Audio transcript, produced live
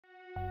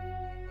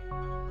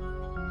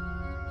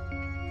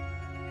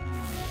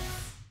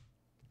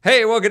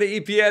Hey, welcome to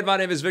EPN. My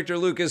name is Victor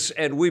Lucas,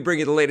 and we bring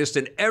you the latest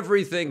in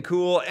everything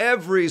cool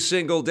every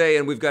single day,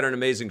 and we've got an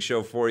amazing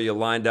show for you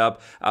lined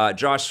up.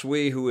 Josh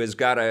Tsui, who has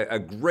got a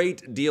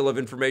great deal of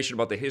information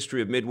about the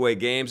history of Midway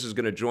games, is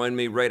going to join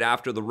me right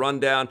after the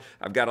rundown.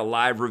 I've got a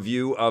live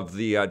review of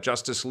the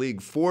Justice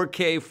League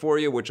 4K for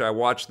you, which I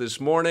watched this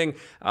morning.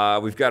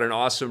 We've got an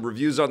awesome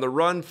reviews on the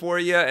run for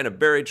you, and a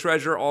buried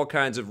treasure, all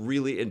kinds of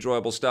really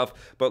enjoyable stuff.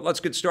 But let's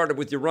get started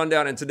with your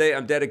rundown, and today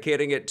I'm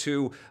dedicating it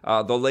to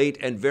the late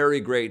and very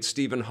great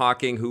Stephen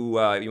Hawking, who,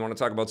 you want to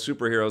talk about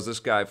superheroes, this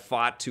guy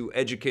fought to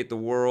educate the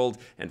world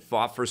and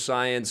fought for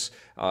science.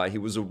 He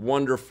was a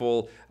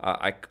wonderful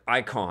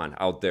icon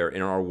out there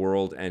in our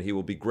world, and he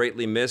will be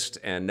greatly missed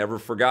and never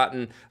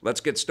forgotten. Let's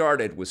get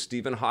started with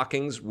Stephen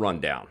Hawking's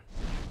rundown.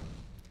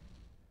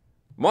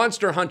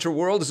 Monster Hunter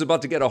World is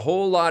about to get a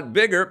whole lot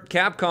bigger.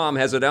 Capcom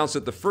has announced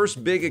that the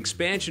first big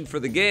expansion for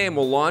the game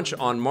will launch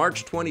on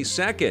March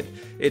 22nd.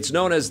 It's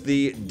known as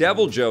the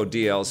Devil Joe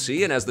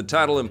DLC, and as the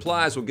title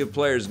implies, will give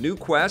players new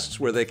quests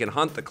where they can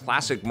hunt the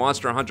classic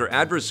Monster Hunter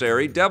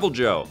adversary, Devil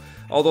Joe.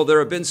 Although there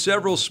have been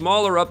several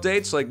smaller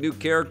updates like new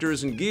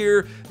characters and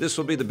gear, this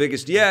will be the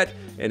biggest yet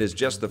and is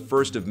just the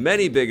first of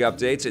many big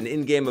updates and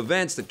in-game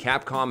events that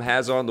Capcom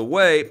has on the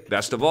way.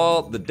 Best of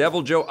all, the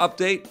Devil Joe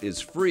update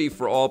is free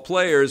for all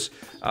players.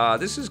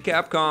 This is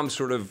Capcom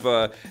sort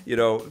of,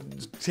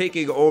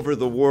 taking over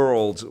the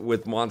world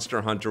with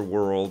Monster Hunter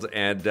World,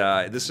 and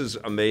this is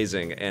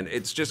amazing. And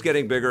it's just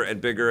getting bigger,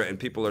 and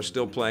people are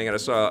still playing it. I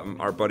saw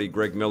our buddy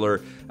Greg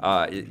Miller,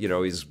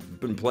 he's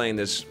been playing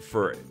this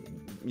for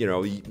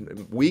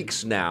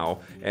weeks now,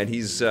 and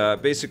he's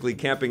basically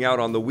camping out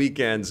on the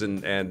weekends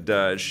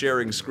and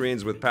sharing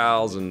screens with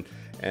pals and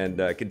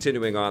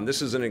continuing on.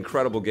 This is an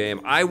incredible game.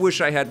 I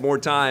wish I had more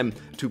time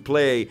to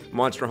play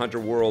Monster Hunter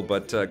World,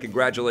 but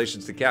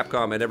congratulations to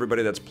Capcom and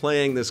everybody that's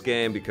playing this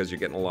game, because you're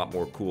getting a lot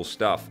more cool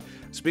stuff.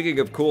 Speaking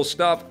of cool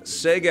stuff,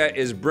 Sega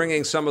is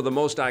bringing some of the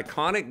most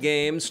iconic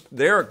games,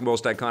 their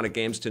most iconic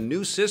games, to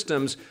new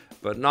systems,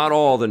 but not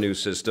all the new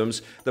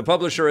systems. The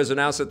publisher has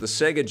announced that the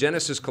Sega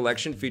Genesis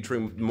Collection,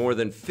 featuring more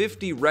than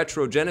 50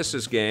 retro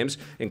Genesis games,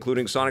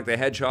 including Sonic the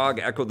Hedgehog,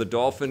 Echo the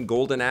Dolphin,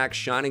 Golden Axe,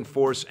 Shining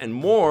Force, and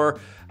more.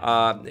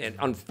 And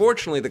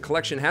unfortunately, the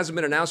collection hasn't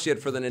been announced yet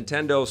for the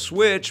Nintendo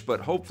Switch, but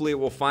hopefully it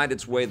will find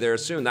its way there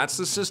soon. That's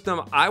the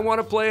system I want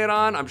to play it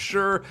on. I'm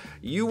sure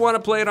you want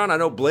to play it on. I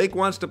know Blake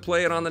wants to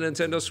play it on the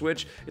Nintendo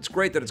Switch. It's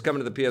great that it's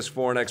coming to the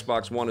PS4 and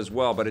Xbox One as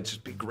well, but it'd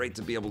just be great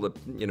to be able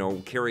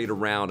to, carry it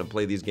around and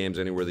play these games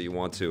anywhere that you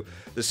want to.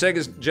 The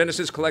Sega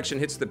Genesis Collection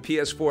hits the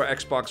PS4,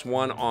 Xbox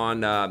One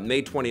on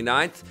May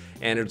 29th,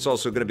 and it's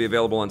also going to be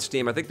available on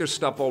Steam. I think there's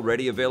stuff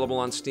already available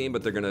on Steam,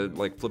 but they're going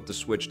to flip the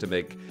switch to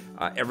make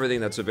everything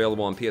that's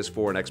available on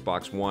PS4 and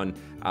Xbox One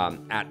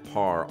at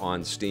par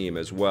on Steam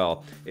as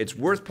well. It's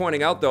worth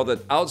pointing out, though,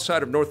 that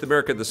outside of North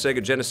America, the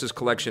Sega Genesis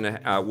Collection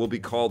will be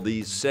called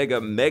the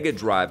Sega Mega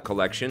Drive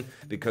Collection,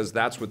 because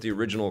that's what the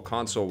original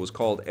console was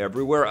called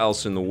everywhere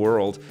else in the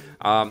world.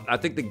 I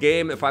think the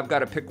game, if I've got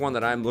to pick one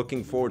that I'm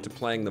looking forward to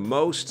playing the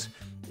most,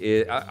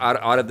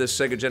 out of this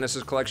Sega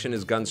Genesis Collection,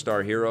 is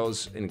Gunstar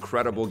Heroes.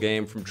 Incredible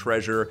game from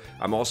Treasure.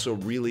 I'm also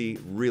really,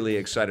 really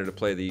excited to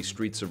play the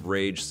Streets of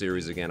Rage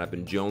series again. I've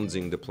been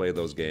jonesing to play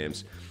those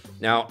games.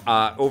 Now,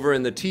 over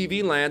in the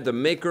TV land, the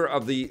maker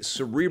of the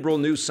cerebral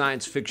new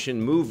science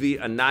fiction movie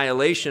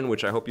Annihilation,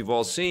 which I hope you've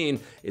all seen,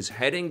 is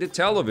heading to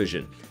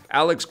television.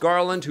 Alex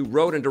Garland, who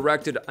wrote and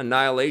directed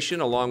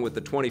Annihilation along with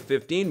the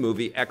 2015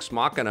 movie Ex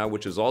Machina,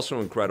 which is also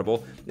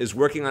incredible, is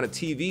working on a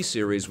TV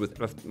series with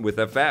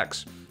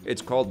FX.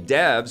 It's called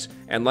Devs,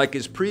 and like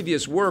his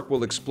previous work,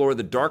 will explore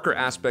the darker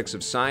aspects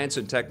of science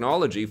and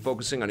technology,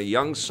 focusing on a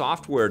young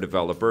software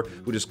developer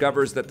who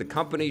discovers that the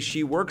company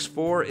she works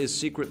for is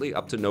secretly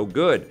up to no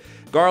good.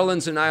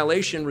 Garland's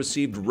Annihilation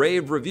received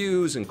rave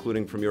reviews,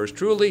 including from yours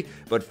truly,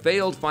 but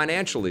failed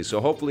financially,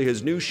 so hopefully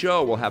his new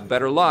show will have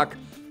better luck.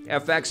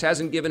 FX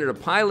hasn't given it a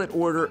pilot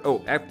order.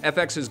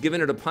 FX has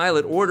given it a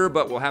pilot order,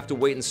 but we'll have to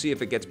wait and see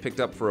if it gets picked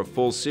up for a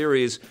full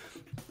series.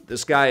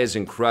 This guy is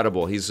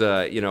incredible. He's,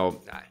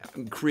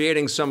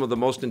 creating some of the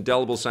most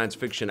indelible science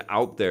fiction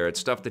out there. It's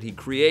stuff that he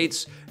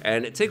creates,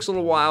 and it takes a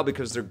little while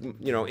because they're,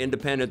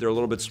 independent. They're a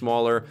little bit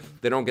smaller.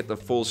 They don't get the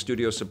full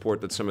studio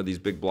support that some of these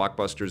big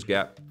blockbusters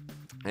get.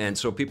 And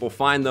so people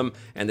find them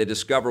and they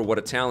discover what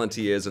a talent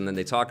he is, and then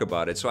they talk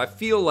about it. So I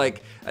feel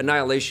like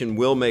Annihilation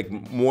will make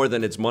more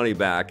than its money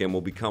back and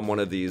will become one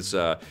of these,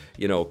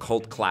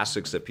 cult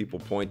classics that people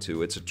point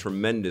to. It's a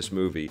tremendous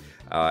movie.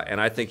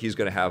 And I think he's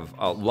going to have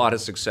a lot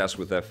of success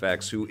with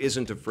FX, who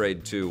isn't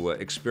afraid to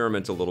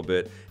experiment a little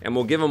bit, and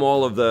will give him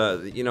all of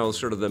the,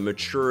 sort of the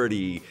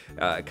maturity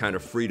kind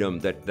of freedom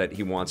that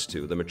he wants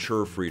to, the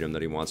mature freedom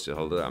that he wants to.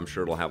 I'm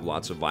sure it'll have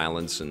lots of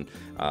violence and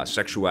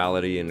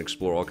sexuality and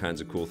explore all kinds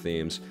of cool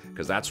themes,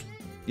 because that's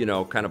you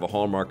know, kind of a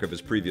hallmark of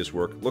his previous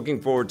work.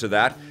 Looking forward to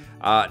that.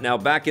 Now,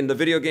 back in the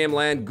video game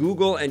land,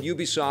 Google and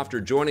Ubisoft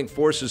are joining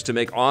forces to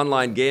make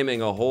online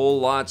gaming a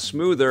whole lot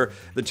smoother.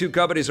 The two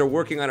companies are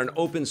working on an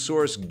open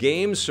source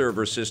game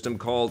server system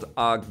called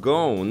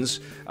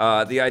Gones.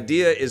 The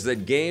idea is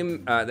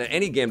that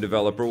any game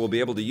developer will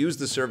be able to use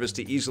the service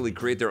to easily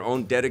create their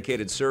own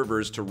dedicated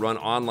servers to run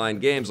online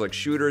games like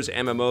shooters,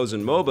 MMOs,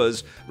 and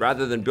MOBAs,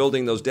 rather than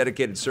building those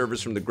dedicated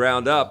servers from the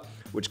ground up,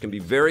 which can be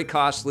very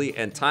costly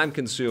and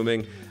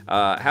time-consuming.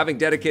 Having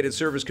dedicated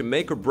servers can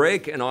make or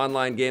break an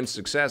online game's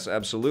success,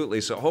 absolutely.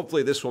 So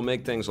hopefully this will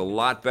make things a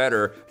lot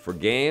better for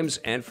games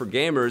and for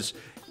gamers.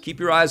 Keep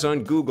your eyes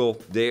on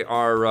Google. They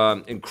are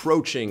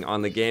encroaching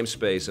on the game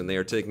space, and they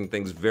are taking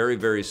things very,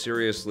 very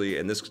seriously,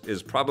 and this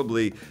is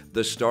probably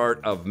the start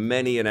of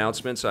many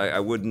announcements. I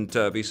wouldn't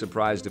be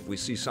surprised if we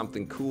see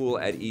something cool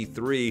at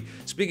E3.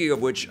 Speaking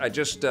of which, I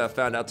just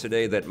found out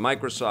today that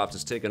Microsoft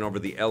has taken over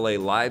the LA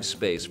Live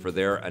space for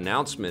their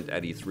announcement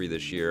at E3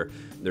 this year,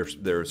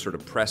 their sort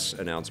of press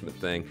announcement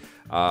thing.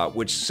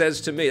 Which says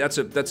to me, that's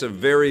a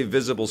very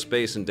visible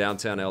space in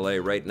downtown LA,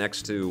 right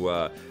next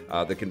to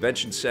the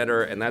convention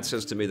center, and that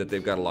says to me that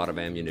they've got a lot of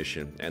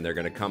ammunition, and they're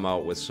going to come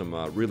out with some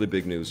really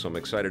big news, so I'm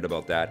excited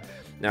about that.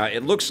 Now,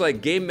 it looks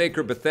like game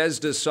maker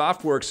Bethesda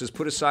Softworks has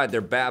put aside their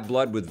bad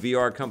blood with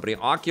VR company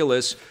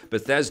Oculus.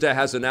 Bethesda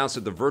has announced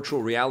that the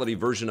virtual reality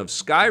version of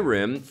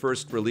Skyrim,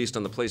 first released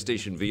on the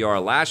PlayStation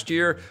VR last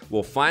year,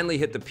 will finally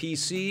hit the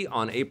PC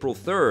on April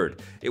 3rd.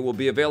 It will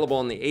be available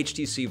on the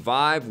HTC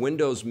Vive,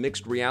 Windows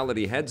Mixed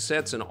Reality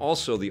headsets, and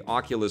also the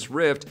Oculus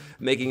Rift,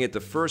 making it the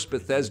first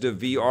Bethesda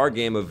VR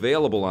game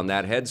available on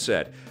that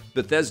headset.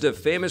 Bethesda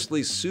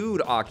famously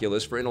sued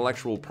Oculus for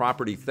intellectual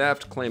property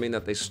theft, claiming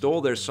that they stole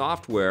their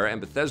software,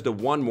 and Bethesda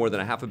won more than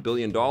 $500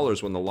 million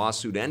when the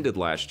lawsuit ended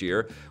last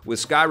year. With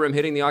Skyrim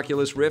hitting the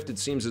Oculus Rift, it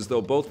seems as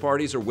though both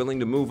parties are willing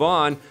to move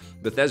on.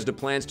 Bethesda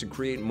plans to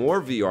create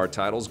more VR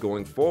titles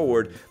going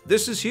forward.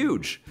 This is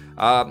huge.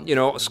 You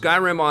know,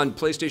 Skyrim on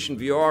PlayStation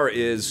VR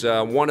is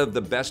one of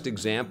the best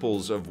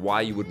examples of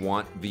why you would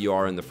want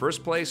VR in the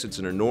first place. It's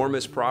an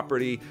enormous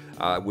property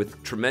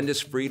with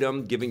tremendous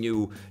freedom, giving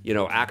you,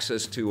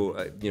 access to,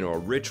 a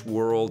rich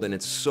world, and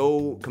it's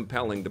so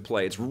compelling to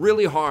play. It's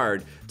really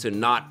hard to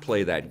not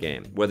play that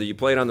game, whether you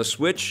play it on the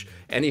Switch,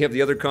 any of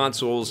the other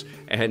consoles,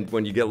 and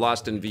when you get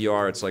lost in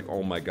VR, it's like,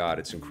 oh my God,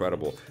 it's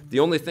incredible. The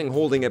only thing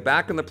holding it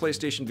back on the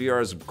PlayStation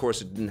VR is, of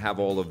course, it didn't have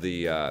all of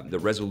the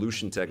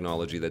resolution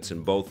technology that's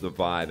in both the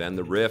Vive and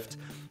the Rift.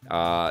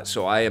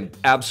 So I am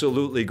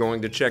absolutely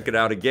going to check it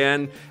out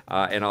again,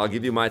 and I'll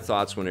give you my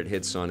thoughts when it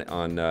hits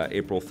on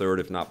April 3rd,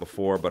 if not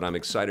before, but I'm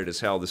excited as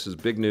hell. This is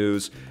big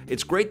news.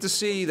 It's great to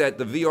see that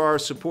the VR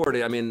support,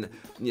 I mean,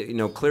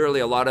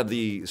 clearly a lot of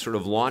the sort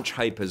of launch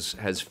hype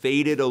has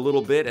faded a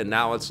little bit, and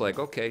now it's like,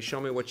 okay,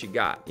 show me what you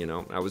got,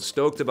 I was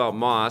stoked about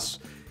Moss,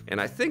 and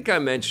I think I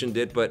mentioned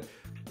it, but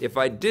if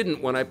I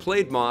didn't, when I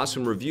played Moss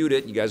and reviewed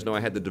it, you guys know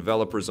I had the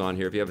developers on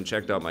here. If you haven't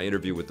checked out my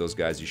interview with those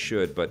guys, you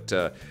should. But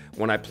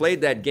when I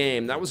played that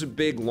game, that was a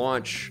big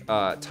launch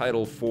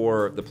title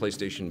for the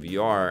PlayStation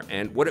VR.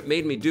 And what it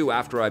made me do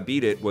after I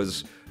beat it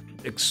was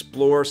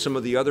explore some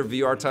of the other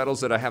VR titles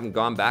that I haven't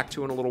gone back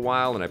to in a little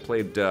while. And I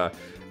played the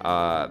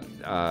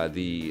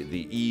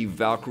Eve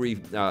Valkyrie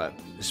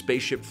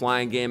spaceship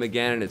flying game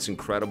again, and it's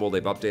incredible.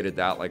 They've updated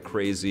that like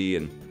crazy,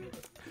 and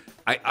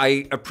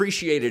I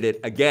appreciated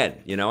it again.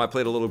 I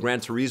played a little Gran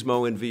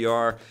Turismo in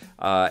VR,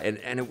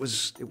 and it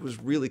was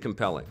really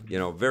compelling.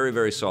 Very,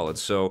 very solid.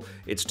 So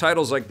it's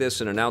titles like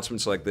this and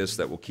announcements like this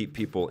that will keep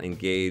people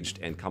engaged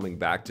and coming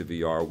back to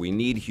VR. We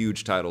need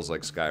huge titles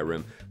like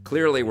Skyrim.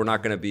 Clearly, we're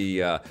not going to be,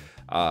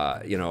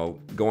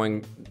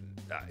 going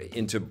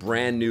into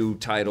brand new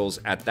titles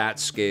at that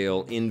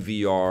scale in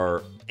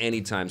VR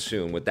anytime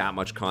soon with that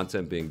much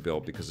content being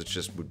built, because it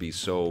just would be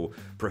so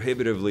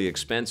prohibitively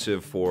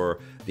expensive for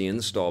the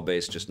install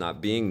base just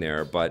not being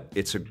there. But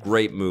it's a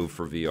great move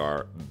for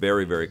VR.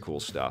 Very, very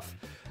cool stuff.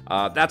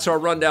 That's our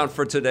rundown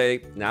for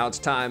today. Now it's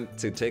time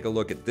to take a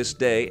look at this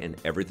day and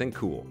everything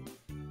cool.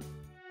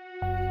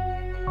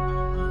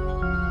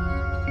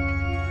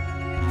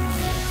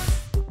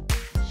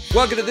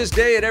 Welcome to This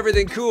Day and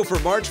Everything Cool for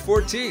March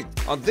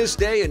 14th. On this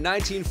day in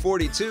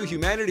 1942,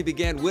 humanity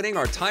began winning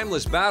our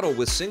timeless battle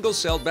with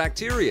single-celled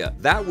bacteria.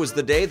 That was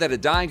the day that a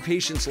dying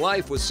patient's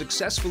life was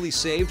successfully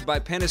saved by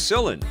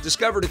penicillin.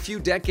 Discovered a few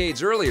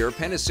decades earlier,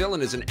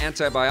 penicillin is an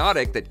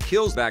antibiotic that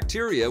kills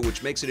bacteria,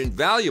 which makes it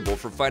invaluable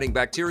for fighting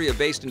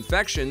bacteria-based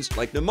infections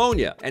like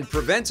pneumonia and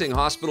preventing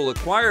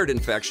hospital-acquired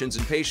infections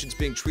in patients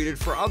being treated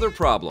for other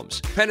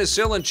problems.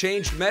 Penicillin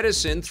changed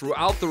medicine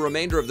throughout the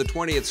remainder of the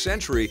 20th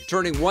century,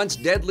 turning once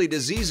deadly deadly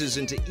diseases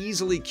into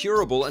easily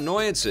curable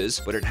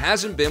annoyances, but it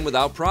hasn't been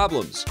without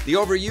problems. The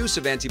overuse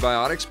of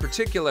antibiotics,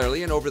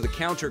 particularly in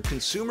over-the-counter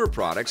consumer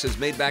products, has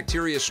made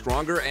bacteria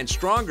stronger and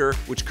stronger,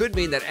 which could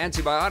mean that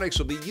antibiotics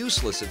will be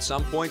useless at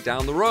some point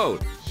down the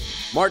road.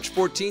 March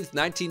 14th,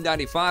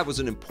 1995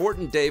 was an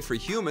important day for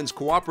humans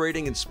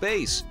cooperating in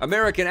space.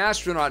 American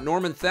astronaut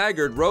Norman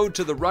Thagard rode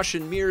to the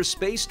Russian Mir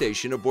space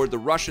station aboard the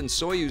Russian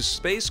Soyuz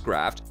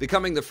spacecraft,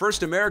 becoming the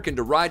first American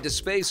to ride to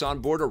space on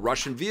board a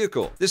Russian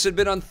vehicle. This had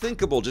been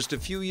unthinkable just a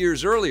few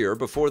years earlier,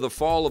 before the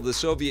fall of the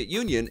Soviet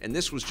Union, and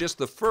this was just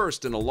the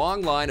first in a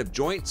long line of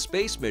joint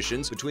space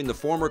missions between the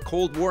former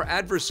Cold War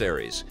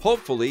adversaries.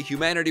 Hopefully,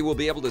 humanity will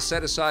be able to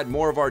set aside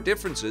more of our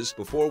differences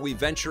before we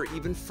venture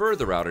even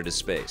further out into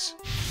space.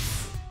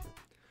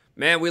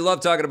 Man, we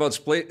love talking about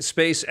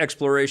space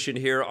exploration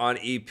here on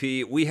EP.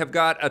 We have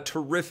got a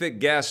terrific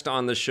guest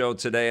on the show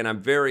today, and I'm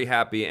very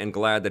happy and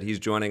glad that he's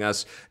joining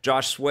us.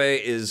 Josh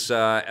Tsui is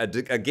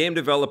a game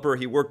developer.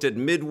 He worked at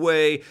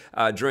Midway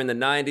during the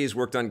 90s,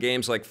 worked on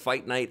games like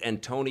Fight Night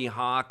and Tony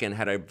Hawk, and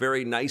had a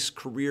very nice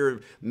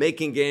career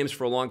making games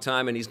for a long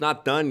time, and he's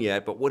not done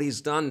yet. But what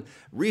he's done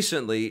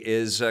recently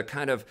is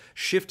kind of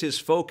shift his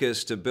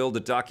focus to build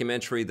a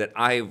documentary that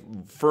I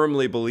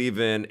firmly believe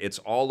in. It's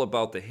all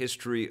about the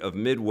history of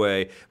Midway.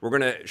 We're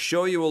going to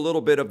show you a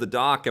little bit of the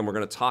doc, and we're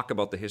going to talk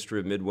about the history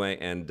of Midway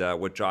and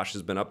what Josh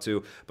has been up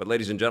to. But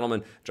ladies and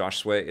gentlemen,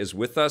 Josh Tsui is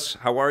with us.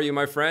 How are you,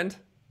 my friend?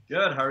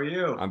 Good. How are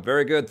you? I'm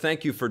very good.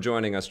 Thank you for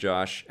joining us,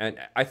 Josh. And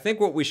I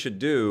think what we should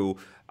do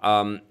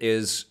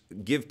is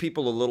give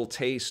people a little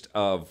taste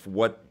of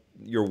what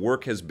your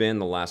work has been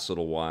the last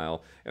little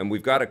while. And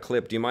we've got a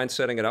clip. Do you mind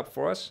setting it up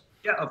for us?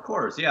 Yeah, of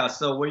course. Yeah.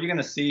 So what you're going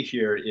to see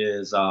here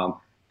is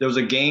there was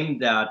a game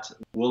that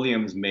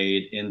Williams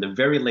made in the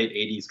very late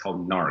 80s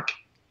called Narc.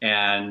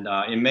 And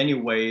in many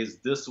ways,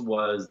 this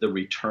was the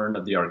return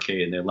of the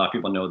arcade. And a lot of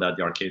people know that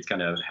the arcades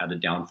kind of had a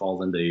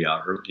downfall in the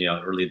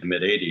early to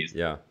mid 80s.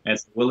 Yeah. And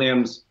so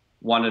Williams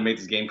wanted to make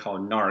this game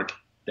called Narc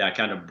that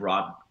kind of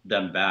brought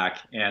them back.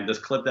 And this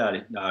clip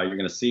that you're going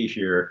to see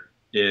here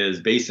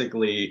is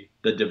basically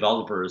the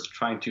developers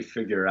trying to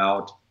figure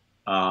out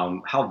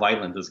how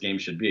violent this game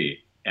should be.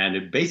 And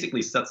it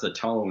basically sets the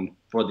tone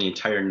for the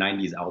entire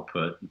 90s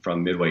output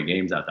from Midway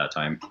Games at that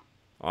time.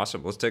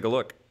 Awesome. Let's take a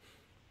look.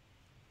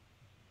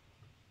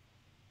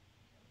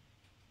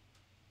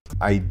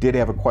 I did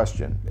have a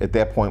question. At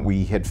that point,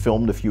 we had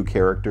filmed a few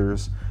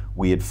characters.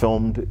 We had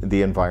filmed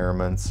the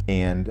environments.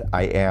 And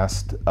I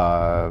asked,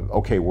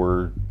 okay,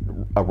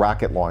 a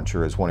rocket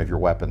launcher is one of your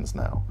weapons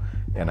now.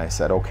 And I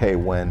said, okay,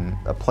 when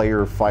a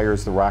player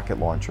fires the rocket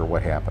launcher,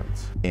 what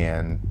happens?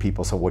 And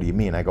people said, what do you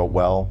mean? I go,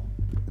 well,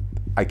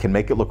 I can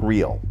make it look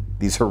real.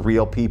 These are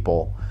real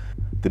people.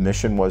 The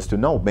mission was to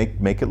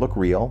make it look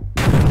real.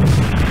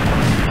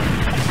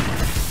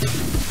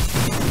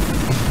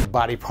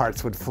 Body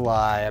parts would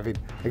fly. I mean,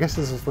 I guess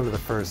this was one of the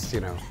first,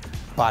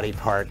 body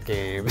part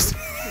games.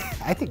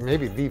 I think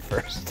maybe the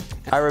first.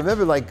 I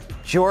remember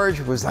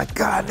George was like,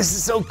 God, this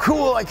is so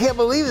cool. I can't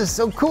believe this is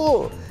so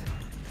cool.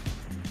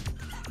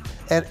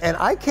 And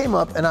I came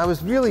up and I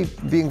was really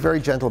being very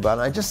gentle about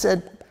it. I just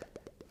said,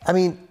 I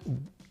mean,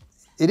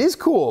 it is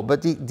cool,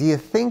 but do you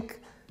think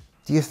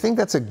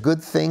that's a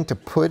good thing to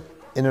put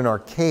in an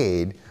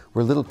arcade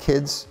where little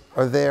kids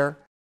are there?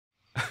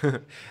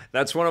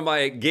 That's one of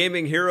my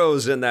gaming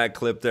heroes in that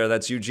clip there.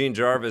 That's Eugene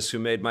Jarvis, who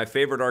made my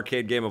favorite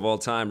arcade game of all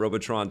time,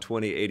 Robotron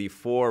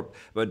 2084.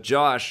 But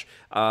Josh,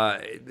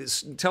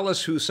 tell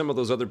us who some of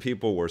those other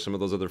people were, some of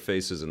those other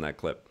faces in that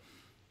clip.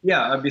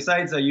 Yeah,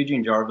 besides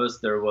Eugene Jarvis,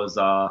 there was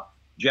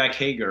Jack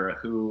Hager,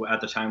 who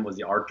at the time was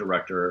the art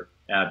director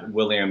at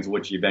Williams,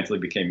 which eventually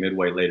became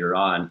Midway later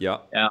on. Yeah.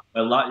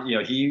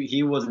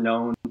 He was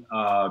known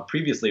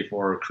previously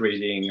for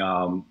creating,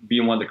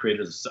 being one of the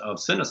creators of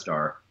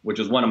Sinistar, which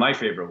was one of my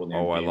favorite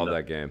Williams games. I love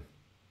that game.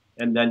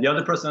 And then the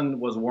other person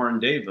was Warren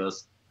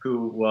Davis,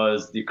 who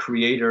was the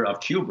creator of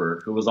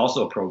Qbert, who was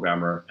also a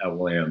programmer at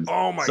Williams.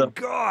 Oh my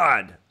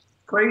God!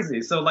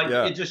 Crazy. So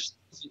it just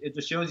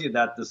shows you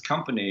that this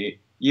company,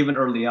 even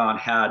early on,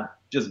 had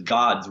just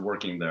gods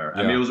working there.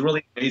 Yeah. I mean, it was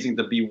really amazing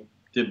to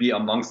be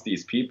amongst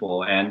these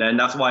people, and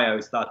that's why I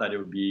always thought that it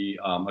would be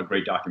a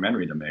great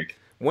documentary to make.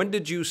 When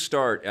did you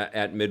start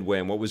at Midway,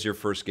 and what was your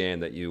first game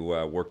that you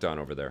worked on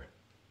over there?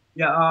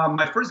 Yeah,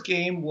 my first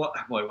game,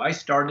 I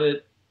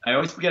started, I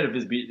always forget if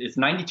it's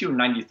 92 or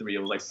 93. It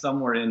was like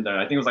somewhere in there.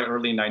 I think it was like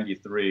early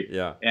 93.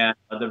 Yeah. And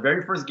the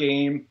very first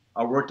game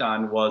I worked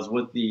on was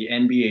with the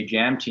NBA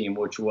Jam team,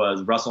 which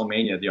was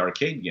WrestleMania, the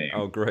arcade game.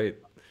 Oh, great.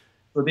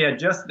 So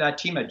that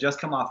team had just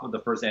come off of the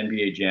first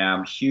NBA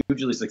Jam,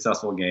 hugely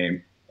successful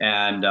game.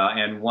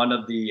 And one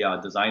of the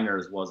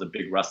designers was a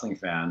big wrestling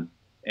fan.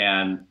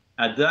 And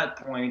at that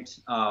point,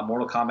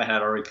 Mortal Kombat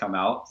had already come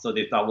out. So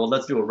they thought, well,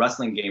 let's do a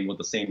wrestling game with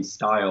the same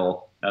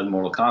style as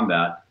Mortal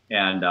Kombat.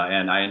 And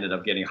I ended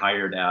up getting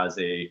hired as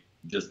a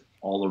just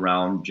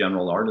all-around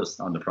general artist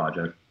on the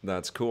project.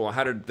 That's cool.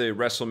 How did the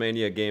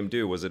WrestleMania game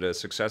do? Was it a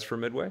success for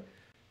Midway?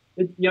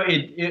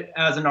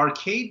 As an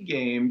arcade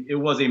game, it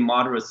was a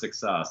moderate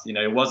success.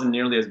 It wasn't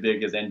nearly as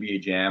big as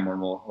NBA Jam or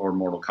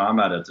Mortal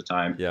Kombat at the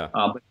time. Yeah.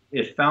 But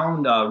it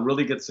found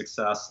really good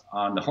success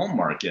on the home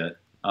market.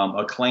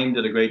 Acclaim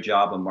did a great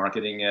job of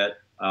marketing it.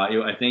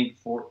 I think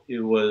it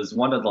was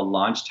one of the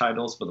launch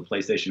titles for the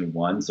PlayStation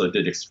 1, so it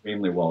did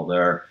extremely well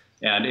there.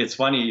 And it's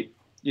funny,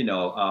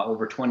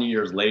 over 20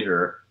 years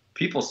later,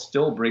 people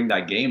still bring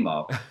that game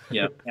up,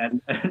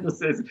 and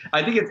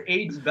I think it's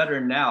aged better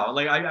now.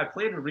 Like I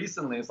played it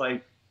recently. It's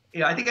like,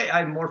 I think I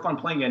have more fun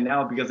playing it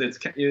now because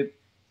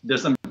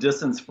there's some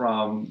distance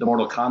from the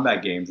Mortal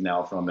Kombat games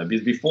now from it.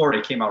 Because before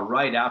it came out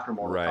right after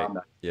Mortal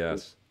Kombat.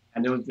 Yes.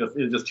 And it was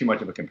just too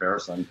much of a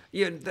comparison.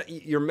 Yeah,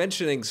 you're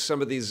mentioning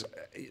some of these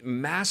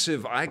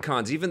massive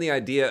icons, even the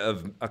idea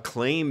of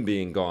Acclaim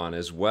being gone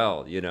as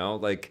well,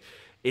 like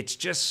it's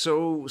just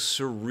so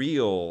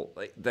surreal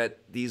that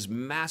these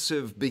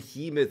massive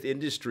behemoth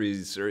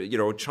industries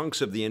or,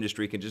 chunks of the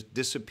industry can just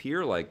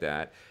disappear like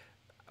that.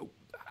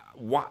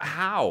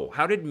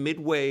 How did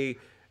Midway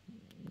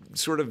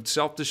sort of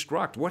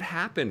self-destruct? What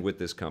happened with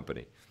this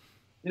company?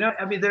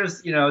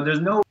 There's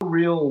no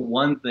real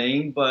one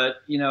thing, but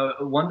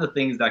one of the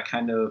things that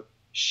kind of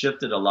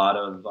shifted a lot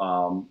of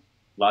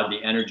the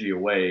energy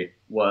away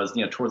was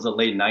towards the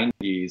late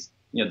 '90s.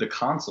 The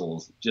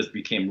consoles just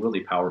became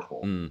really powerful.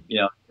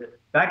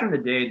 Back in the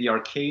day, the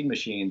arcade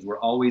machines were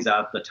always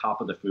at the top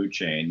of the food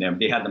chain.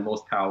 They had the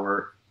most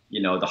power.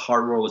 The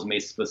hardware was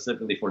made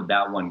specifically for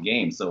that one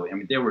game, so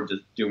they were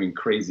just doing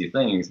crazy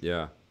things.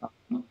 Yeah.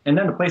 And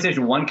then the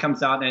PlayStation 1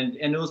 comes out, and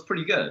it was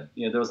pretty good.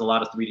 There was a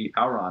lot of 3D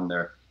power on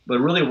there. But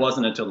it really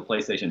wasn't until the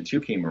PlayStation 2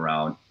 came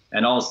around.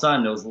 And all of a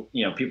sudden, it was,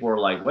 people were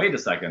like, wait a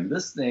second,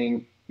 this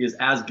thing is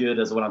as good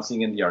as what I'm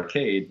seeing in the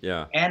arcade.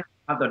 Yeah. And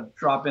I have to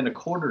drop in a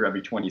quarter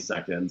every 20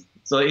 seconds.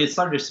 So it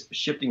started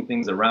shifting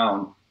things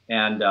around.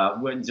 And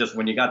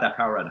when you got that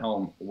power at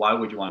home, why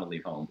would you want to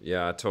leave home?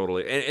 Yeah,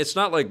 totally. And it's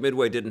not like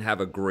Midway didn't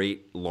have a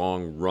great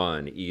long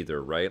run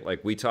either, right?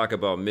 Like we talk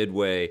about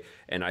Midway,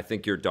 and I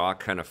think your doc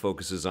kind of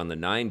focuses on the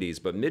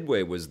 90s, but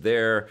Midway was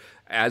there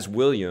as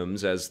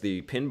Williams, as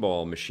the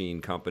pinball machine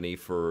company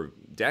for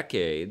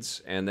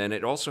decades. And then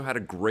it also had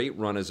a great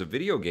run as a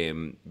video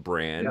game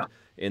brand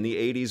in the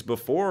 80s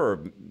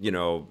before,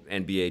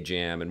 NBA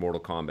Jam and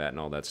Mortal Kombat and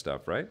all that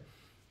stuff, right?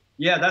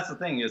 Yeah, that's the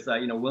thing is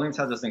that, Williams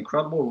had this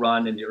incredible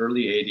run in the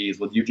early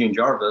 80s with Eugene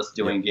Jarvis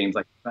doing games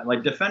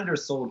like Defender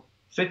sold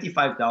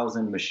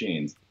 55,000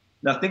 machines.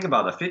 Now think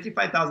about it,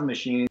 55,000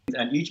 machines,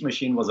 and each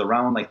machine was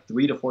around like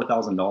 $3,000 to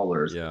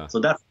 $4,000. Yeah.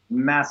 So that's a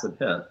massive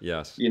hit.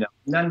 Yes. And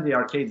then the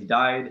arcades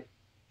died,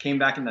 came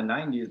back in the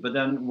 90s, but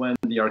then when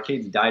the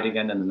arcades died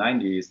again in the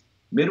 90s,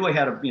 Midway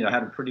had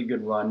a pretty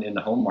good run in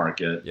the home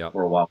market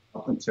for a while,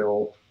 up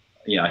until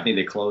I think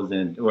they closed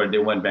they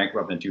went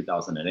bankrupt in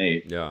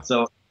 2008. Yeah.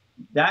 So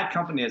that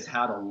company has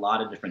had a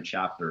lot of different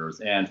chapters,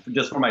 and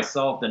just for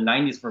myself, the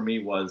 90s for me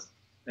was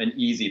an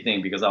easy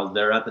thing because I was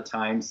there at the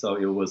time, so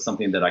it was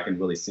something that I can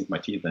really sink my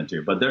teeth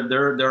into. But there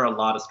are a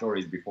lot of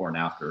stories before and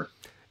after.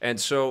 And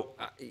so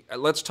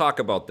let's talk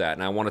about that.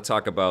 And I want to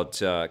talk about,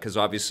 because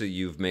obviously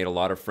you've made a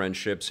lot of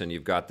friendships and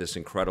you've got this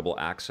incredible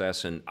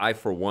access. And I,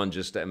 for one,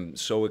 just am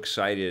so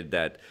excited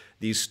that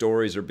these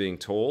stories are being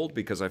told,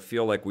 because I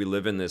feel like we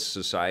live in this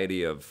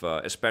society of,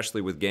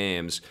 especially with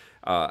games,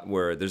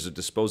 where there's a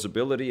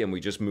disposability and we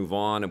just move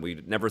on and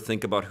we never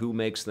think about who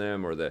makes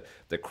them or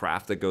the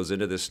craft that goes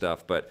into this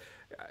stuff. But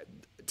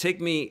take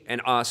me and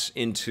us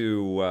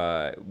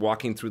into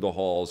walking through the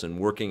halls and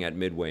working at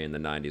Midway in the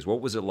 90s.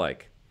 What was it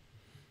like?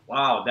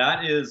 Wow,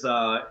 that is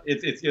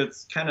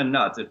it's kind of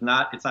nuts. It's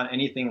not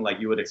anything like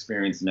you would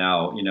experience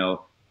now.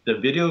 The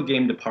video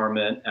game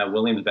department at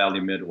Williams Valley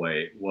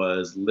Midway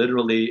was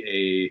literally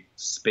a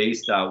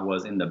space that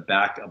was in the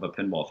back of a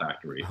pinball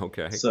factory.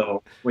 Okay.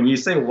 So when you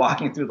say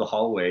walking through the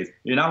hallways,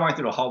 you're not walking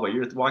through a hallway.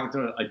 You're walking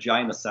through a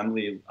giant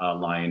assembly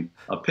line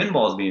of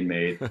pinballs being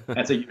made,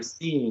 and so you're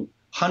seeing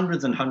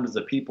hundreds and hundreds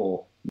of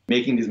people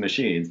making these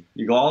machines.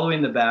 You go all the way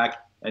in the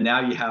back, and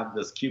now you have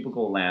this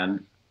cubicle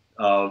land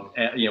of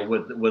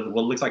with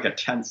what looks like a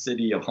tent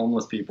city of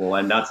homeless people,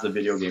 and that's the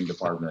video game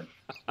department.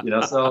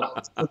 So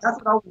that's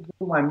what always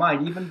blew my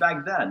mind. Even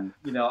back then,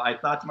 I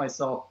thought to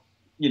myself,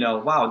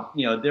 wow,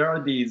 there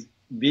are these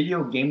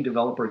video game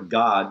developer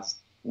gods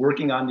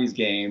working on these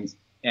games,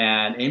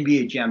 and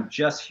NBA Jam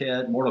just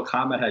hit, Mortal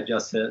Kombat had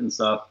just hit and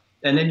stuff,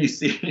 and then you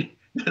see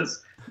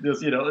this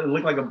it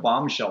looked like a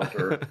bomb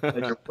shelter that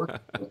you're working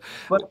with.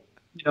 But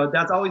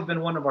that's always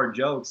been one of our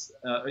jokes,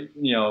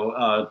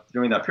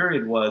 during that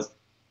period was,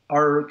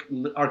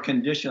 our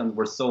conditions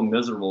were so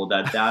miserable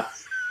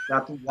that's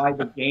why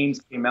the games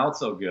came out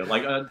so good.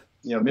 Like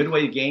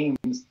Midway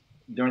games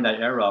during that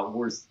era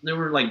they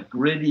were like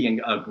gritty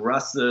and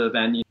aggressive,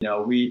 and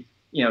we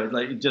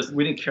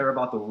didn't care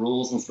about the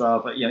rules and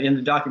stuff. But in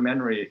the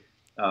documentary,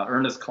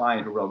 Ernest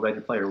Cline, who wrote Ready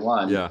Player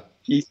One,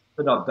 he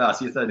put up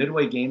best. He said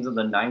Midway games in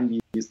the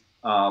 90s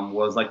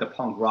was like the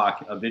punk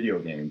rock of video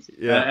games,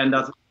 and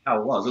that's how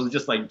it was. It was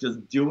just like,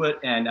 just do it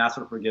and ask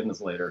for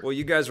forgiveness later. Well,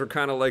 you guys were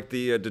kind of like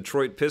the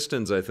Detroit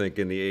Pistons, I think,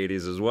 in the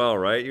 80s as well,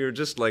 right? You're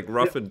just like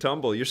rough and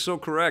tumble. You're so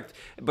correct.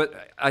 But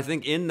I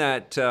think in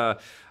that,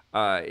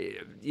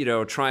 you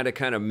know, trying to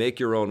kind of make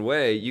your own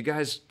way, you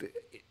guys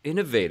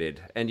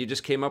innovated, and you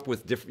just came up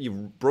with different, you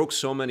broke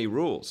so many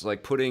rules,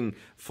 like putting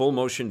full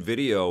motion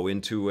video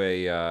into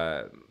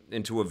a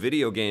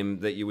video game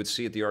that you would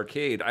see at the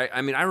arcade.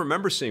 I mean, I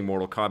remember seeing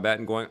Mortal Kombat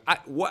and going,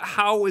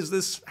 how is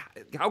this,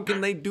 how can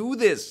they do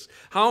this?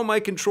 How am I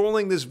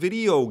controlling this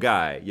video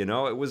guy? You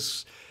know, it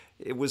was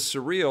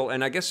surreal,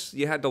 and I guess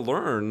you had to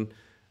learn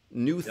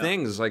new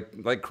things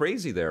like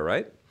crazy there,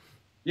 right?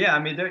 Yeah, I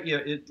mean, there, you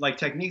know, like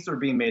techniques were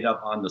being made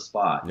up on the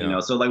spot, you know.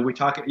 So like we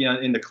talk, you know,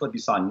 in the clip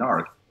you saw,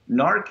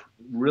 Narc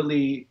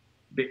really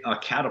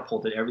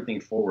catapulted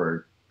everything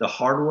forward. The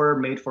hardware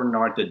made for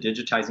Narc, the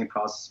digitizing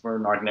process for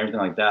Narc, and everything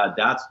like that.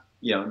 That's,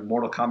 you know,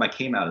 Mortal Kombat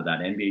came out of that.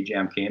 NBA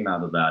Jam came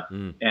out of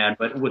that.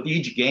 But with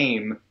each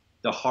game,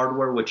 the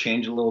hardware would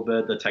change a little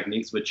bit, the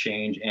techniques would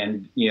change,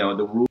 and you know,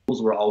 the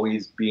rules were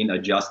always being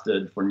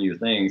adjusted for new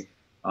things.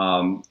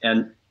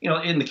 And you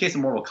know, in the case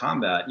of Mortal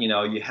Kombat, you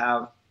know, you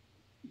have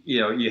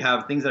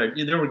things that are,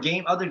 there were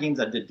other games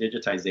that did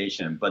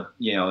digitization, but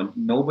you know,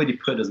 nobody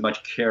put as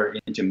much care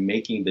into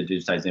making the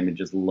digitized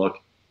images look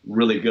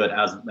really good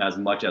as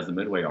much as the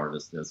Midway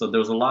artist did. So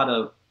there's a lot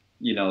of,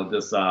 you know,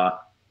 this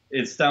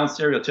it sounds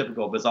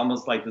stereotypical, but it's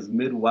almost like this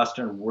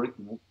Midwestern work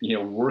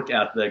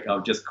ethic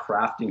of just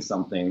crafting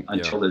something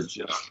until it's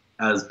just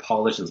as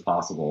polished as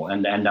possible,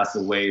 and that's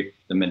the way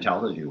the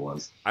mentality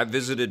was. I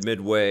visited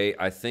Midway,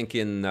 I think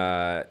in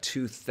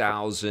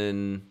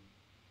 2000.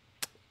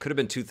 Could have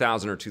been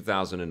 2000 or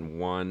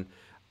 2001,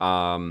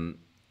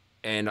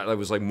 and it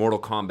was like Mortal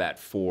Kombat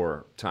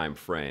 4 time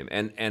frame,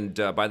 and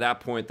by that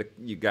point,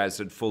 you guys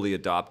had fully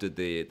adopted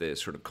the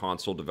sort of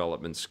console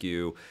development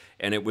skew,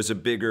 and it was a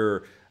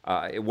bigger.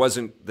 It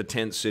wasn't the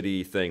tent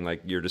city thing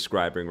like you're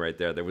describing right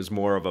there. There was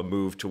more of a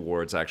move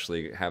towards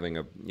actually having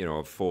a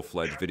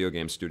full-fledged video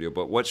game studio.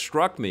 But what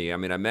struck me, I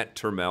mean, I met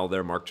Turmel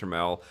there, Mark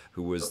Turmel,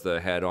 who was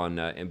the head on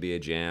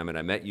NBA Jam, and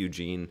I met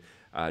Eugene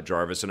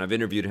Jarvis, and I've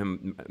interviewed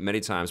him many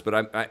times,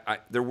 but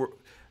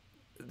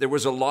there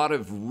was a lot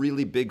of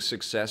really big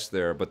success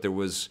there, but there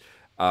was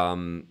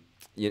an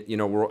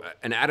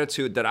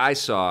attitude that I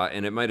saw,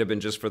 and it might have been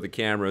just for the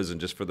cameras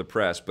and just for the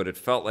press, but it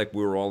felt like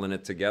we were all in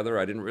it together.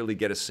 I didn't really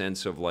get a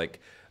sense of like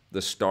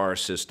the star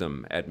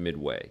system at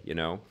Midway, you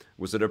know?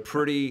 Was it a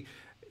pretty,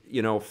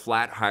 you know,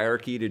 flat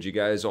hierarchy? Did you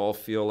guys all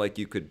feel like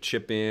you could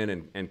chip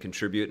in and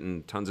contribute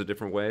in tons of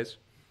different ways?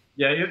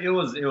 Yeah, it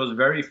was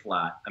very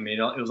flat. I mean,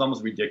 it was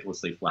almost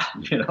ridiculously flat,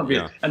 you know.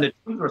 Yeah. And the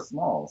teams were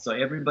small, so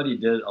everybody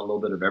did a little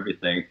bit of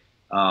everything.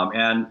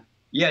 And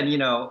yeah, you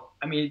know,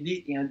 I mean,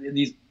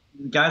 these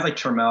guys like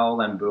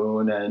Turmel and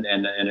Boone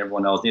and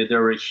everyone else, they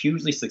were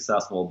hugely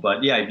successful.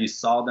 But yeah, if you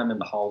saw them in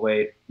the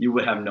hallway, you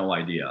would have no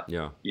idea.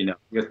 Yeah. You know,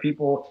 because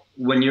people,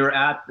 when you're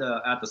at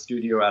the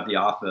studio or at the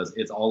office,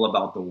 it's all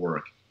about the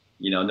work.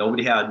 You know,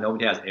 nobody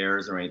has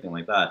airs or anything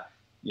like that.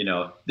 You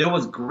know, there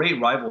was great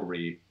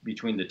rivalry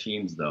between the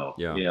teams, though.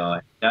 Yeah. You know,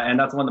 and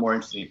that's one of the more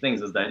interesting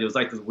things, is that it was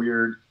like this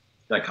weird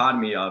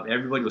dichotomy of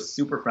everybody was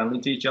super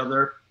friendly to each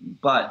other,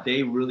 but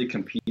they really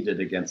competed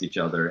against each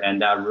other,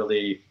 and that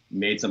really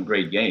made some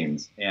great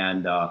games.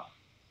 And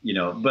you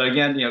know, but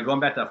again, you know, going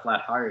back to that flat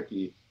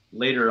hierarchy,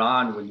 later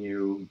on when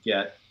you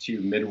get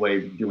to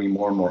Midway doing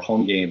more and more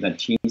home games, and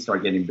teams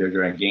start getting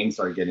bigger and games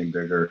start getting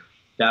bigger,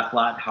 that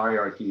flat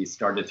hierarchy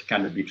started to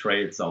kind of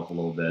betray itself a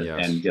little bit.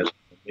 Yes. And get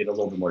made it a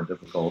little bit more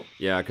difficult.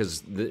 Yeah,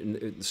 because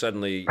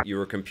suddenly you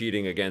were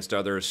competing against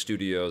other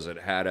studios that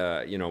had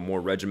a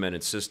more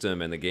regimented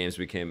system, and the games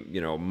became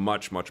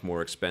much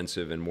more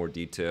expensive and more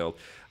detailed.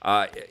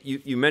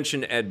 You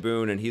mentioned Ed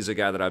Boon, and he's a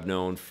guy that I've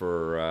known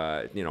for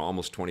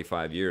almost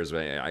 25 years.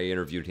 I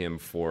interviewed him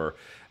for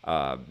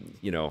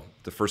the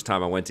first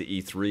time I went to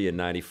E3 in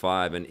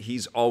 '95, and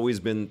he's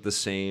always been the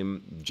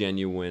same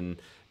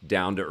genuine,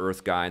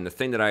 down-to-earth guy. And the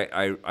thing that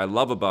I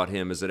love about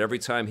him is that every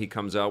time he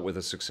comes out with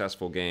a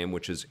successful game,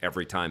 which is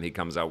every time he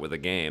comes out with a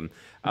game,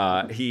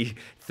 he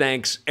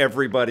thanks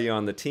everybody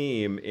on the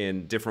team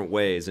in different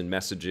ways, in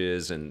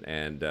messages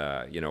and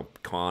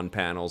con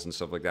panels and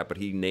stuff like that. But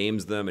he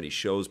names them and he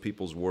shows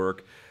people's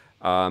work.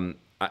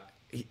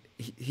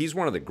 He's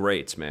one of the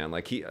greats, man.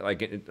 Like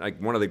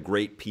one of the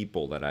great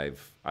people that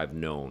I've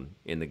known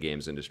in the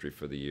games industry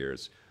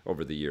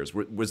over the years.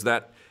 Was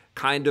that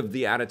kind of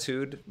the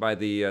attitude by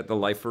the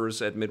lifers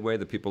at Midway,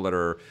 the people that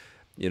are,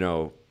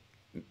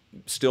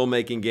 still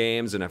making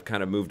games and have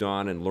kind of moved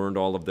on and learned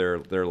all of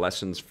their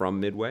lessons from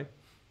Midway?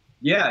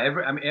 Yeah,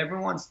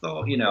 everyone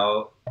still,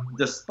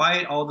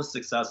 despite all the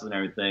success and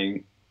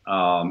everything,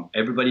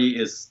 everybody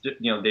is,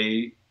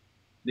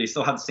 they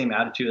still have the same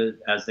attitude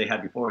as they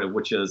had before,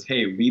 which is,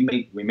 hey, we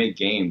make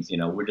games.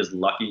 We're just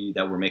lucky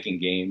that we're making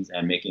games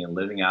and making a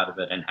living out of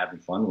it and having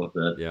fun with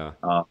it. Yeah.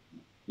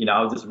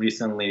 I was just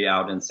recently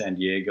out in San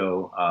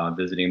Diego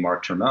visiting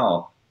Mark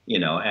Turmel,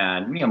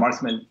 and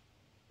Mark's been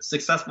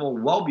successful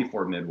well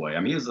before Midway. I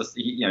mean,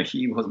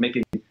 he was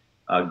making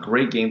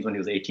great games when he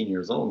was 18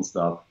 years old and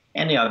stuff.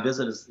 And I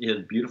visited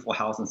his beautiful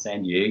house in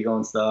San Diego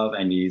and stuff,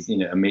 and he's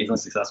amazingly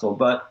successful.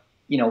 But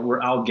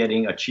we're out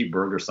getting a cheap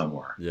burger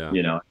somewhere.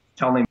 Yeah.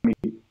 Telling me,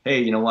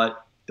 hey, you know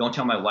what? Don't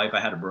tell my wife I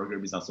had a burger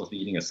because I'm supposed to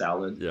be eating a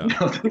salad. Yeah.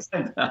 Things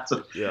like that.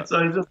 So, Yeah. so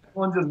it's just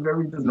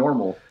very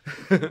normal.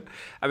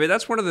 I mean,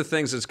 that's one of the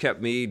things that's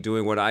kept me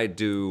doing what I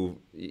do,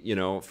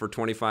 for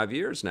 25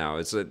 years now.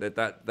 It's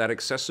that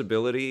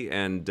accessibility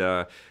and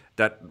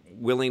that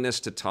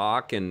willingness to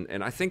talk,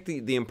 and I think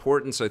the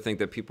importance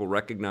that people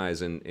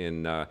recognize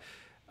in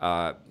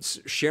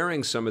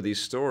sharing some of these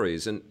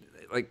stories, and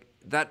like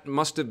that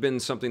must have been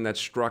something that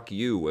struck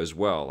you as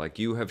well. Like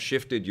you have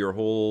shifted your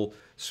whole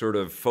sort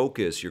of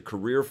focus, your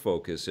career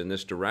focus in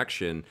this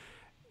direction.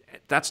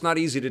 That's not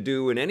easy to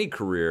do in any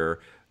career,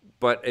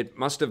 but it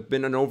must have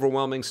been an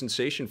overwhelming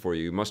sensation for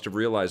you. You must have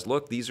realized,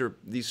 look, these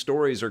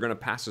stories are going to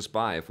pass us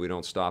by if we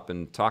don't stop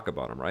and talk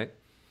about them, right?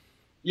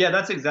 Yeah,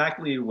 that's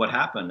exactly what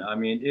happened. I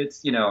mean,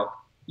 it's,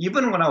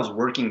 even when I was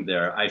working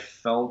there, I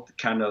felt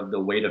kind of the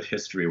weight of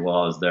history while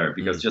I was there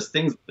because just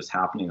things were just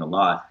happening a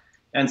lot.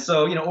 And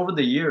so, over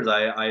the years,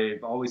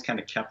 I've always kind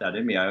of kept that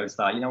in me. I always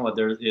thought,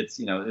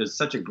 there's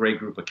such a great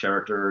group of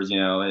characters,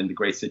 and the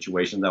great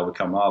situations that would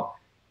come up.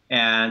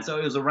 And so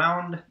it was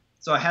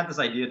so I had this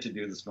idea to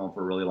do this film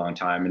for a really long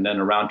time. And then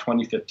around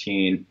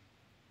 2015,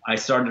 I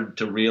started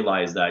to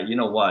realize that,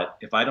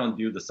 if I don't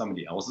do this,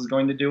 somebody else is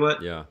going to do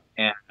it. Yeah.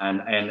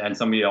 And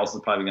somebody else is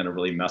probably going to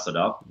really mess it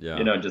up,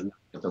 just not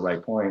at the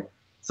right point.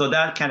 So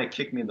that kind of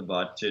kicked me in the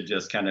butt to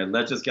just kind of,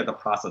 let's just get the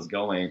process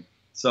going.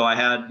 So I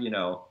had,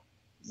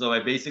 so I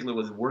basically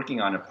was working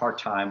on it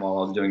part-time while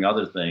I was doing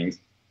other things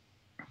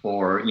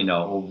for,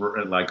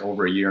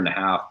 over a year and a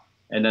half.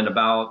 And then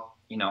about,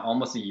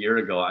 almost a year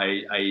ago,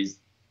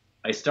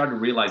 I started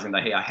realizing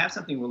that, hey, I have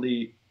something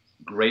really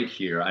great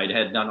here. I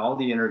had done all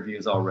the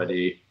interviews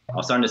already. I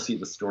was starting to see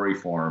the story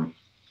form.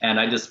 And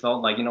I just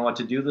felt like,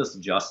 to do this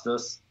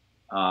justice,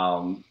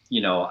 I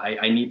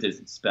need to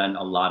spend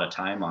a lot of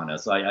time on it.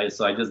 So I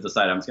just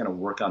decided I'm just going to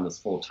work on this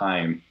full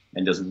time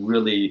and just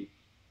really,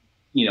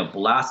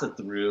 blast it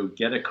through,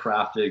 get it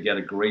crafted, get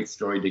a great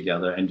story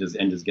together, and just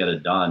get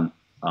it done.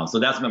 So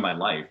that's been my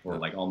life for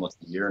like almost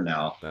a year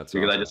now. That's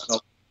because awesome. I just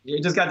felt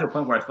it just got to a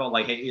point where I felt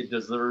like, hey, it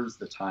deserves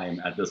the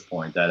time at this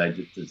point that I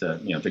just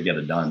to get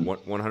it done.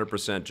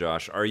 100%,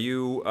 Josh. Are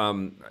you?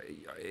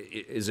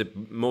 Is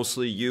it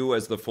mostly you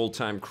as the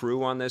full-time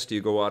crew on this? Do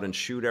you go out and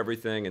shoot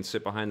everything and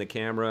sit behind the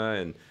camera?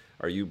 And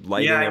are you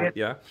lighting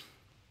everything?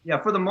 Yeah,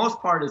 for the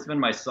most part, it's been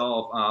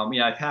myself.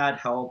 I've had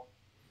help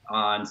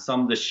on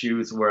some of the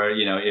shoots where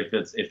if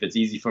it's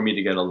easy for me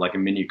to get a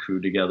mini crew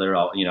together,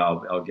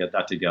 I'll get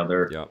that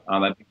together. Yeah.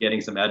 I've been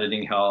getting some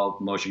editing help,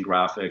 motion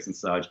graphics and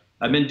such.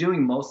 I've been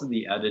doing most of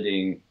the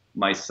editing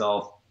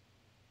myself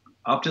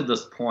up to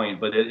this point,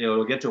 but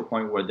it'll get to a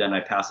point where then I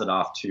pass it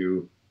off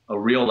to a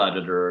real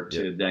editor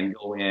to then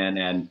go in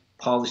and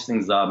polish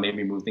things up,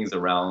 maybe move things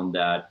around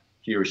that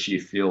he or she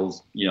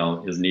feels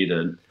is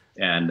needed.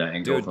 And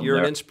go Dude, from you're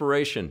there. an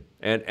inspiration.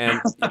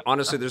 And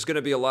honestly, there's going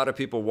to be a lot of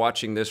people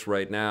watching this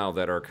right now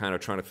that are kind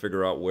of trying to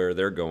figure out where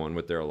they're going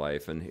with their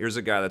life. And here's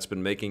a guy that's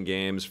been making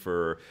games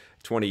for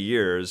 20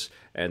 years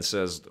and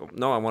says,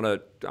 "No, I want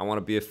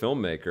to be a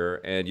filmmaker."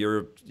 And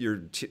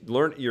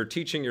you're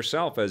teaching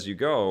yourself as you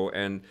go,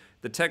 and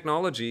the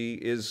technology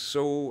is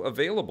so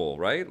available,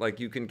 right? Like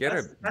you can get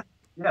it.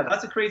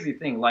 That's a crazy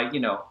thing. Like,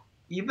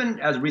 even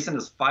as recent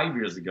as 5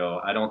 years ago,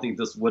 I don't think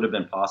this would have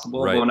been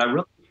possible. Right. But when I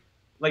really,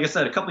 like I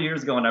said, a couple of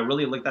years ago, when I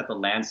really looked at the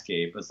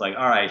landscape, it's like,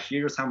 all right,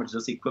 here's how much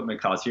this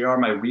equipment costs. Here are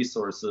my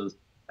resources.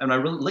 And when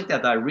I really looked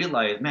at that, I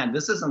realized, man,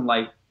 this isn't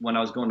like when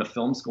I was going to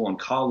film school in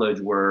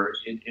college where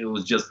it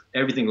was just,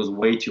 everything was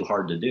way too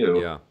hard to do.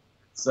 Yeah.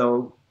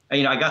 So,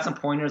 I got some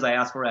pointers. I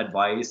asked for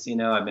advice.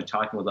 I've been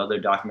talking with other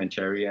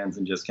documentarians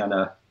and just kind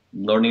of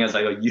learning as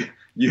I go.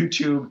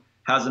 YouTube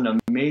has an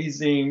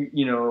amazing,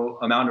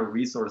 amount of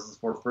resources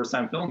for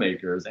first-time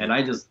filmmakers. And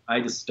I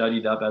just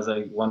studied up as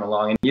I went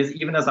along. And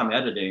even as I'm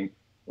editing,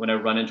 when I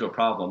run into a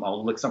problem,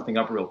 I'll look something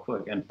up real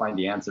quick and find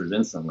the answers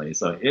instantly.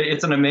 So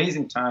it's an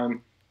amazing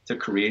time to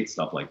create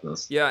stuff like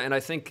this. Yeah, and I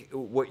think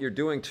what you're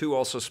doing too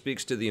also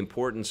speaks to the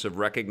importance of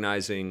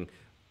recognizing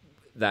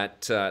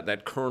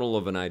that kernel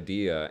of an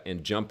idea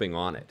and jumping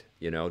on it.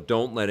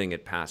 Don't letting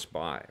it pass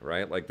by.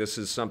 Right? Like this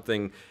is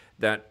something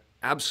that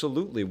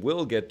absolutely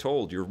will get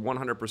told. You're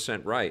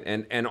 100% right.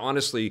 And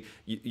honestly,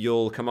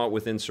 you'll come out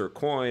with insert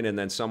coin, and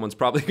then someone's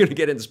probably going to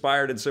get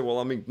inspired and say,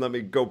 well, let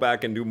me go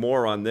back and do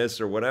more on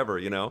this or whatever,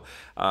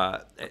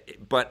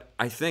 But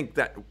I think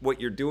that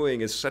what you're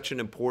doing is such an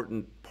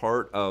important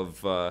part of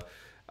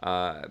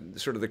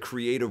sort of the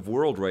creative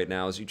world right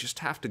now. Is you just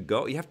have to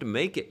go. You have to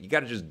make it. You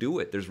got to just do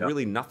it. There's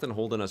really nothing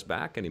holding us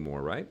back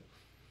anymore, right?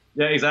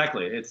 Yeah,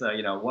 exactly. It's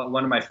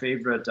one of my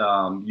favorite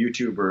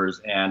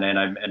YouTubers, and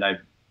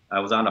I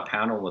was on a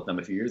panel with them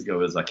a few years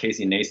ago. It was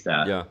Casey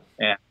Neistat. Yeah.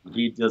 And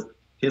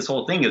his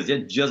whole thing is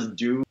just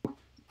do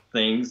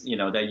things,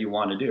 that you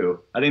want to do.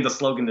 I think the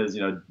slogan is,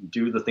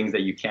 do the things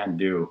that you can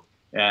do.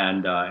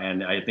 And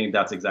I think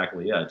that's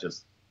exactly it.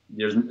 Just,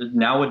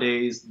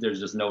 Nowadays there's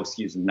just no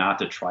excuse not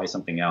to try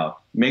something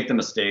out, make the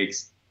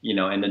mistakes,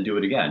 and then do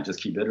it again.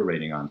 Just keep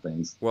iterating on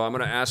things. Well, I'm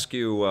going to ask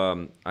you,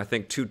 I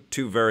think,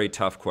 two very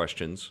tough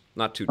questions.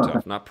 Not too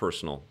tough, not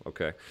personal,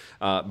 okay?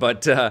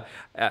 But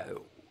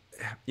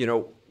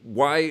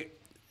why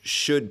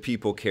should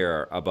people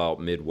care about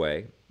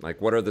Midway?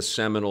 Like, what are the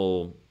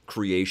seminal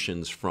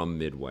creations from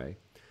Midway?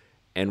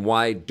 And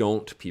why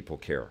don't people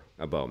care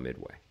about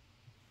Midway?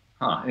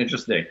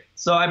 Interesting.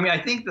 So,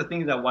 I think the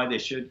thing that why they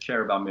should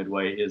care about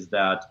Midway is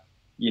that,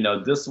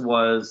 this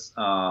was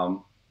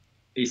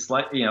a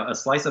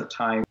slice of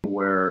time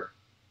where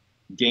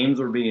games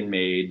were being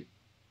made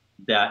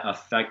that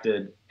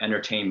affected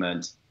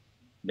entertainment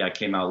that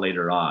came out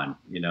later on.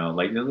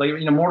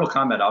 Mortal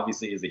Kombat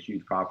obviously is a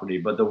huge property,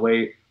 but the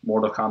way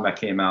Mortal Kombat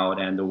came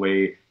out and the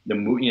way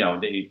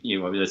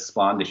it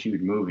spawned a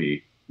huge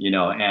movie,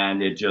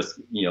 and it just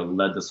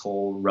led this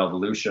whole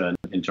revolution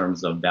in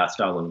terms of that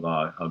style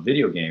of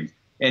video games.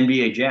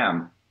 NBA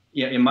Jam,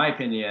 in my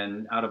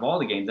opinion, out of all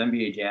the games,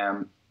 NBA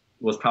Jam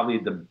was probably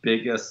the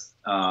biggest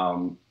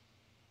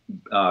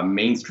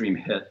mainstream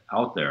hit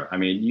out there. I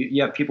mean,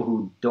 you have people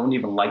who don't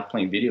even like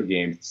playing video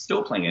games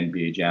still playing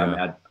NBA Jam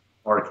at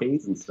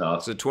arcades and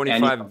stuff. It's a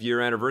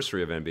 25-year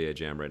anniversary of NBA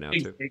Jam right now,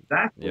 too.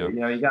 Exactly.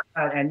 Yeah. You got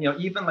that. And,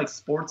 even like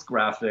sports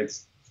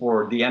graphics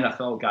for the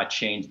NFL got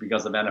changed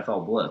because of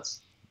NFL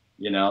Blitz.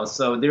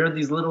 So there are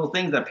these little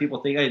things that people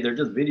think, hey, they're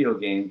just video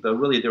games, but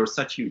really they were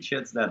such huge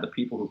hits that the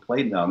people who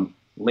played them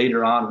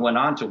later on went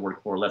on to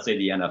work for, let's say,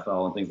 the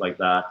NFL and things like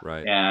that.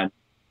 Right. And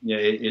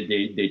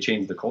they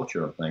changed the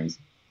culture of things.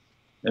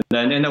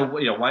 And then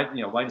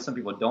why do some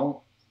people don't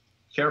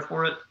care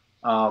for it?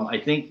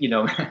 I think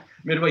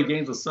Midway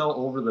Games was so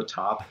over the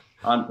top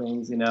on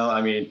things.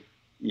 I mean,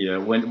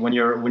 when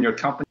your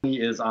company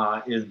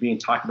is being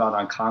talked about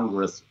on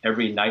Congress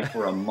every night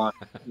for a month,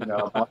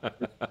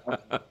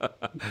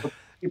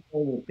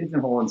 people will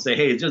pigeonhole and say,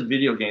 hey, it's just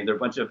video games. They're a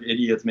bunch of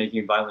idiots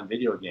making violent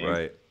video games,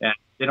 right. And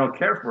they don't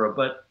care for it.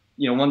 But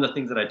one of the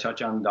things that I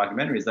touch on in the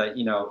documentary is that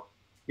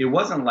it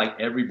wasn't like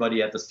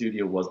everybody at the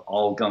studio was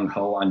all gung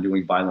ho on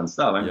doing violent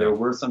stuff. I mean, there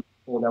were some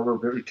people that were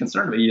very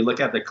concerned about it. You look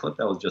at the clip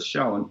that was just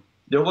shown,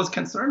 there was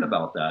concern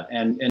about that.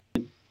 And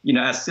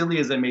as silly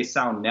as it may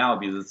sound now,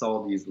 because it's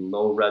all these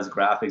low-res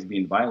graphics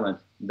being violent,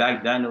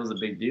 back then it was a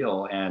big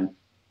deal. And,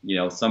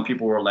 some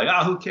people were like,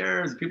 who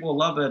cares? People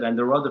love it. And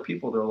there were other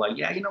people that were like,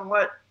 yeah, you know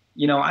what?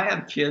 I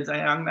have kids. I'm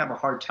going to have a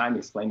hard time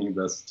explaining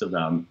this to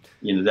them,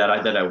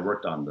 that I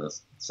worked on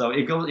this. So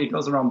it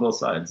goes around both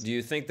sides. Do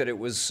you think that it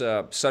was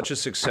such a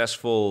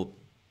successful,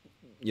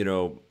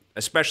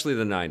 especially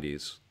the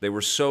 90s, they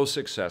were so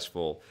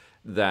successful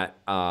that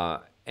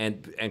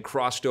and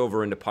crossed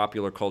over into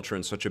popular culture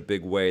in such a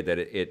big way that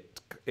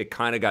it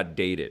kind of got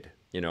dated,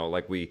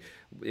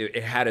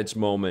 it had its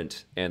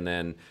moment and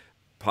then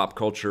pop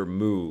culture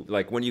moved.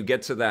 Like when you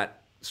get to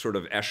that sort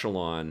of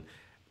echelon,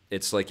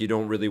 it's like you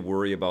don't really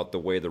worry about the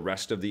way the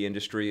rest of the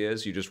industry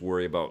is. You just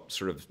worry about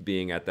sort of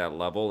being at that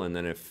level. And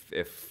then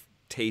if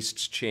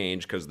tastes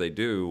change, because they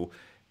do,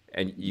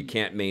 and you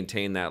can't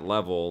maintain that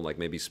level, like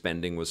maybe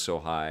spending was so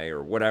high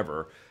or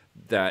whatever,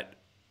 that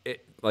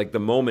like the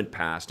moment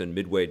passed and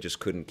Midway just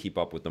couldn't keep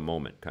up with the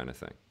moment kind of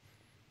thing.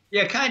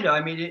 Yeah, kind of.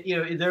 I mean,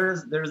 there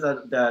was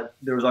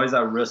always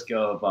that risk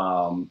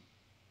of,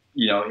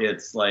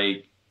 it's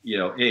like,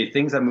 hey,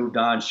 things have moved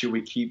on. Should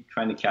we keep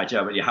trying to catch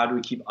up? How do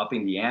we keep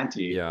upping the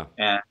ante? Yeah.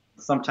 And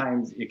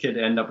sometimes it could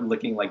end up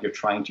looking like you're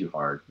trying too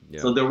hard.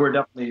 Yeah. So there were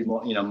definitely,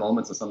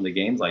 moments of some of the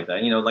games like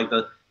that. Like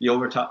the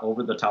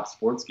over the top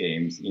sports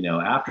games.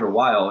 After a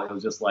while, it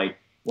was just like,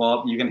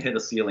 well, you're gonna hit a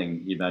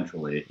ceiling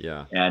eventually.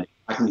 Yeah. And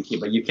I can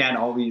keep, but you can't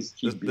always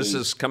keep. This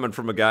is coming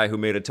from a guy who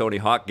made a Tony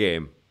Hawk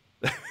game.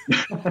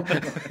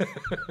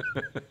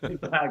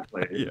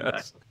 Exactly.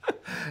 Yes.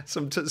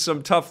 Some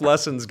tough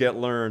lessons get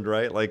learned,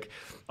 right? Like,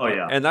 oh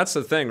yeah. And that's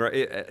the thing, right?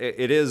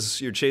 It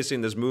is, you're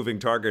chasing this moving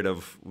target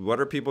of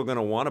what are people going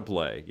to want to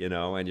play,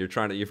 and you're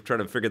trying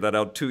to figure that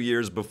out 2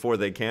 years before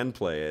they can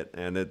play it,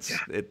 and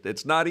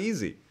it's not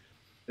easy.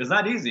 It's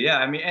not easy, yeah.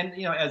 I mean, and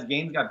as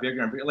games got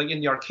bigger and bigger, like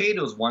in the arcade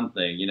it was one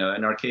thing, in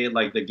arcade,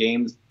 like the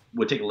games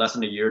would take less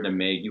than a year to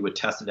make. You would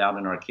test it out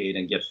in arcade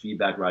and get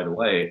feedback right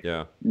away.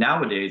 Yeah.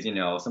 Nowadays,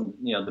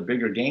 the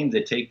bigger games,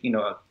 they take,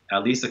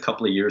 at least a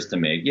couple of years to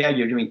make. Yeah,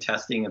 you're doing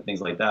testing and things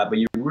like that, but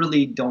you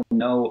really don't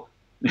know.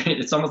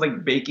 It's almost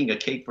like baking a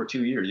cake for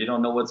 2 years. You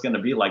don't know what's going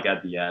to be like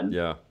at the end.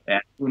 Yeah.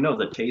 And who knows,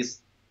 the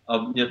taste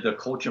of the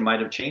culture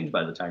might have changed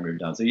by the time you're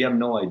done. So you have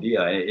no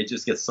idea. It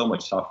just gets so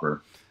much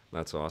tougher.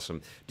 That's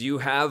awesome. Do you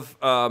have,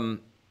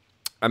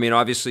 I mean,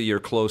 obviously you're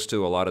close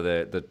to a lot of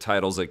the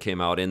titles that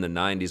came out in the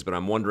 90s, but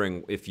I'm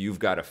wondering if you've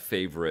got a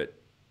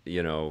favorite,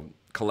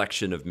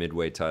 collection of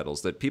Midway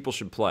titles that people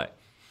should play.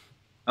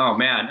 Oh,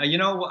 man. I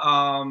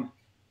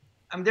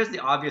mean, there's the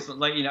obvious one.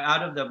 Like,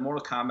 out of the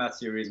Mortal Kombat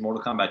series,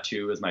 Mortal Kombat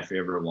 2 is my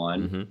favorite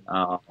one.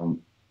 Mm-hmm.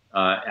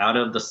 Out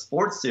of the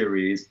sports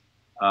series,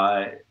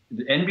 the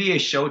NBA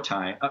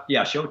Showtime,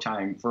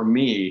 Showtime for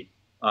me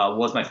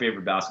was my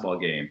favorite basketball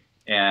game.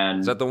 And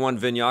is that the one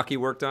Vignacchi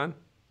worked on?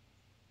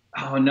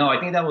 Oh no, I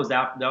think that was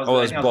after. That was. Oh, I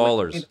that's think I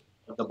was Ballers.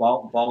 the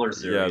Baller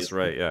series. Yes,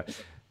 right. Yeah.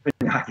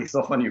 It's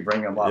so funny you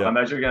bring him up. Yeah. I'm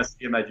actually gonna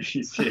see him at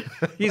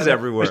GC. He's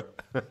everywhere.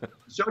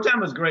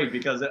 Showtime was great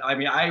because I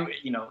mean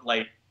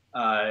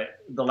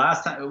the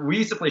last time we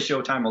used to play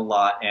Showtime a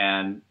lot,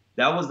 and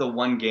that was the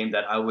one game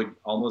that I would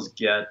almost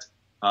get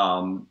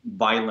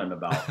violent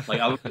about. Like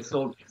I would get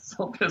so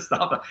pissed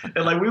off,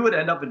 and like we would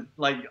end up in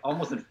like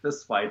almost in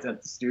fist fights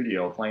at the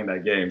studio playing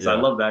that game. So Yeah.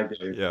 I love that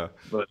game. Yeah.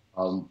 But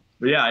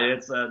yeah,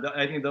 it's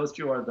I think those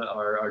two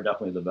are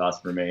definitely the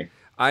best for me.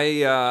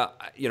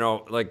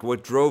 Like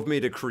what drove me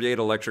to create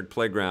Electric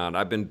Playground,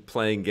 I've been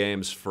playing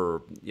games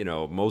for,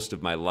 most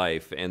of my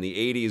life, and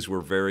the 80s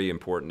were very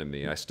important to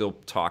me. I still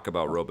talk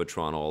about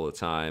Robotron all the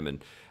time,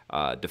 and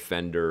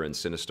Defender and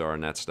Sinistar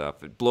and that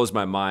stuff. It blows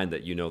my mind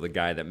that the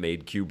guy that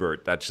made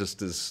Q*bert. That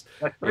just is...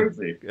 That's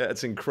crazy.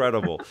 It's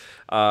incredible.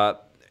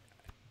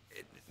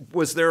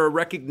 Was there a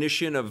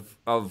recognition of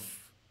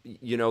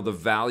the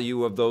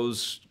value of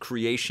those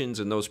creations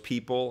and those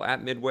people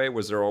at Midway?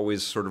 Was there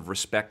always sort of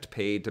respect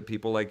paid to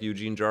people like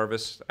Eugene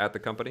Jarvis at the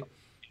company?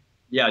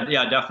 Yeah,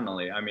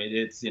 definitely. I mean,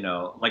 it's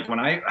like when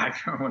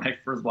I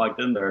first walked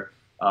in there,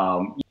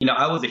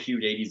 I was a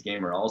huge '80s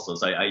gamer also,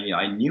 so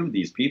I knew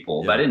these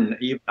people, but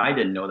I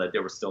didn't know that they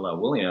were still at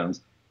Williams,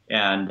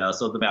 and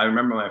I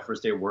remember my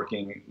first day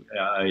working,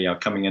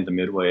 coming into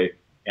Midway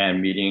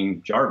and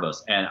meeting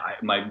Jarvis, and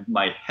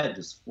my head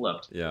just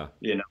flipped. Yeah.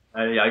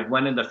 I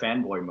went into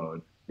fanboy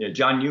mode.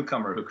 John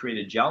Newcomer, who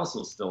created Joust,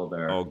 was still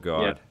there. Oh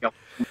God.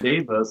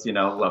 Davis,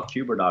 well,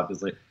 Q*bert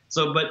obviously.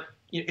 So, but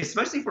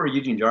especially for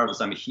Eugene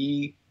Jarvis, I mean,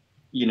 he,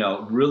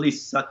 really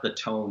set the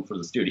tone for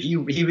the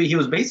studio. He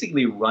was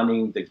basically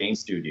running the game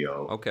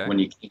studio when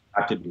he came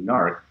back to do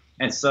Narc,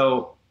 and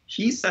so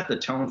he set the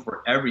tone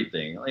for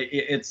everything.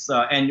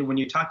 And when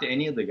you talk to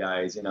any of the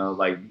guys,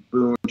 like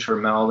Boone,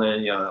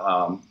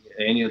 Trammell,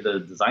 any of the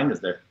designers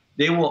there,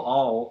 they will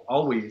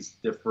always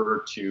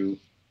defer to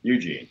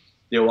Eugene.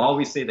 They will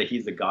always say that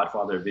he's the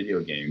godfather of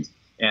video games,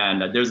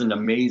 and there's an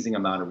amazing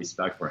amount of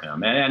respect for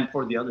him and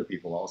for the other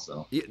people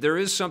also. Yeah, there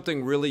is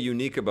something really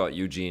unique about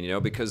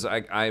Eugene, because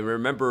I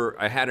remember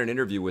I had an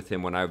interview with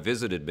him when I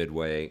visited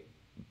Midway,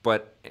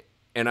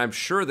 and I'm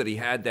sure that he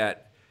had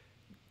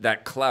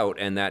that clout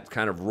and that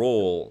kind of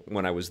role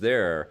when I was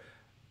there,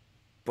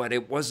 but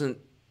it wasn't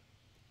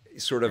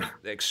sort of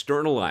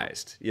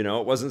externalized, it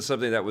wasn't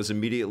something that was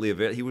immediately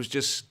available. He was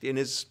just in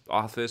his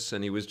office,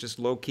 and he was just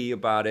low-key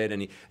about it,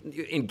 and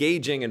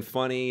engaging and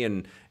funny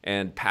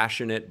and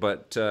passionate,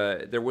 but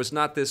there was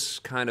not this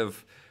kind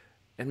of,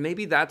 and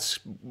maybe that's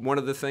one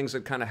of the things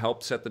that kind of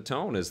helped set the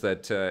tone, is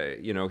that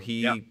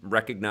he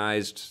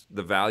recognized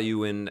the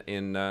value in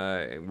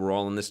we're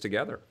all in this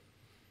together.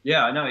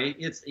 Yeah, no,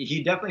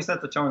 he definitely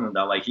set the tone on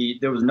that. Like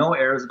there was no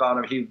airs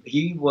about him.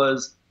 He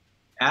was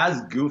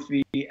as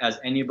goofy as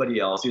anybody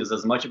else. He was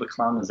as much of a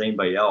clown as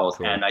anybody else.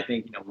 Cool. And I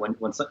think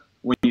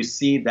when you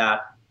see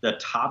that the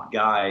top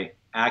guy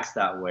acts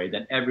that way,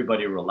 then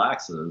everybody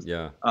relaxes.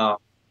 Yeah. But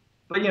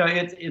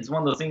it's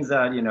one of those things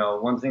that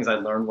one of the things I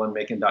learned when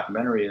making a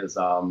documentary is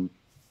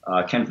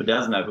Ken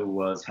Fedesna, who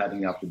was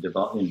heading up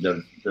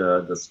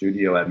the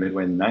studio at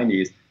Midway in the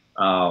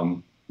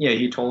 '90s.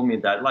 He told me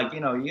that, like, you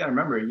got to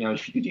remember,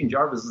 Eugene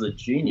Jarvis is a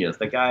genius.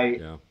 The guy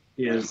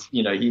is,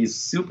 he's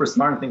super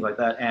smart and things like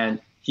that, and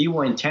he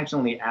will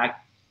intentionally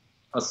act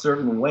a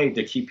certain way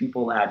to keep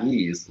people at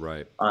ease.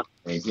 Right. On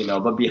things,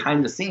 but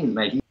behind the scenes,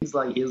 man, he's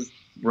like, his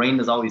brain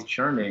is always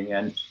churning,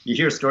 and you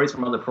hear stories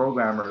from other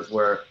programmers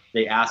where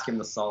they ask him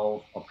to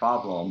solve a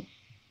problem,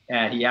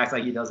 and he acts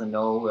like he doesn't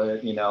know,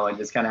 and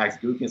just kind of acts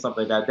goofy and stuff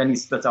like that. Then he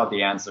spits out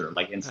the answer,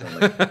 like,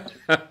 instantly.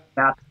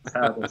 That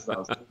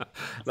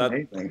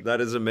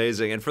is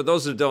amazing. And for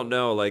those that don't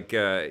know, like,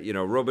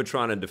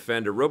 Robotron and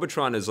Defender.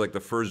 Robotron is like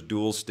the first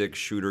dual stick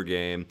shooter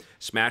game.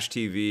 Smash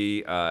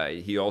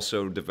TV, he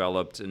also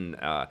developed, and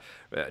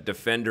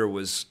Defender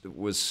was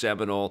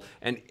seminal.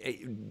 And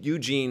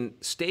Eugene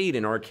stayed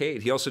in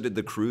arcade. He also did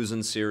the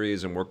Cruisin'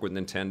 series and worked with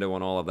Nintendo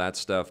and all of that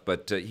stuff.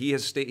 But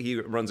he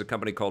runs a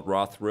company called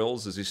Raw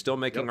Thrills. Is he still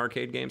making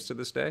arcade games to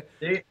this day?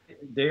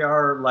 They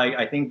are, like,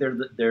 I think they're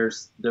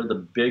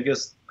the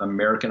biggest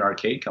American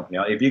arcade company.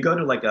 If you go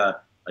to like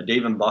a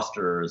Dave &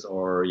 Buster's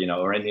or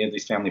any of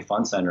these family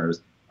fun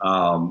centers,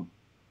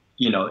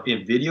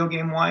 if video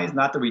game wise,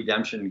 not the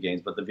redemption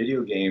games, but the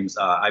video games,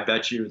 I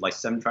bet you like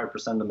 75%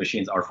 of the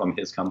machines are from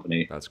his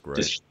company. That's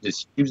great.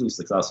 Just hugely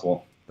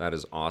successful. That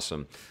is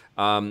awesome.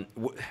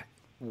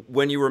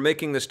 When you were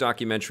making this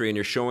documentary, and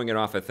you're showing it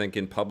off, I think,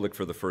 in public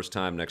for the first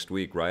time next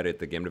week, right, at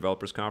the Game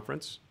Developers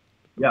Conference?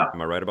 Yeah.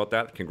 Am I right about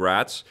that?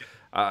 Congrats.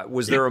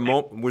 Was there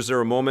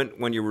a moment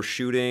when you were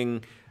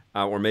shooting,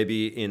 or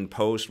maybe in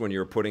post when you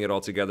were putting it all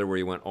together, where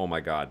you went, "Oh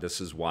my God, this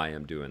is why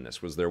I'm doing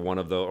this"? Was there one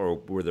of those, or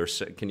were there?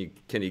 Can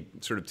you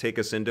sort of take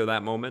us into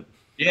that moment?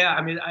 Yeah,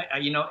 I mean,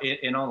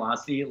 in all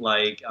honesty,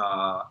 like,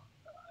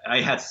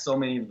 I had so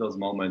many of those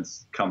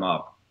moments come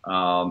up,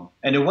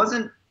 and it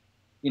wasn't,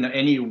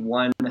 any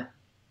one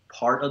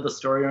part of the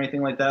story or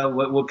anything like that.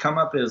 What will come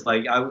up is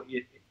like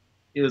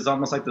it was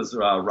almost like this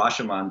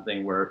Rashomon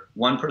thing where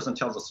one person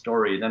tells a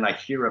story, then I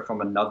hear it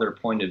from another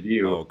point of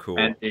view, oh, cool.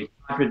 and they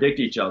contradict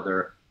each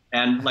other.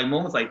 And like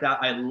moments like that,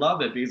 I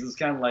love it because it's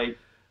kind of like,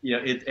 you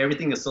know,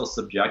 everything is so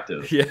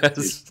subjective.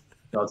 Yes.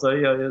 So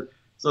you know,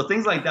 so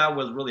things like that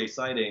was really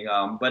exciting.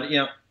 But you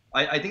know,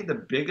 I think the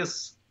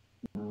biggest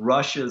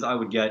rushes I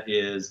would get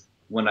is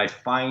when I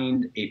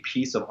find a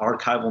piece of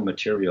archival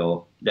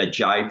material that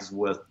jives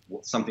with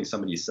something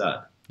somebody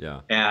said.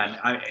 Yeah. And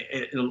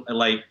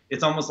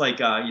it's almost like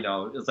you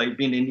know, it's like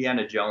being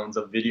Indiana Jones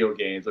of video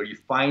games, where you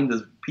find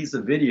this piece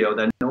of video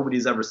that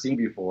nobody's ever seen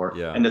before,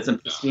 yeah. and it's in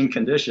pristine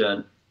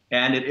condition,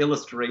 and it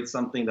illustrates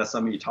something that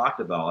somebody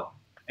talked about.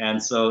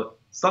 And so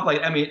stuff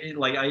like, I mean, you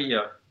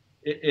know,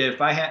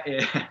 if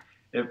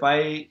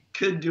I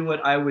could do it,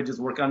 I would just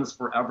work on this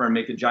forever and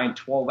make a giant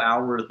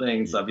 12-hour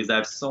thing, so because I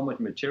have so much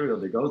material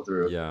to go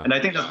through. Yeah. And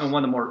I think that's been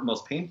one of the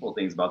most painful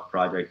things about the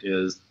project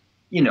is,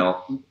 you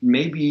know,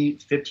 maybe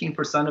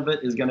 15% of it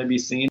is going to be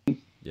seen,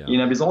 yeah. you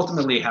know, because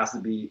ultimately it has to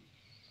be,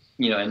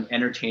 you know, an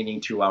entertaining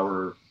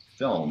 2-hour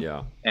film.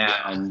 Yeah.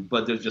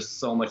 But there's just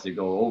so much to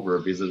go over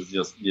because it's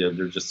just, you know,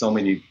 there's just so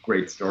many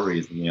great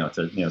stories,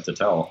 to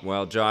tell.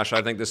 Well, Josh,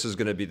 I think this is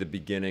going to be the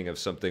beginning of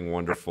something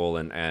wonderful,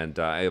 and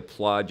I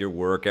applaud your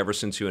work. Ever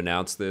since you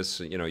announced this,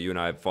 you know, you and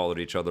I have followed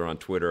each other on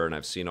Twitter, and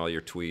I've seen all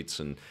your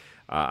tweets, and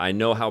I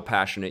know how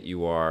passionate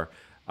you are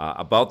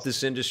about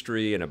this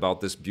industry and about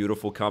this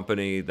beautiful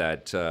company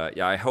that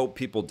yeah, I hope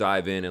people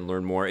dive in and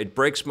learn more. It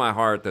breaks my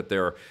heart that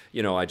they're,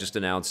 you know, I just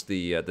announced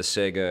the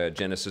Sega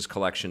Genesis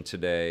collection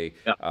today.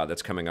 Yeah.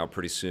 That's coming out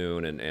pretty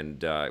soon,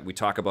 and we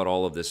talk about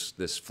all of this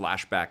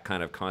flashback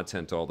kind of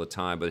content all the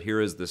time, but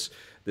here is this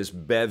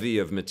bevy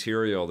of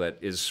material that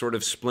is sort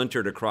of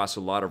splintered across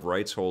a lot of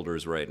rights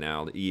holders right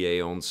now.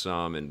 EA owns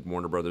some and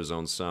Warner Brothers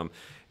owns some,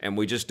 and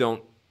we just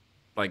don't,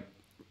 like,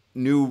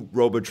 new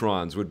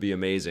Robotrons would be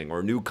amazing,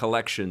 or new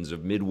collections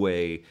of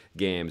Midway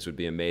games would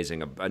be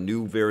amazing, a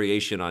new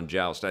variation on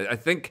Joust. I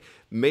think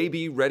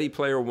maybe Ready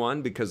Player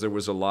One, because there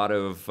was a lot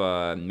of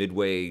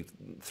Midway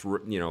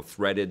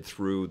threaded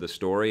through the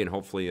story, and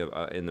hopefully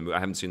I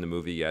haven't seen the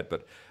movie yet,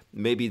 but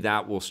maybe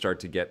that will start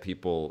to get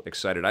people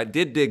excited. I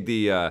did dig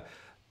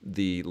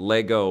the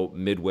Lego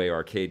Midway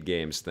arcade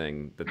games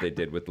thing that they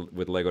did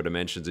with Lego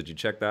Dimensions. Did you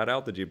check that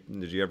out? Did you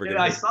ever get?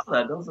 Yeah, I saw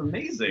that. That was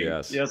amazing.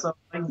 Yes. Yeah. So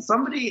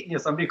somebody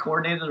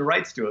coordinated the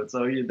rights to it.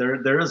 So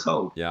there is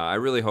hope. Yeah, I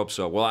really hope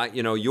so. Well,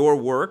 your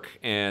work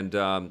and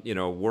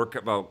work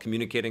about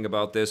communicating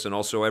about this, and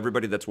also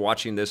everybody that's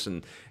watching this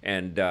and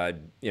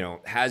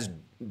has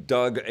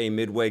dug a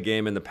Midway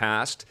game in the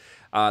past.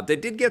 They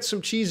did get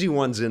some cheesy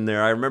ones in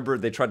there. I remember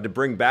they tried to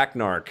bring back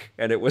Narc,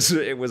 and it was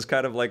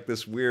kind of like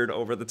this weird,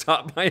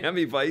 over-the-top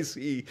Miami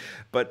Vice-y,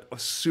 but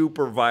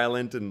super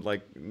violent, and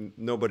like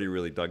nobody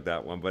really dug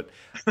that one. But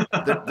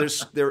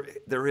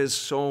there is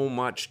so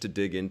much to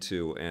dig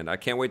into, and I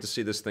can't wait to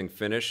see this thing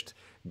finished.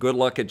 Good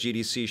luck at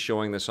GDC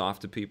showing this off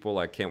to people.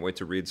 I can't wait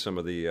to read some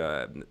of the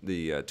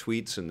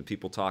tweets and the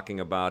people talking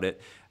about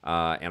it,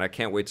 and I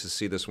can't wait to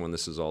see this when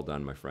this is all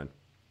done, my friend.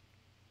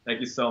 Thank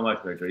you so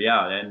much, Victor.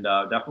 Yeah, and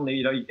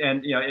definitely,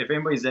 if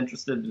anybody's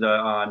interested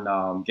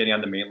on getting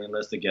on the mailing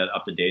list to get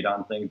up to date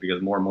on things,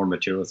 because more and more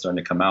material is starting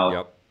to come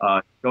out,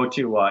 go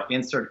to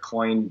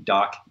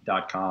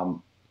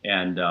insertcoindoc.com,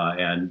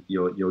 and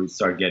you'll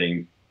start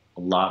getting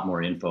a lot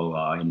more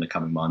info in the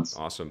coming months.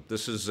 Awesome.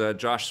 This is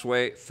Josh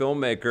Tsui,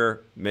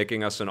 filmmaker,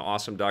 making us an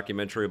awesome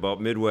documentary about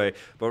Midway.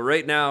 But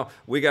right now,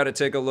 we got to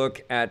take a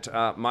look at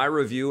my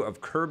review of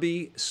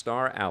Kirby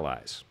Star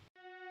Allies.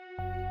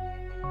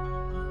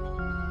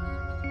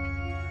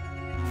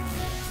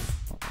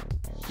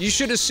 You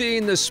should have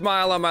seen the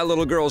smile on my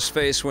little girl's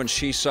face when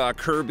she saw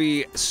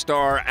Kirby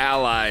Star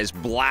Allies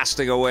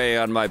blasting away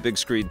on my big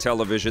screen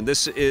television.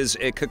 This is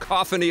a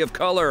cacophony of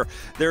color.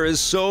 There is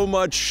so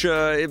much,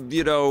 happiness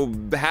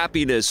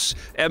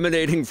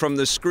emanating from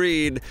the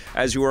screen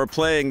as you are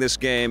playing this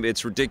game.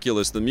 It's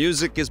ridiculous. The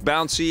music is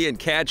bouncy and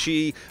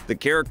catchy. The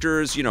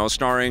characters,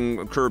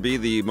 starring Kirby,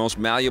 the most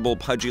malleable,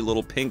 pudgy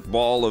little pink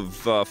ball of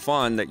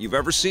fun that you've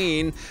ever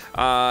seen.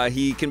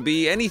 He can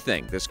be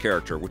anything, this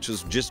character, which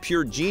is just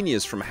pure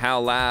genius from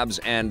HAL Labs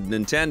and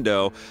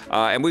Nintendo,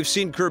 and we've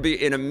seen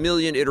Kirby in a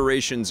million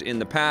iterations in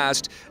the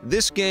past.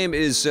 This game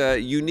is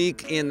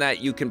unique in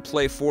that you can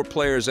play 4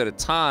 players at a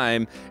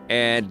time,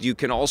 and you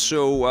can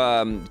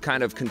also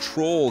kind of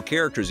control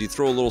characters. You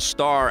throw a little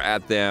star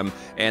at them,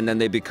 and then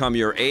they become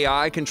your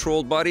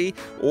AI-controlled buddy,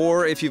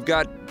 or if you've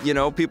got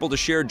people to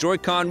share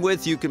Joy-Con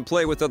with, you can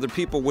play with other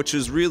people, which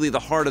is really the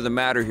heart of the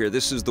matter here.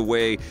 This is the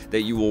way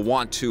that you will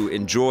want to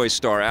enjoy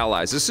Star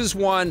Allies. This is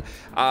one,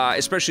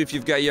 especially if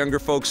you've got younger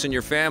folks in your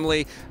your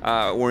family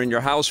or in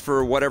your house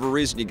for whatever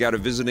reason, you got a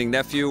visiting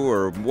nephew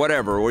or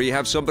whatever, or you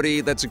have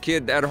somebody that's a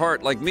kid at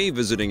heart like me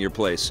visiting your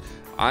place,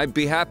 I'd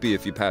be happy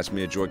if you passed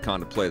me a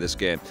Joy-Con to play this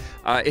game.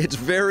 It's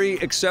very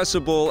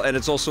accessible and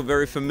it's also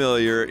very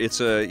familiar.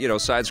 It's a, you know,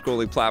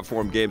 side-scrolling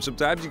platform game.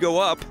 Sometimes you go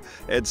up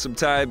and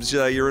sometimes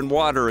you're in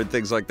water and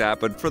things like that.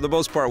 But for the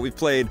most part, we've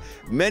played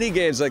many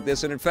games like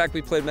this. And in fact,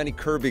 we played many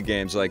Kirby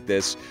games like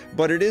this.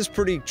 But it is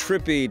pretty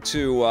trippy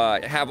to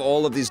have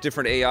all of these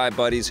different AI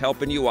buddies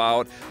helping you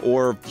out,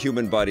 or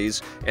human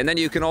buddies. And then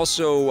you can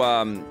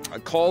also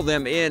call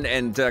them in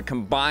and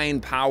combine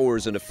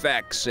powers and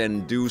effects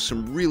and do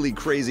some really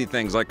crazy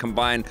things, like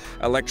combine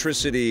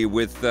electricity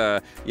with,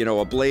 you know,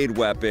 a blade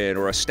weapon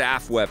or a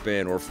staff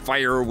weapon, or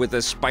fire with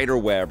a spider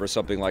web or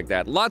something like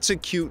that. Lots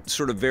of cute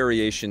sort of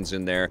variations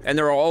in there. And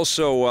there are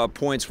also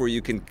points where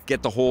you can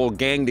get the whole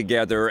gang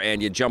together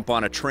and you jump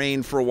on a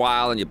train for a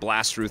while and you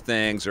blast through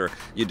things, or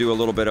you do a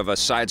little bit of a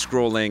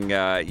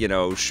side-scrolling, you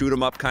know,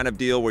 shoot-'em-up kind of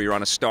deal where you're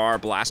on a star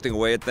blasting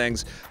away at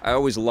things. I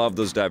always love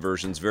those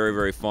diversions. Very,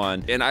 very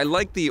fun. And I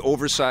like the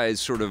oversized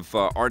sort of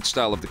art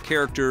style of the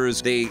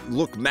characters. They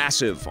look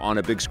massive on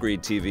a big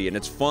screen TV, and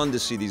it's fun to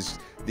see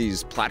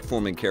these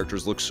platforming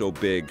characters look so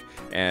big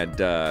and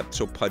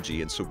so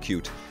pudgy and so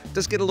cute. It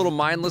does get a little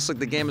mindless, like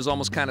the game is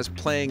almost kind of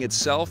playing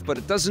itself, but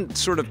it doesn't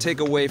sort of take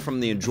away from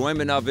the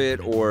enjoyment of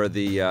it or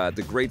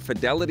the great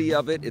fidelity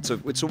of it. It's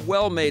a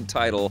well-made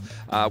title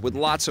with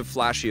lots of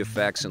flashy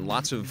effects and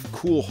lots of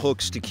cool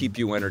hooks to keep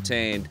you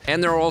entertained.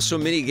 And there are also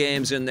mini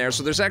games in there,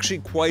 so there's actually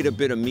quite a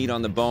bit of meat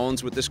on the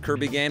bones with this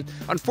Kirby game.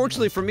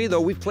 Unfortunately for me,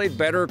 though, we've played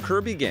better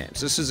Kirby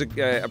games. This is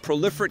a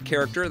prolific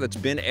character that's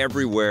been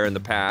everywhere in the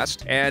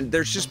past, and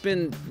there's just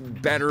been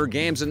better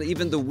games, and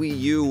even the Wii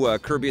U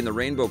Kirby and the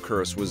Rainbow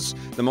Curse was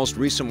the most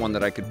recent one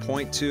that I could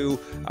point to,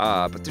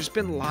 but there's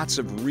been lots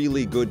of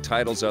really good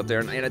titles out there,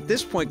 and at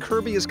this point,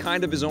 Kirby is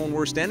kind of his own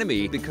worst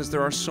enemy because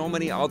there are so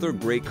many other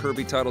great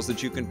Kirby titles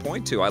that you can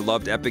point to. I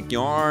loved Epic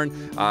Yarn,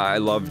 I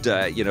loved,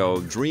 you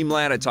know,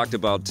 Dreamland. I talked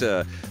about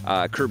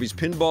Kirby's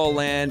Pinball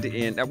Land,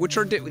 which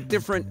are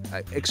different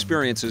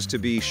experiences, to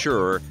be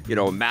sure. You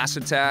know, Mass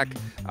Attack.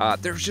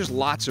 There's just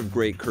lots of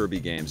great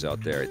Kirby games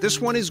out there. This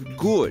one is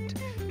good.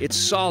 It's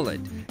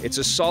solid. It's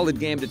a solid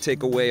game to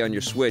take away on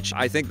your Switch.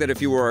 I think that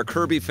if you are a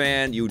Kirby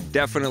fan, you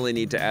definitely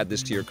need to add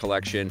this to your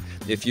collection.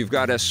 If you've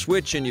got a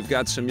Switch and you've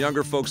got some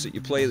younger folks that you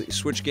play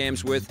Switch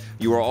games with,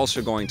 you are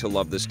also going to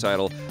love this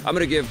title. I'm going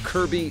to give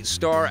Kirby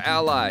Star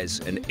Allies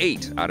an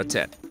 8 out of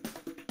 10.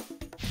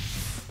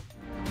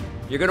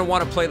 You're going to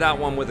want to play that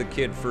one with a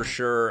kid for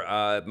sure.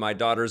 My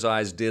daughter's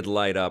eyes did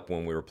light up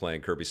when we were playing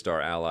Kirby Star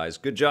Allies.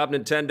 Good job,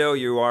 Nintendo.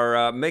 You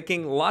are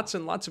making lots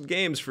and lots of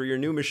games for your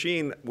new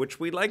machine, which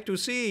we'd like to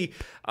see.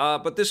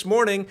 But this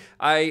morning,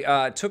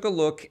 I took a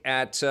look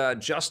at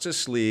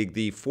Justice League,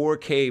 the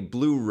 4K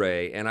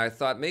Blu-ray, and I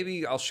thought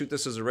maybe I'll shoot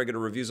this as a regular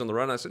reviews on the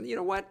run. I said, you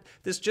know what?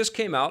 This just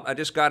came out. I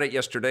just got it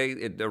yesterday.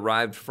 It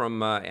arrived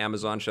from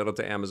Amazon. Shout out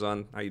to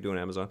Amazon. How you doing,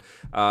 Amazon?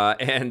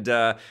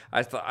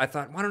 I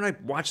thought, why don't I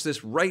watch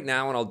this right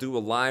now? And I'll do a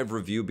live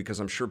review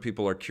because I'm sure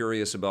people are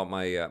curious about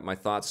my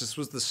thoughts. This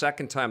was the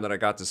second time that I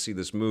got to see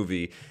this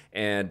movie,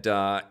 and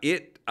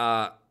it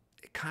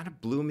kind of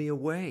blew me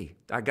away.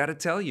 I got to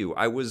tell you,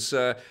 I was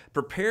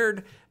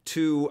prepared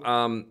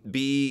to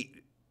be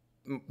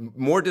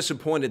more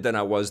disappointed than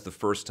I was the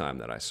first time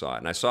that I saw it.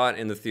 And I saw it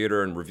in the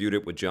theater and reviewed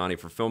it with Johnny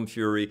for Film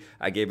Fury.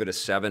 I gave it a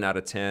 7 out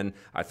of 10.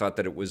 I thought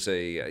that it was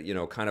a, you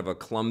know, kind of a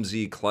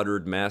clumsy,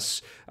 cluttered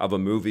mess of a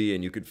movie,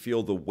 and you could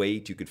feel the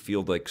weight. You could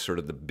feel like sort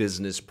of the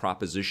business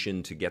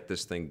proposition to get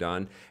this thing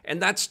done. And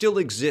that still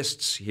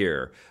exists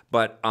here.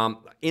 But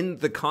in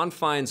the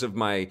confines of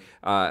my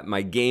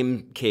my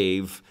game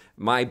cave,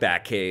 my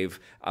back cave,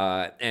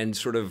 and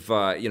sort of,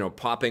 you know,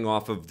 popping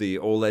off of the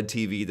OLED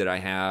TV that I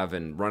have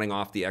and running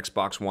off the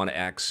Xbox One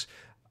X,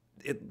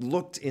 it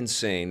looked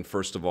insane,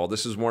 first of all.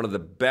 This is one of the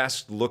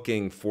best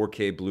looking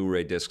 4K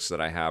Blu-ray discs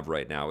that I have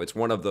right now. It's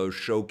one of those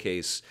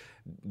showcase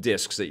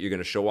discs that you're going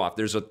to show off.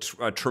 There's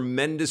a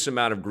tremendous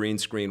amount of green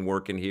screen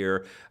work in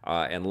here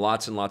and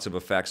lots of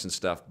effects and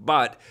stuff,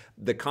 but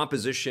the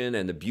composition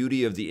and the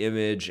beauty of the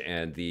image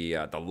and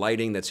the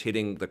lighting that's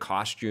hitting the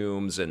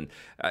costumes, and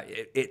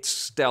it's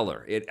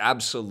stellar. It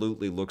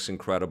absolutely looks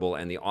incredible,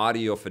 and the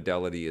audio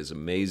fidelity is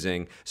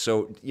amazing.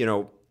 So, you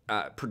know,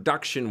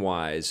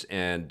 production-wise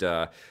and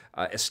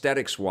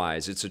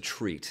aesthetics-wise, it's a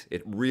treat.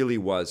 It really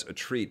was a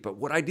treat. But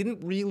what I didn't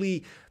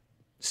really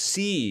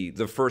see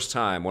the first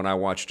time when I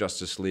watched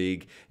Justice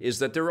League is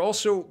that there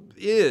also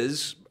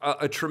is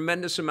a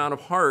tremendous amount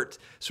of heart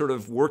sort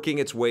of working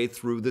its way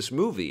through this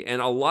movie,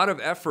 and a lot of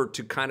effort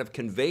to kind of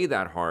convey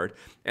that heart.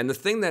 And the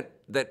thing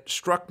that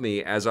struck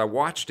me as I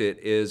watched it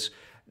is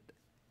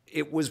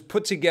it was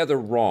put together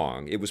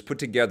wrong. It was put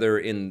together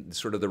in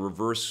sort of the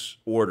reverse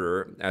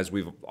order, as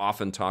we've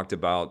often talked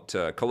about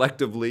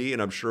collectively,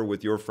 and I'm sure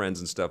with your friends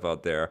and stuff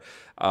out there,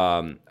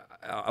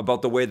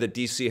 about the way that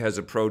DC has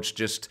approached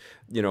just,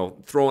 you know,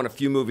 throwing a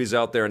few movies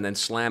out there and then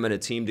slamming a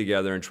team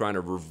together and trying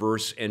to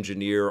reverse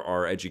engineer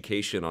our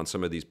education on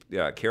some of these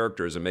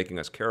characters and making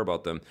us care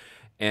about them.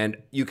 And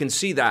you can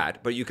see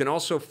that, but you can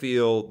also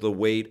feel the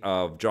weight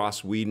of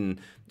Joss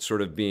Whedon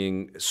sort of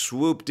being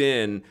swooped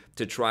in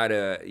to try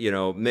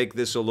to, make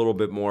this a little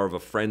bit more of a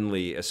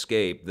friendly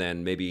escape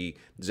than maybe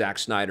Zack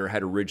Snyder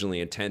had originally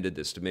intended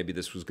this to. Maybe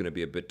this was going to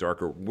be a bit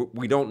darker.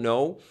 We don't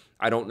know.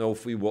 I don't know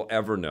if we will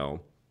ever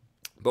know.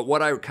 But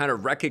what I kind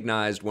of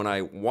recognized when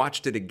I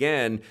watched it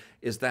again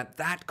is that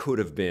that could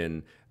have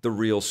been the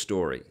real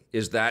story,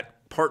 is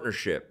that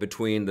partnership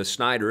between the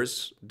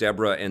Snyders,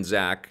 Deborah and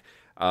Zack,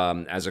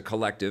 as a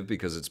collective,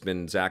 because it's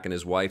been Zack and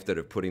his wife that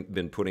have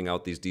been putting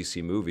out these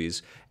DC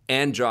movies,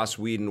 and Joss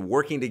Whedon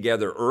working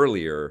together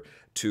earlier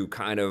to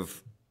kind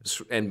of,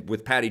 and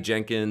with Patty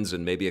Jenkins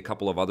and maybe a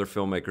couple of other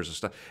filmmakers and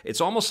stuff,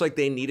 it's almost like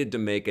they needed to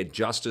make a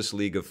Justice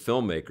League of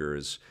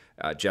filmmakers,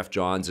 Jeff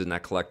Johns in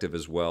that collective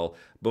as well,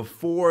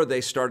 before they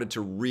started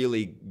to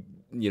really,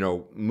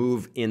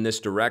 move in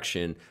this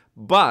direction.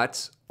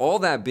 But all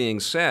that being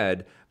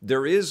said,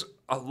 there is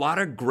a lot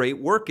of great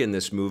work in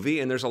this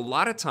movie, and there's a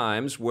lot of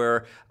times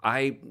where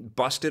I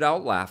busted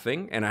out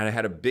laughing, and I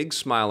had a big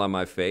smile on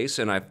my face,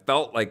 and I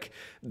felt like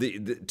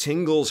the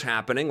tingles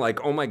happening,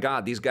 like, oh my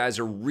God, these guys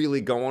are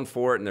really going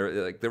for it, and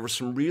there were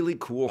some really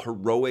cool,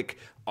 heroic,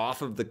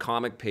 off of the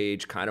comic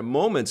page kind of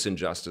moments in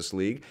Justice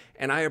League,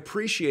 and I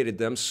appreciated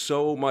them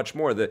so much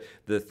more. The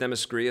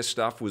Themyscira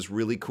stuff was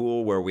really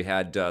cool, where we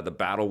had the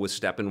battle with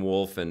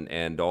Steppenwolf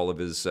and all of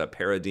his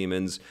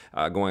parademons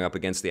going up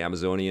against the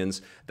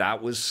Amazonians.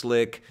 That was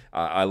slick.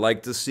 I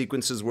liked the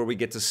sequences where we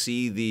get to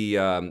see the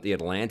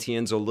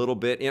Atlanteans a little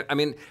bit. I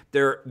mean,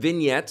 they're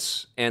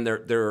vignettes, and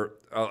they're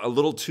a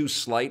little too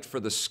slight for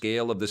the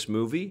scale of this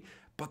movie.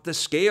 But the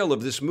scale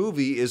of this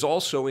movie is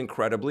also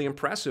incredibly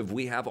impressive.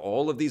 We have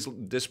all of these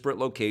disparate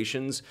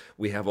locations.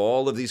 We have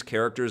all of these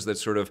characters that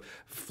sort of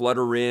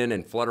flutter in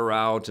and flutter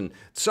out. And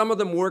some of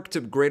them work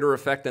to greater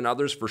effect than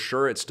others, for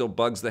sure. It still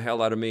bugs the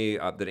hell out of me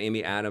that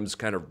Amy Adams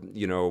kind of,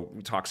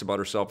 talks about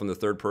herself in the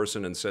third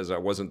person and says, I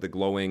wasn't the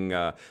glowing,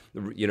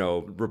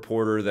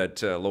 reporter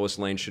that Lois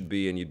Lane should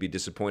be, and you'd be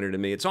disappointed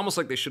in me. It's almost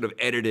like they should have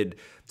edited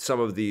some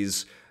of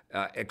these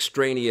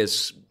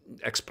extraneous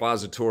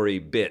expository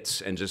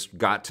bits and just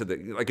got to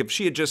like if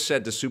she had just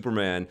said to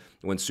Superman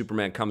when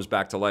Superman comes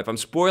back to life, I'm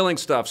spoiling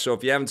stuff, so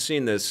if you haven't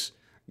seen this,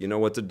 you know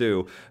what to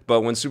do.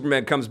 But when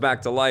Superman comes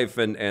back to life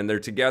and they're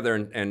together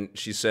and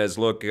she says,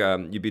 look,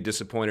 you'd be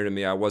disappointed in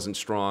me. I wasn't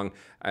strong.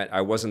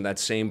 I wasn't that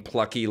same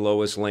plucky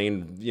Lois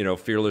Lane,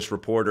 fearless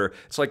reporter.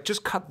 It's like,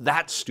 just cut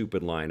that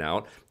stupid line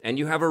out and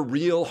you have a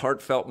real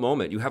heartfelt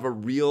moment. You have a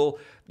real,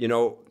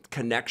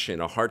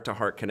 connection, a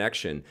heart-to-heart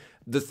connection.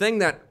 The thing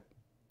that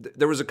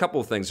there was a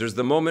couple of things. There's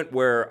the moment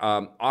where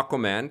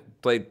Aquaman,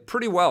 played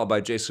pretty well by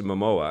Jason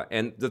Momoa,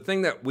 and the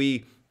thing that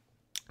we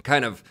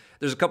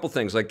there's a couple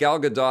things. Like Gal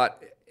Gadot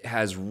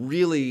has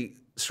really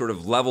sort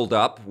of leveled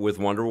up with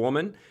Wonder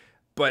Woman,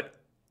 but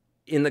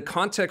in the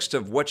context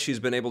of what she's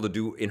been able to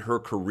do in her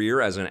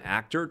career as an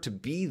actor, to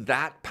be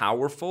that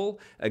powerful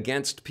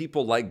against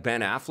people like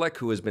Ben Affleck,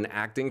 who has been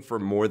acting for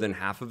more than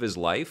half of his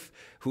life,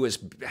 who has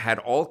had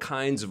all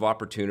kinds of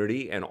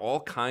opportunity and all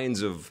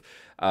kinds of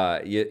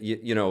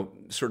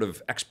sort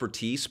of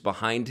expertise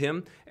behind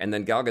him. And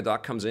then Gal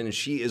Gadot comes in and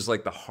she is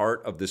like the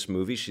heart of this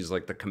movie. She's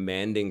like the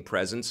commanding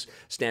presence,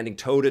 standing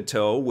toe to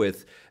toe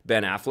with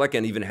Ben Affleck.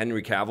 And even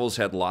Henry Cavill's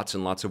had lots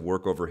and lots of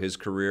work over his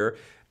career.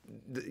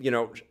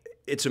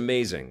 It's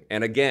amazing.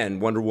 And again,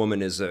 Wonder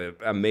Woman is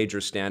a major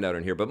standout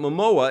in here. But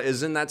Momoa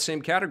is in that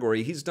same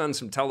category. He's done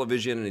some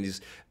television,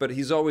 but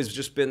he's always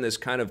just been this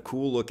kind of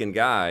cool-looking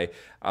guy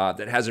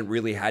that hasn't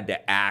really had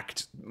to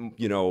act,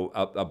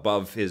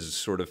 above his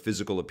sort of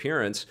physical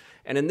appearance.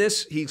 And in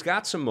this, he's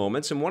got some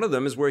moments, and one of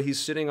them is where he's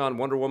sitting on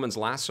Wonder Woman's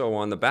lasso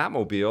on the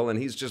Batmobile, and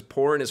he's just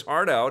pouring his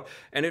heart out,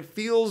 and it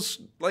feels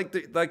like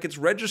it's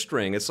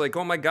registering. It's like,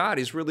 oh my God,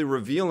 he's really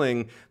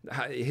revealing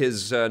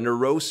his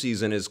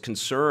neuroses and his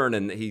concern,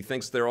 and he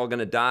thinks they're all going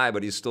to die,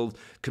 but he's still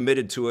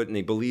committed to it, and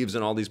he believes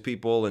in all these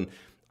people, and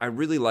I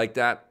really like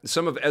that.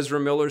 Some of Ezra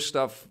Miller's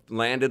stuff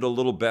landed a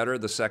little better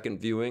the second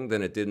viewing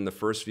than it did in the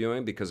first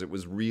viewing, because it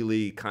was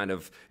really kind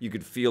of, you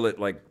could feel it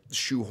like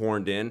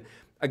shoehorned in.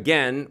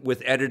 Again,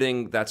 with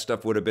editing, that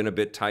stuff would have been a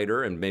bit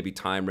tighter, and maybe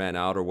time ran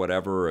out or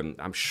whatever. And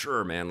I'm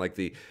sure, man, like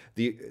the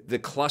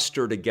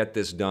cluster to get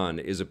this done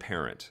is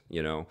apparent,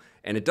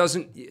 And it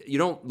doesn't, you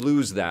don't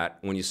lose that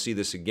when you see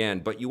this again,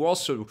 but you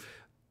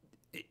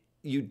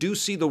do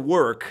see the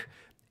work,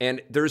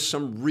 and there's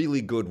some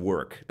really good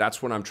work.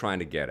 That's what I'm trying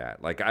to get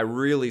at. Like, I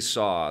really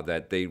saw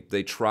that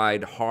they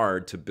tried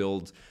hard to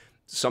build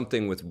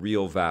something with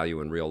real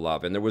value and real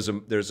love. And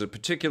there's a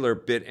particular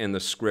bit in the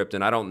script,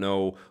 and I don't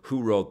know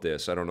who wrote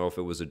this. I don't know if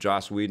it was a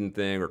Joss Whedon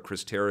thing or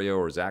Chris Terrio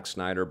or Zack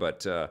Snyder,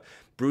 but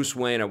Bruce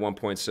Wayne at one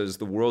point says,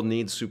 the world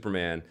needs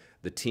Superman,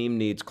 the team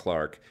needs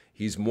Clark.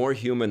 He's more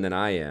human than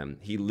I am.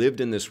 He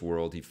lived in this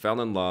world. He fell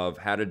in love,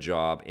 had a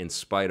job in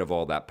spite of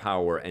all that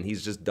power, and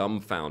he's just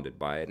dumbfounded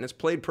by it. And it's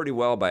played pretty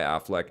well by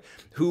Affleck,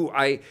 who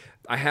I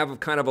I have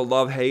kind of a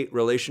love-hate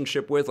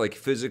relationship with. Like,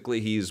 physically,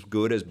 he's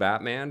good as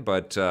Batman,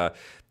 but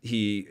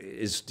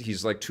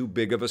he's like too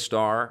big of a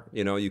star.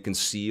 You know, you can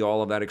see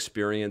all of that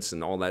experience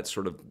and all that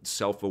sort of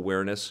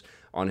self-awareness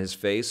on his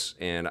face.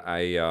 And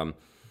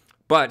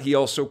but he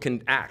also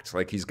can act.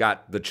 Like, he's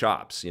got the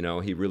chops, you know,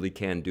 he really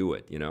can do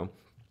it, you know.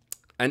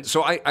 And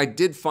so I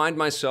did find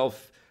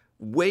myself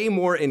way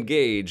more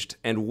engaged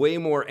and way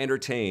more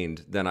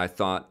entertained than I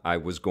thought I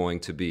was going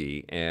to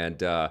be.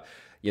 And,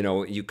 you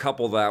know, you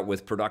couple that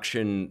with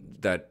production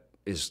that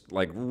is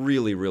like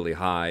really, really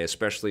high,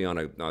 especially on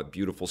a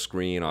beautiful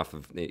screen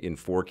in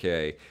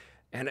 4K.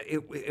 And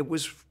it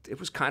was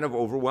kind of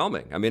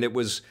overwhelming. I mean, it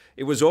was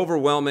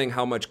overwhelming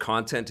how much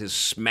content is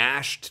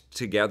smashed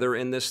together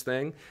in this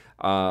thing.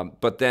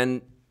 But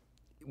then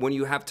when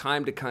you have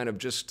time to kind of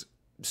just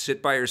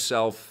sit by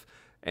yourself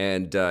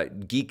and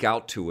geek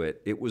out to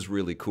it, it was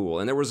really cool.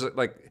 And there was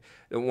like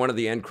one of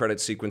the end credit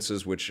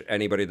sequences, which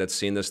anybody that's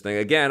seen this thing,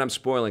 again, I'm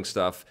spoiling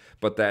stuff,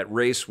 but that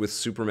race with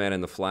Superman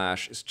and the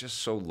Flash is just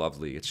so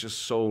lovely. It's just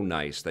so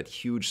nice. That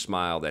huge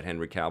smile that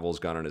Henry Cavill's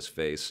got on his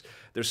face.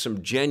 There's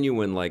some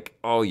genuine, like,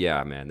 oh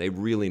yeah, man, they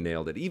really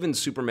nailed it. Even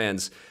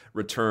Superman's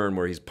return,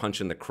 where he's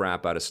punching the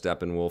crap out of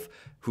Steppenwolf,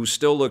 who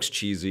still looks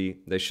cheesy.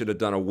 They should have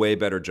done a way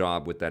better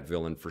job with that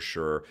villain for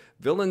sure.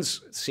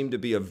 Villains seem to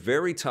be a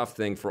very tough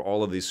thing for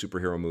all of these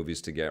superhero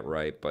movies to get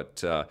right,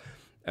 but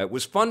it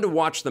was fun to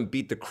watch them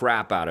beat the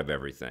crap out of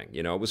everything.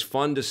 You know, it was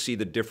fun to see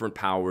the different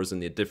powers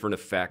and the different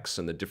effects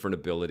and the different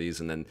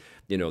abilities, and then,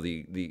 you know,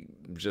 the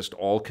just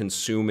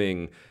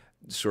all-consuming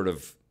sort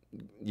of,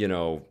 you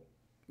know,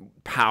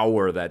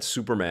 power that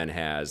Superman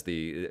has,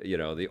 you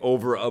know, the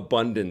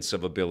overabundance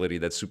of ability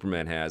that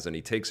Superman has, and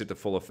he takes it to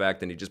full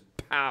effect, and he just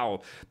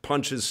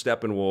punches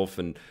Steppenwolf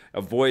and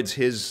avoids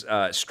his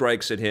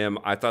strikes at him.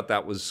 I thought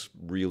that was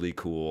really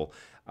cool.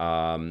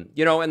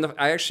 You know, and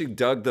I actually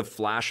dug the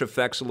Flash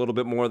effects a little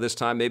bit more this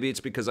time. Maybe it's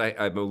because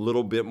I'm a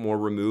little bit more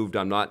removed.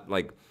 I'm not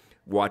like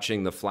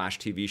watching the Flash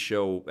TV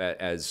show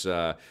as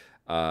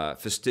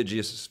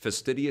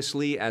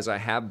fastidiously as I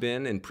have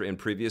been in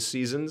previous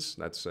seasons.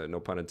 That's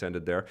no pun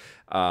intended there.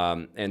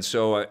 And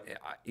so,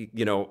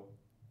 you know,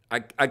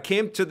 I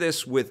came to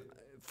this with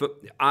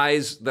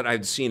eyes that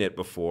I'd seen it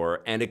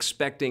before and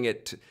expecting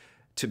it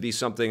to be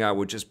something I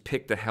would just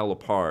pick the hell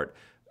apart.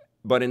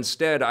 But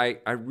instead,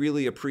 I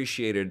really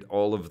appreciated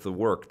all of the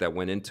work that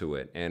went into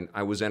it, and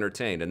I was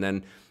entertained. And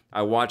then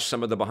I watched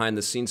some of the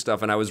behind-the-scenes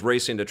stuff, and I was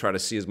racing to try to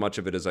see as much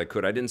of it as I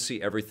could. I didn't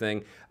see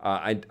everything.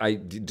 I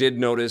did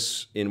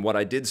notice in what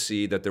I did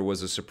see that there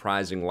was a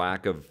surprising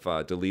lack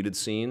of deleted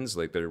scenes.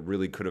 Like, there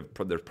really could have,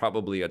 there's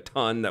probably a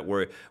ton that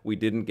we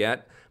didn't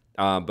get.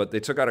 But they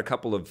took out a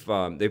couple of,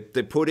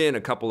 they put in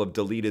a couple of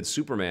deleted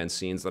Superman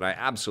scenes that I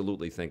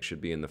absolutely think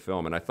should be in the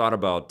film. And I thought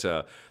about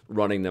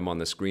running them on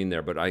the screen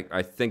there, but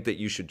I think that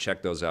you should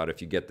check those out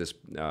if you get this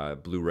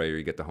Blu-ray or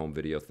you get the home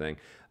video thing.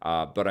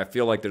 But I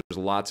feel like there's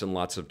lots and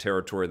lots of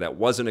territory that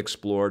wasn't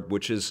explored,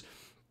 which is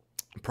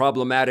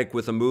problematic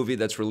with a movie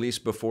that's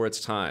released before its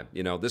time.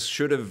 You know, this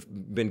should have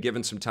been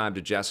given some time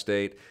to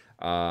gestate.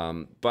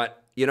 But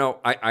you know,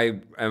 I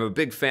am a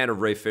big fan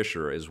of Ray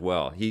Fisher as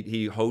well.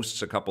 He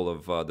hosts a couple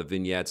of the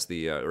vignettes,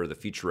 or the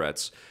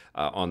featurettes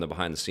on the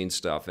behind-the-scenes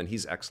stuff, and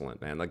he's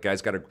excellent, man. That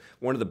guy's got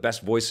one of the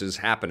best voices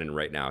happening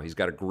right now. He's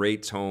got a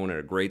great tone and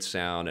a great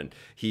sound, and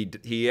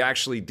he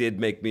actually did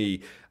make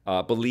me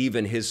believe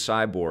in his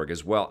Cyborg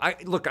as well.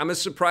 Look, I'm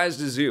as surprised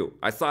as you.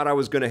 I thought I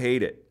was going to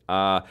hate it,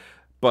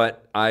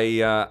 but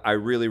I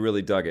really,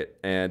 really dug it.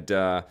 And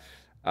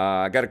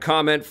I got a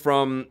comment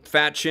from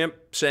Fat Chimp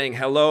saying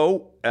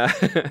hello.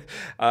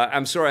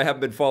 I'm sorry I haven't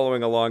been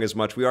following along as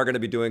much. We are going to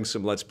be doing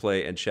some Let's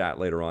Play and chat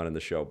later on in the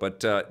show.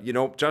 But, you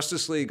know,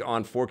 Justice League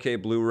on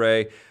 4K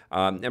Blu-ray,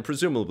 and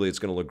presumably it's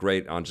going to look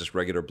great on just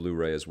regular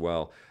Blu-ray as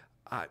well.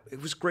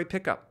 It was a great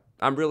pickup.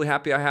 I'm really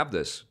happy I have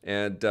this,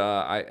 and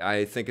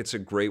I think it's a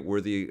great,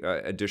 worthy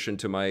addition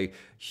to my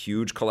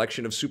huge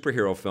collection of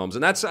superhero films.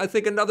 And that's, I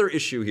think, another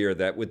issue here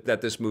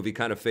that this movie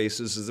kind of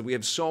faces, is that we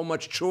have so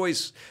much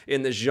choice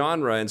in this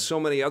genre and so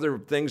many other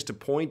things to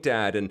point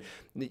at. And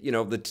you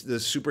know, the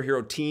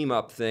superhero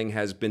team-up thing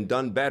has been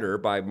done better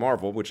by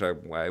Marvel, which I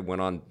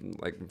went on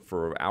like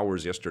for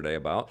hours yesterday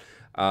about.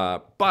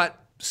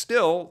 But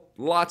still,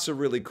 lots of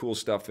really cool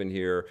stuff in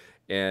here.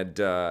 And,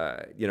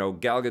 you know,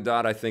 Gal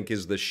Gadot, I think,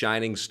 is the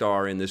shining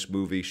star in this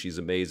movie. She's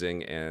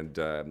amazing, and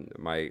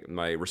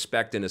my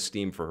respect and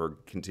esteem for her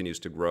continues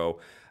to grow.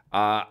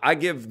 I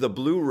give the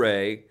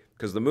Blu-ray,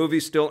 because the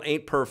movie still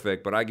ain't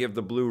perfect, but I give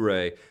the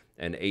Blu-ray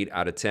an 8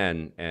 out of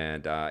 10,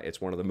 and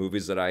it's one of the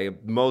movies that I am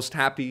most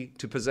happy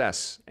to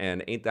possess,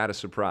 and ain't that a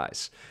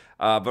surprise?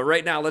 But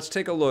right now, let's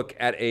take a look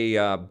at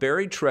a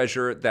buried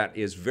treasure that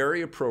is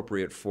very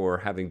appropriate for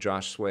having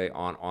Josh Tsui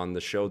on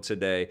the show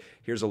today.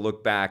 Here's a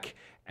look back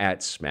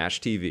at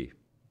Smash TV.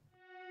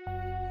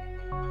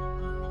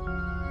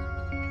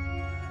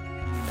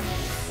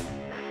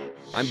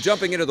 I'm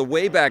jumping into the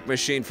Wayback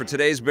Machine for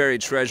today's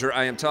Buried Treasure.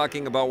 I am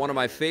talking about one of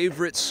my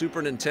favorite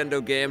Super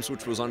Nintendo games,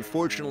 which was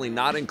unfortunately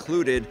not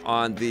included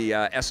on the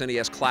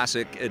SNES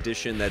Classic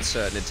Edition that's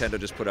Nintendo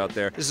just put out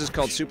there. This is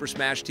called Super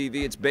Smash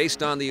TV. It's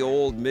based on the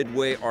old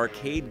Midway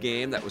arcade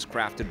game that was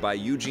crafted by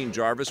Eugene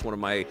Jarvis, one of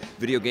my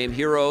video game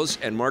heroes,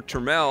 and Mark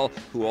Turmel,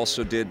 who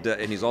also did,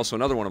 and he's also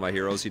another one of my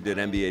heroes. He did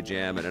NBA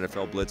Jam and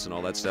NFL Blitz and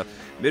all that stuff.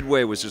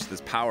 Midway was just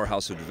this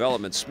powerhouse of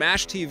development.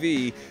 Smash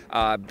TV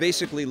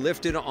basically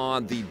lifted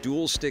on the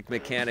dual stick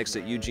mechanics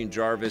that Eugene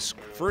Jarvis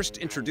first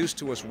introduced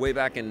to us way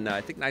back in,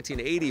 I think,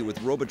 1980 with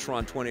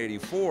Robotron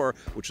 2084,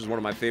 which is one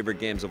of my favorite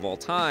games of all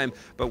time.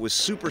 But with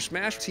Super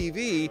Smash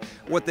TV,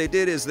 what they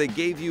did is they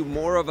gave you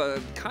more of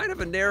a kind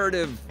of a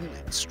narrative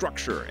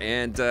structure,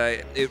 and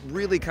it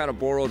really kind of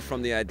borrowed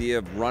from the idea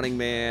of Running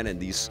Man and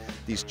these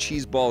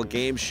cheeseball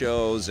game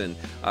shows, and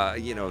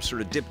you know,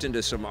 sort of dipped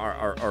into some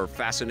our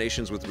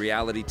fascinations with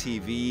reality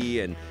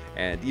TV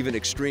and even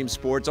extreme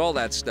sports, all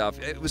that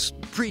stuff. It was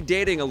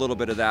predating a little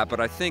bit of that, but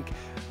I think,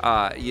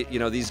 you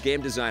know, these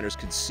game designers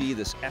could see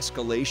this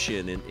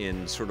escalation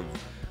in sort of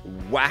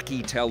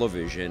wacky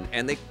television,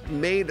 and they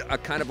made a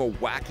kind of a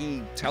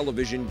wacky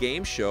television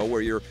game show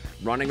where you're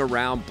running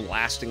around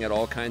blasting at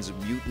all kinds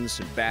of mutants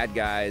and bad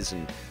guys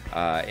and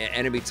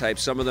enemy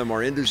types. Some of them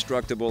are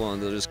indestructible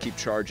and they'll just keep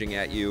charging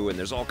at you, and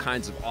there's all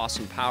kinds of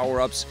awesome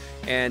power-ups,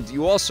 and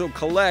you also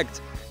collect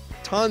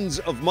tons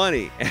of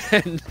money,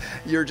 and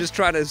you're just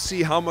trying to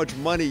see how much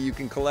money you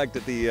can collect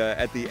at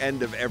the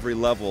end of every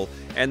level.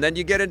 And then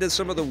you get into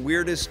some of the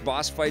weirdest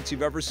boss fights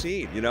you've ever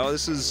seen. You know,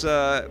 this is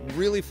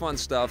really fun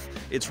stuff.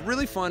 It's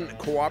really fun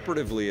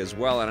cooperatively as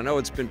well, and I know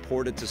it's been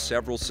ported to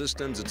several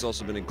systems. It's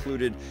also been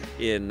included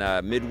in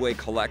Midway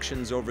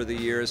collections over the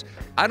years.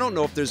 I don't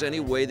know if there's any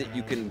way that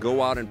you can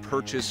go out and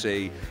purchase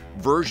a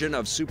version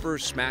of Super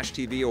Smash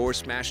TV or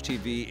Smash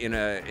TV in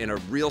a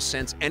real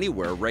sense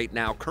anywhere right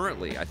now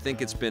currently. I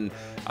think it's been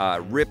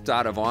ripped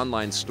out of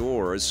online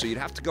stores, so you'd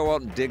have to go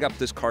out and dig up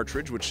this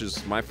cartridge, which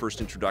is my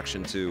first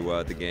introduction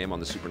to the game on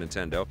the Super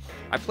Nintendo.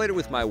 I played it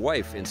with my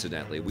wife,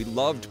 incidentally. We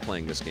loved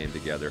playing this game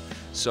together,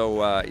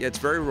 so yeah, it's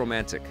very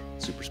romantic,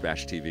 Super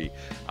Smash TV.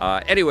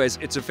 Anyways,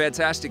 it's a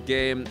fantastic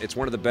game. It's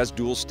one of the best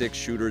dual stick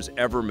shooters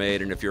ever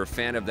made, and if you're a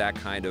fan of that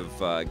kind of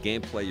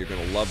gameplay, you're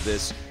going to love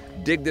this.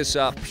 Dig this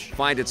up,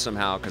 find it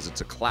somehow, because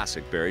it's a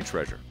classic buried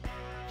treasure.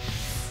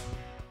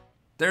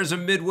 There's a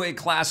Midway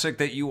classic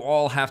that you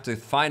all have to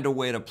find a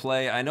way to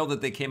play. I know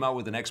that they came out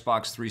with an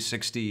Xbox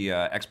 360,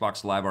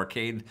 Xbox Live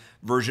Arcade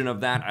version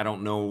of that. I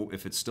don't know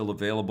if it's still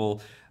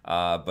available.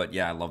 But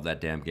yeah, I love that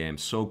damn game.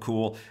 So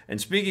cool.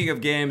 And speaking of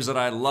games that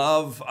I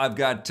love, I've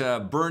got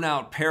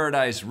Burnout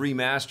Paradise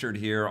Remastered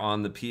here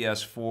on the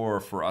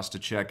PS4 for us to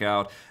check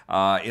out.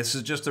 This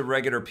is just a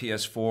regular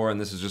PS4, and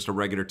this is just a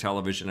regular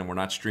television, and we're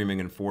not streaming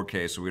in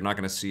 4K, so we're not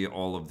going to see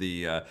all of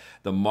the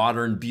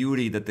modern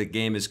beauty that the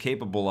game is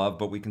capable of,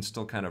 but we can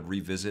still kind of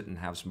revisit and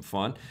have some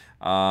fun.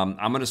 I'm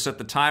going to set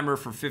the timer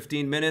for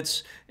 15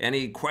 minutes.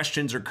 Any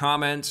questions or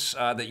comments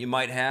that you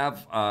might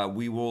have,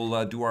 we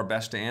will do our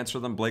best to answer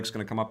them. Blake's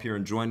going to come up here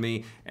and join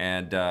me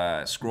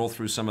and scroll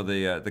through some of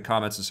the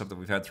comments and stuff that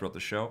we've had throughout the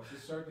show.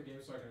 Just start the game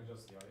so I can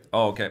adjust the audio.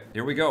 Oh, okay.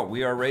 Here we go.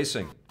 We are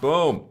racing.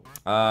 Boom.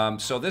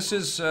 So this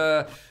is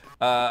a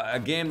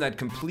game that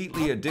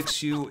completely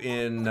addicts you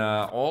in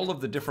all of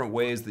the different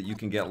ways that you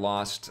can get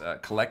lost,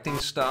 collecting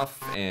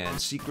stuff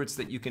and secrets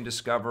that you can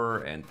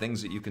discover and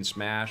things that you can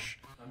smash.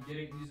 I'm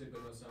getting music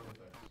but no sound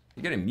effects.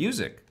 You're getting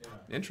music?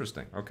 Yeah.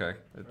 Interesting. Okay.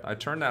 I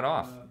turned that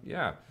off.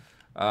 Yeah.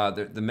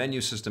 The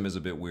menu system is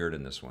a bit weird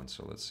in this one,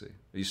 so let's see.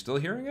 Are you still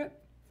hearing it?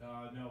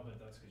 No, but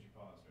that's because you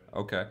paused, right?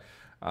 Okay.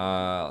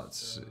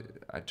 Let's see.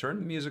 I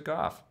turned the music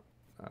off.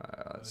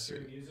 Let's see.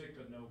 Music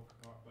but no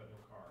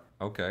car.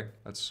 Okay.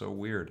 That's so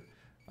weird.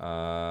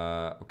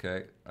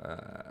 Okay.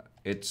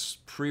 It's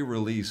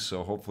pre-release,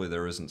 so hopefully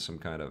there isn't some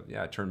kind of...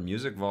 Yeah, I turned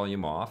music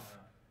volume off,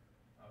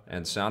 Okay.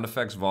 and sound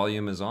effects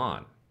volume is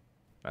on.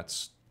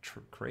 That's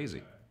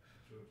crazy.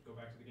 Should we go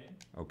back to the game?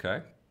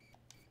 Okay.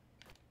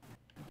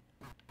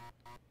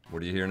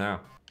 What do you hear now?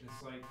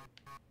 It's like...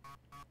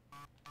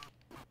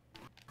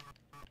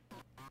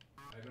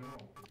 I don't know.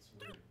 It's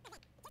weird.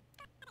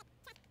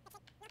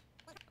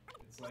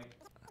 It's like...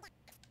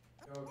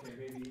 Okay,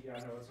 maybe... Yeah,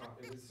 no, it's not.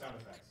 It's sound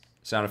effects.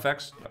 Sound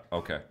effects?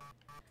 Okay.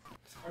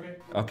 Okay.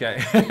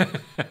 Okay.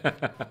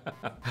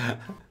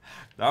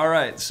 All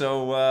right,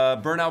 so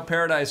Burnout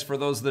Paradise, for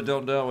those that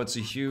don't know, it's a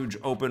huge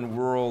open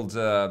world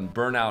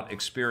Burnout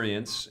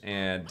experience,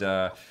 and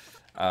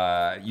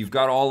you've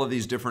got all of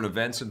these different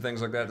events and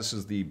things like that. This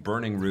is the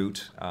burning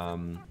route.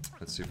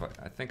 Let's see if what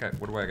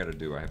do I got to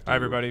do? I have to, Hi,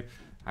 everybody.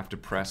 I have to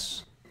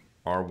press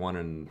R1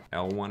 and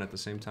L1 at the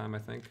same time, I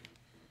think.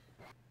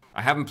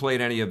 I haven't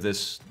played any of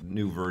this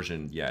new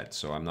version yet,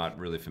 so I'm not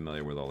really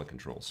familiar with all the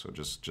controls. So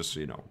just so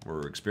you know,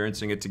 we're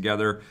experiencing it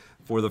together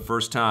for the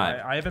first time.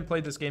 I haven't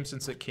played this game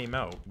since it came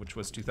out, which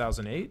was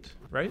 2008,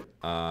 right?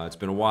 It's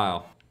been a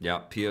while.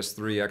 Yeah,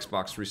 PS3,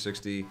 Xbox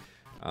 360.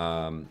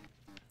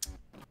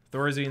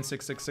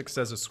 Thorazine666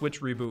 says a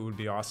Switch reboot would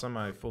be awesome.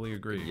 I fully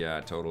agree.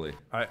 Yeah, totally.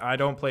 I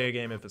don't play a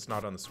game if it's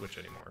not on the Switch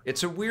anymore.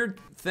 It's a weird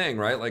thing,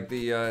 right? Like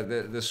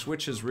the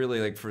Switch is really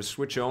like for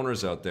Switch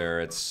owners out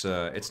there. It's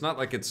not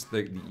like it's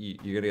you're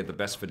gonna get the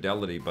best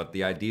fidelity, but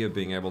the idea of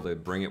being able to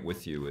bring it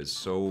with you is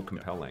so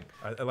compelling.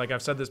 Like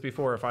I've said this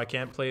before, if I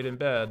can't play it in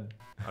bed,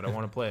 I don't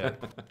want to play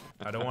it.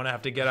 I don't want to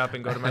have to get up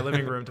and go to my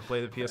living room to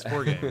play the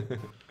PS4 game.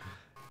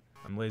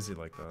 I'm lazy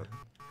like that.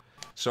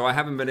 So I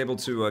haven't been able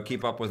to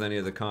keep up with any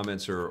of the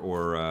comments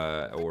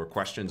or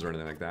questions or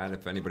anything like that.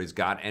 If anybody's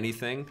got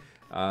anything,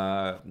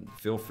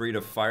 feel free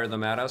to fire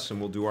them at us, and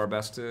we'll do our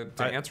best to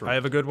answer them. I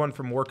have a good one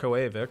from Warco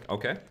A, Vic.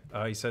 Okay.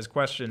 He says,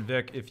 question,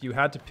 Vic, if you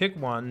had to pick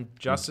one,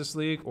 Justice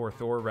League or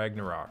Thor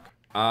Ragnarok?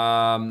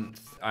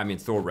 I mean,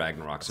 Thor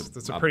Ragnarok's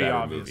a pretty better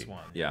obvious movie.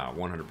 one. Yeah,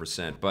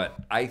 100%. But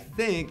I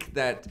think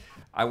that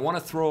I want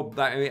to throw.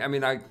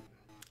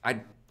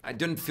 I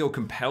didn't feel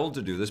compelled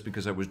to do this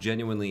because I was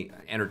genuinely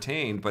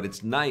entertained, but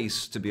it's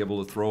nice to be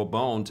able to throw a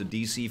bone to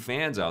DC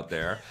fans out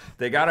there.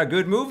 They got a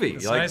good movie.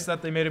 It's nice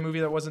that they made a movie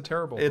that wasn't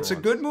terrible. It's a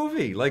good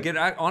movie. Like, it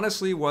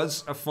honestly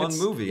was a fun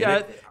movie.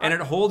 Yeah, and it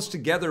holds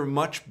together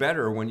much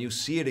better when you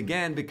see it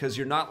again because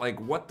you're not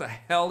like, what the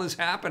hell is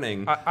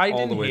happening I all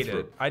didn't the way hate through.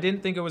 it. I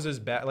didn't think it was as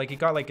bad. Like, it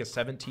got like a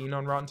 17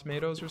 on Rotten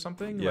Tomatoes or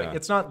something. Yeah. Like,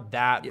 it's not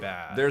that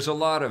bad. There's a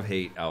lot of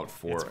hate out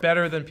for It's it.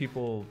 better than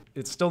people.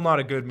 It's still not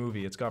a good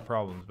movie. It's got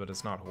problems, but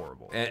it's not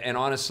horrible. And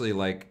honestly,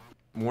 like,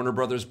 Warner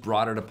Brothers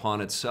brought it upon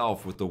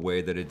itself with the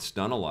way that it's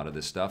done a lot of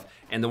this stuff.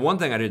 And the one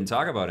thing I didn't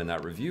talk about in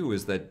that review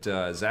is that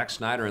Zack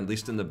Snyder, at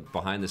least in the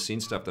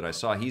behind-the-scenes stuff that I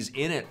saw, he's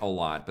in it a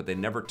lot, but they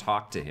never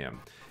talk to him.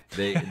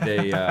 They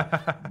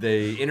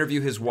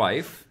interview his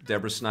wife.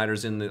 Deborah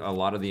Snyder's in a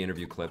lot of the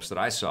interview clips that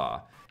I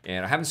saw.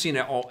 And I haven't seen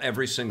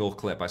every single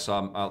clip. I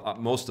saw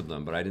most of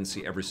them, but I didn't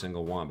see every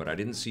single one. But I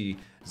didn't see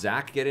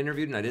Zach get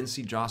interviewed, and I didn't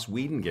see Joss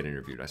Whedon get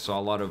interviewed. I saw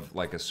a lot of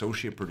like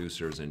associate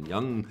producers and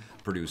young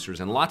producers,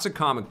 and lots of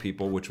comic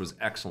people, which was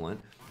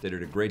excellent. They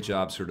did a great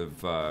job, sort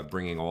of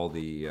bringing all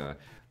the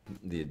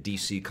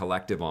DC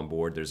collective on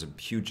board. There's a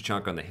huge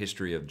chunk on the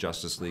history of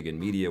Justice League and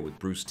media with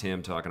Bruce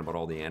Timm talking about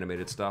all the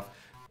animated stuff.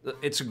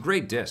 It's a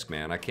great disc,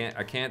 man. I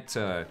can't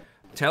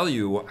tell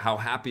you how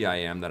happy I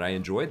am that I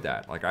enjoyed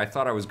that. Like, I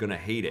thought I was gonna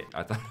hate it.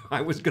 I thought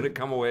I was gonna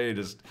come away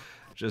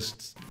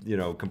just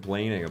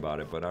complaining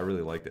about it, but I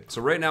really liked it.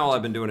 So right now all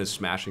I've been doing is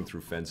smashing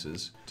through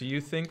fences. Do you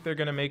think they're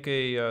gonna make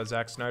a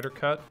Zack Snyder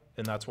cut,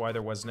 and that's why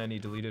there wasn't any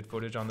deleted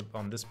footage on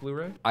this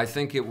Blu-ray? I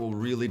think it will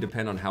really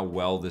depend on how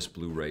well this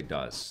Blu-ray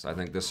does. I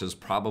think this is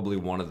probably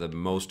one of the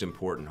most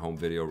important home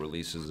video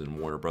releases in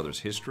Warner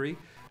Brothers history,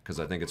 because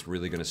I think it's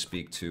really going to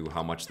speak to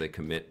how much they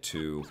commit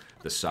to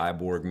the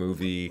Cyborg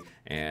movie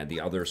and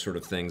the other sort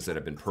of things that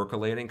have been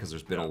percolating, because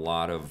there's been a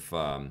lot of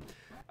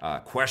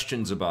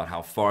questions about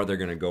how far they're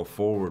going to go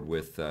forward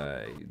with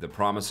the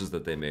promises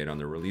that they made on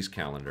their release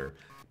calendar.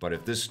 But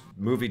if this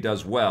movie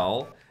does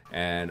well,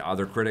 and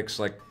other critics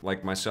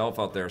like myself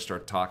out there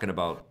start talking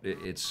about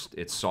its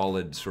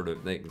solid sort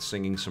of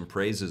singing some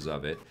praises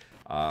of it,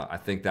 I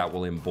think that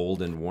will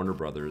embolden Warner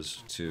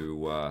Brothers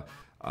to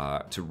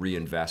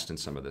reinvest in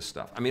some of this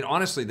stuff. I mean,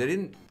 honestly, they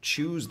didn't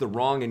choose the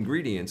wrong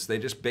ingredients. They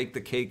just baked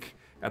the cake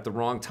at the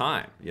wrong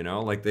time.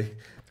 Like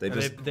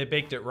they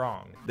baked it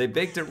wrong. They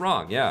baked it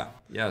wrong. Yeah.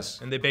 Yes.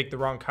 And they baked the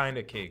wrong kind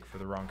of cake for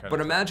the wrong kind. But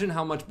imagine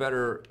how much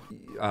better,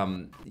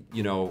 and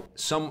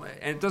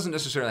it doesn't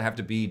necessarily have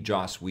to be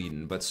Joss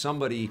Whedon, but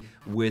somebody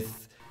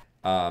with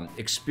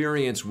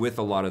experience with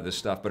a lot of this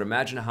stuff. But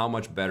imagine how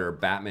much better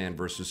Batman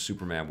versus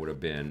Superman would have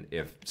been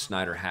if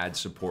Snyder had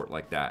support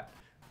like that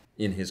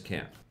in his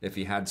camp. If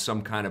he had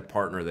some kind of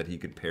partner that he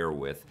could pair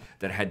with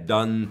that had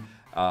done,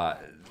 a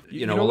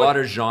lot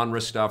of genre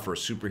stuff or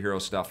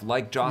superhero stuff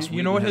like Joss Whedon.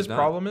 You know what his done.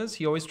 problem is?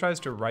 He always tries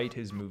to write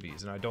his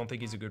movies, and I don't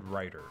think he's a good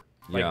writer.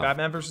 Like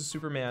Batman versus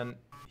Superman,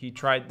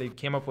 they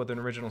came up with an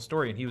original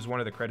story, and he was one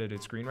of the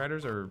credited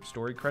screenwriters, or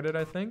story credit,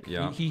 I think.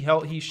 Yeah.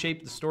 He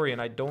shaped the story,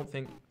 and I don't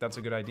think that's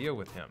a good idea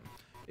with him.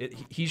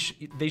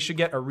 They should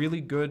get a really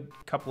good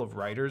couple of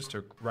writers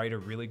to write a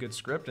really good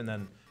script, and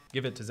then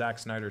give it to Zack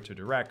Snyder to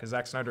direct, because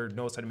Zack Snyder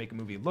knows how to make a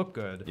movie look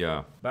good.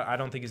 Yeah. But I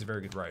don't think he's a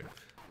very good writer.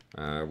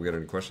 We got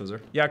any questions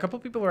there? Yeah, a couple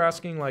of people are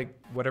asking, like,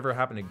 whatever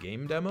happened to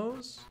game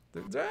demos?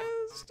 There's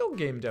still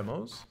game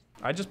demos.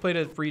 I just played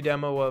a free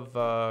demo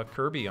of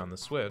Kirby on the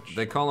Switch.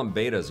 They call them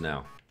betas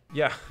now.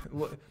 Yeah,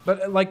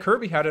 but like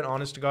Kirby had an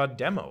honest-to-God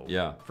demo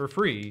for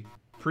free,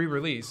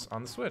 pre-release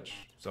on the Switch.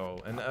 So,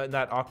 and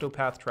that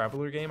Octopath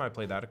Traveler game, I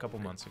played that a couple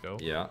months ago.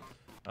 Yeah.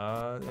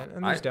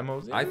 And there's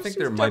demos. I think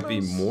there might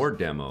be more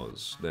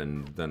demos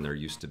than there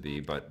used to be,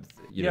 but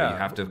you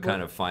have to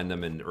kind of find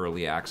them in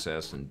early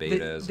access and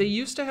betas. They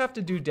used to have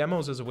to do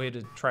demos as a way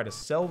to try to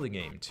sell the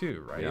game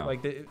too, right? Yeah.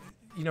 Like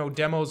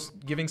demos,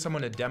 giving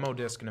someone a demo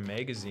disc in a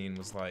magazine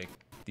was like,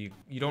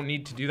 you don't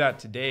need to do that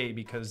today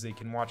because they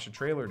can watch a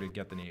trailer to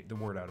get the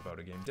word out about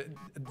a game.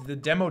 The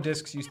demo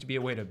discs used to be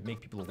a way to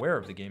make people aware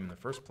of the game in the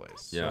first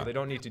place. Yeah. So they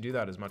don't need to do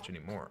that as much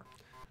anymore.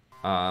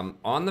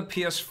 On the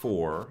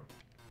PS4,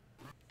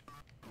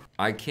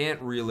 I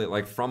can't really,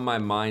 like, from my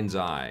mind's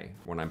eye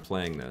when I'm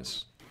playing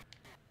this,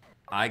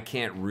 I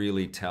can't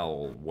really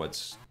tell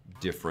what's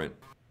different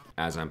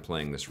as I'm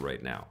playing this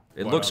right now.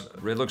 It Well,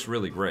 looks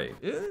really great.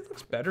 It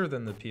looks better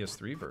than the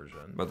PS3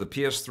 version. But the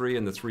PS3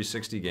 and the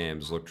 360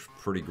 games looked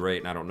pretty great,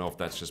 and I don't know if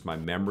that's just my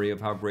memory of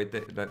how great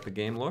that the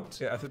game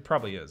looked. Yeah, it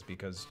probably is,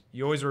 because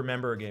you always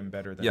remember a game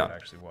better than it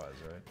actually was,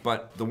 right?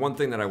 But the one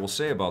thing that I will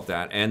say about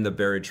that, and the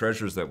buried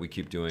treasures that we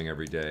keep doing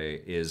every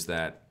day, is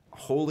that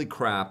holy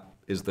crap,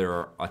 is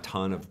there a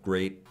ton of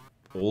great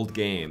old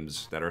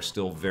games that are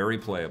still very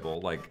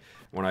playable. Like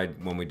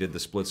when we did the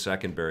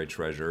split-second buried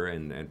treasure,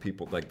 and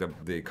people, like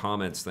the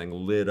comments thing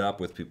lit up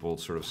with people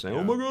sort of saying,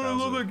 "Oh my god, I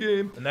love that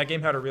game!" And that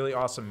game had a really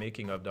awesome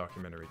making of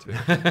documentary too.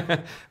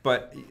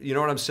 But you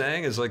know what I'm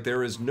saying is, like,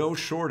 there is no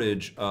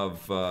shortage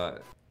of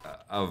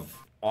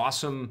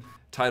awesome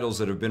titles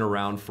that have been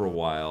around for a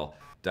while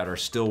that are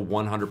still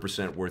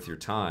 100% worth your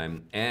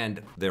time,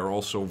 and they're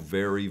also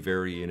very,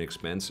 very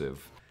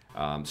inexpensive.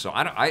 So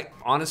I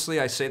honestly,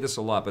 I say this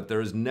a lot, but there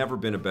has never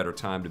been a better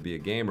time to be a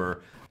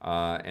gamer,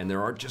 and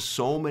there are just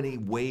so many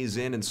ways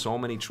in and so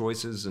many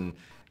choices, and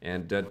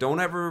don't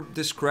ever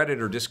discredit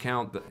or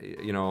discount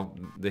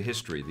the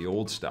history, the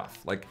old stuff.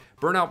 Like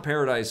Burnout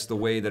Paradise, the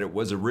way that it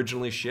was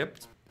originally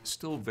shipped,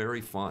 still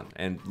very fun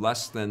and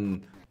less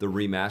than the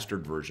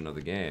remastered version of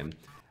the game.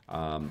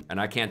 And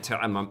I can't tell.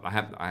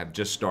 I have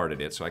just started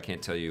it, so I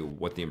can't tell you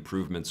what the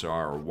improvements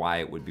are or why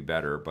it would be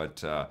better,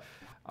 but.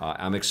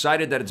 I'm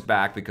excited that it's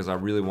back because I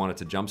really wanted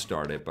to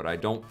jumpstart it, but I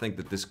don't think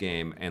that this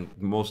game, and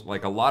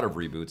like a lot of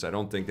reboots, I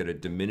don't think that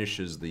it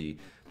diminishes the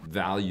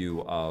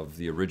value of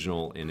the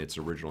original in its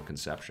original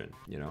conception,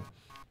 you know?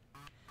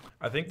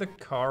 I think the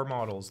car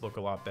models look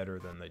a lot better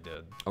than they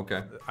did.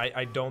 Okay.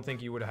 I don't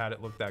think you would have had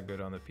it look that good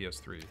on the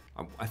PS3.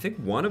 I think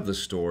one of the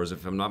stores,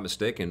 if I'm not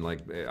mistaken, like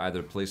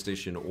either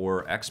PlayStation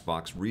or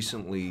Xbox,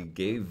 recently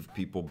gave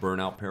people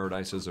Burnout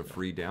Paradise as a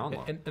free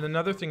download. And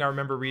another thing I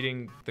remember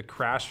reading, the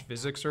crash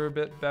physics are a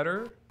bit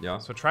better. Yeah.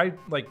 So try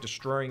like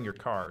destroying your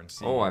car and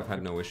see. Oh, I've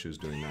had no issues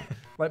doing that.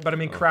 But I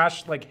mean,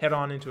 crash like head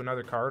on into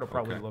another car, it'll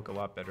probably look a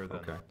lot better than.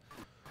 Okay.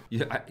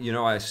 Yeah, you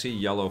know, I see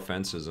yellow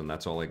fences, and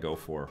that's all I go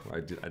for.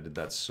 I did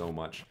that so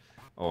much.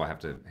 Oh, I have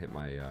to hit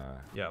my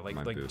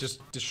my boost.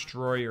 Just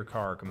destroy your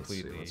car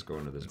completely. Let's go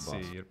into this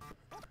bus.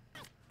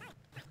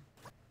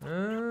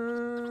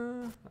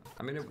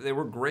 I mean, they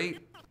were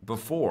great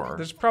before.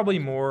 There's probably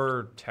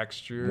more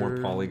texture, more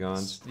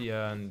polygons,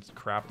 and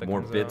crap that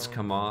more comes bits out.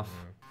 come off.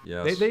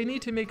 Yes. They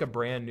need to make a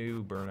brand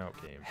new Burnout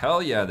game.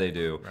 Hell yeah, they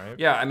do. Right?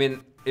 Yeah, I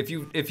mean, if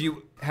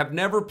you have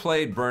never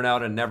played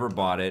Burnout and never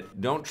bought it,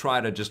 don't try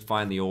to just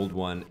find the old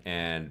one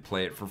and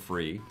play it for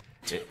free.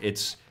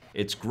 It's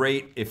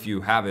great if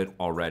you have it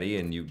already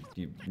and you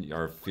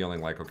are feeling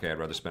like, okay, I'd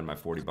rather spend my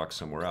 $40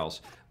 somewhere else.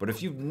 But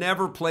if you've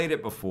never played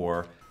it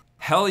before,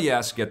 hell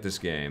yes, get this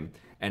game.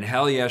 And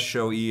hell yes,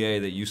 show EA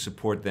that you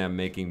support them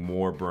making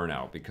more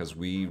Burnout, because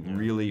we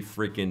really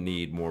freaking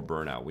need more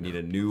Burnout. We need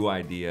a new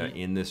idea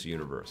in this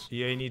universe.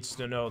 EA needs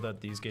to know that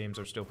these games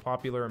are still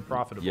popular and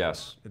profitable.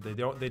 Yes. They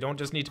don't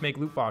just need to make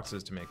loot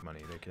boxes to make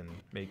money. They can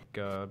make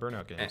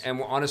Burnout games. And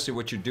honestly,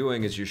 what you're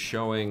doing is you're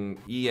showing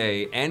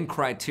EA and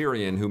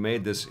Criterion, who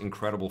made this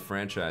incredible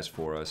franchise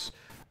for us,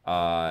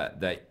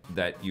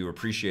 that you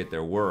appreciate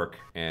their work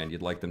and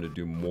you'd like them to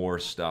do more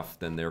stuff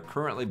than they're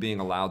currently being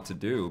allowed to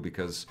do,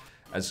 because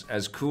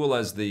as cool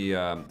as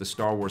the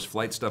Star Wars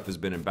flight stuff has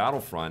been in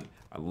Battlefront,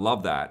 I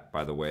love that,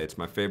 by the way. It's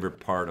my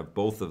favorite part of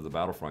both of the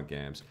Battlefront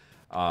games.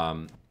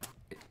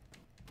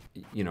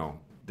 You know,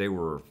 they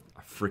were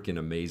freaking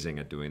amazing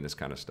at doing this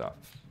kind of stuff.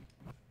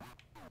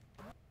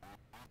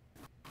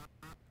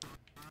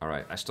 All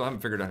right, I still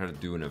haven't figured out how to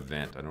do an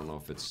event. I don't know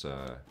if it's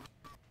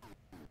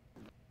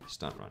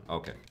stunt run.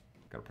 Okay,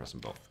 gotta press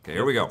them both. Okay,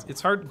 here we go.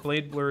 It's hard.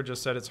 Blade Blur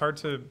just said it's hard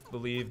to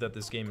believe that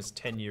this game is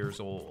 10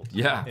 years old.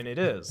 Yeah. And it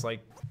is.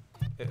 Like,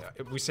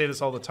 we say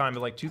this all the time, but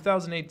like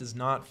 2008 does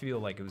not feel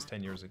like it was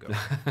 10 years ago.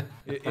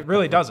 It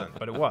really doesn't,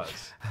 but it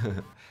was.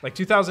 Like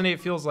 2008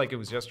 feels like it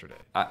was yesterday.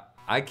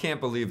 I can't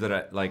believe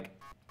that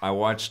I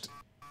watched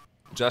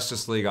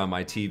Justice League on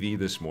my TV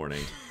this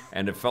morning,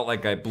 and it felt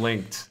like I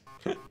blinked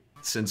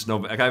since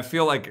November. Like, I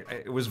feel like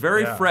it was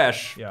very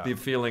fresh, the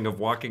feeling of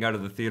walking out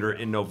of the theater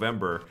in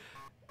November,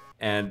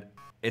 and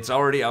it's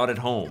already out at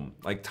home.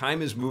 Like,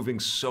 time is moving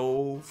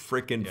so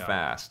freaking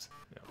fast.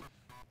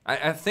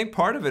 I think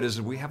part of it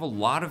is we have a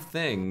lot of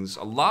things,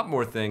 a lot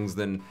more things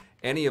than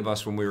any of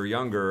us when we were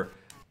younger.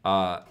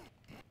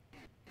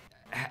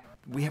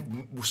 We have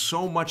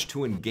so much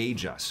to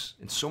engage us,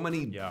 and so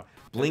many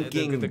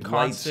blinking the lights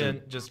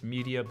constant just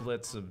media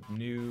blitz of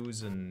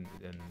news and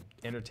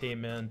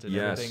entertainment and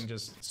everything.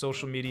 Just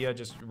social media,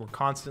 just we're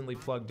constantly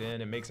plugged in.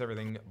 It makes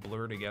everything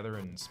blur together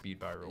and speed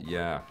by real quick.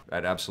 Yeah,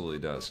 that absolutely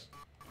does.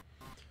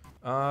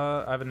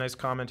 I have a nice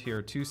comment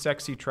here. Too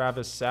Sexy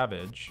Travis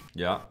Savage.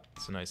 Yeah.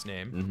 It's a nice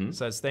name.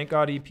 Says, thank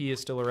God EP is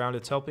still around.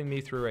 It's helping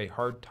me through a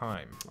hard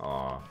time.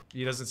 Aw.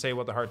 He doesn't say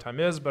what the hard time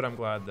is, but I'm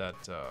glad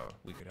that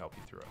we could help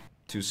you through it.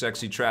 Too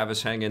Sexy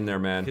Travis, hang in there,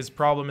 man. His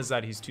problem is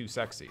that he's too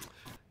sexy.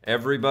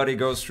 Everybody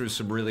goes through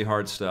some really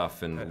hard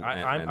stuff, and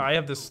I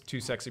have this too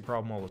sexy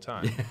problem all the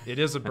time. It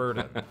is a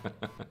burden.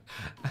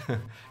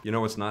 You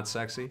know what's not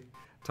sexy?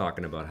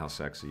 Talking about how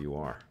sexy you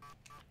are.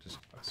 Just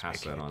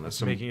pass that on.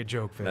 That's making a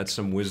joke, Vic. That's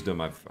some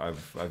wisdom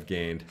I've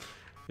gained.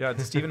 Yeah,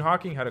 Stephen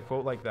Hawking had a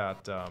quote like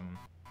that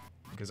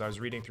because I was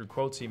reading through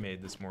quotes he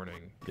made this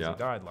morning. He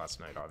died last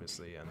night,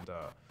 obviously,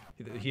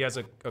 and he has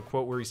a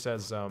quote where he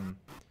says,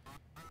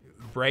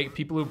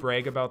 people who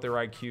brag about their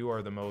IQ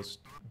are the most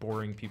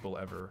boring people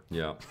ever.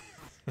 Yeah.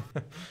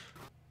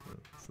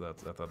 So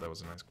I thought that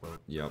was a nice quote.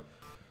 Yep.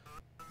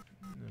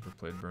 Never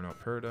played Burnout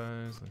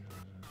Paradise.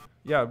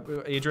 Yeah,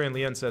 Adrian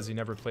Leon says he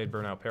never played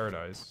Burnout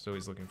Paradise, so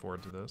he's looking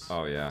forward to this.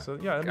 Oh, yeah. So,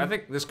 yeah, I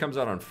think this comes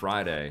out on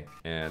Friday,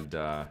 and...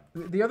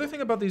 the other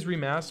thing about these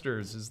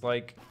remasters is,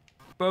 like...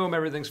 Boom,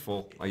 everything's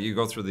full. You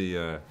go through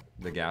the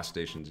gas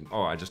stations, and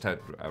I just had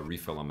a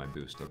refill on my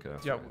Boost. Okay,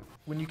 that's right.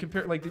 When you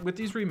compare... Like, with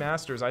these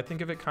remasters, I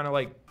think of it kind of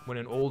like when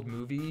an old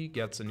movie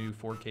gets a new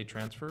 4K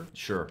transfer.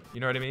 Sure. You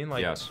know what I mean?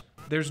 Like, yes.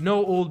 There's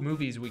no old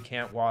movies we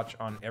can't watch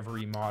on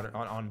every modern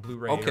on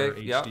Blu-ray or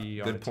HD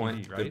on good a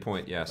point. TV, right? Good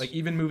point. Yes. Like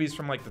even movies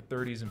from like the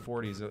 30s and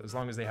 40s, as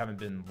long as they haven't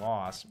been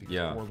lost because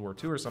of World War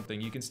II or something,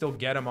 you can still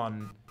get them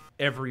on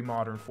every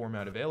modern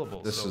format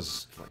available. This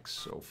is like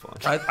so fun.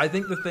 I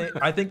think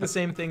the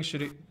same thing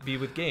should be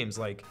with games.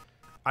 Like,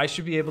 I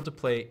should be able to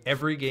play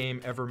every game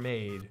ever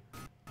made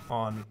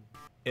on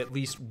at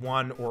least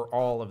one or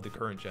all of the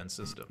current gen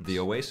systems. The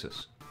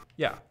Oasis.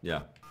 Yeah.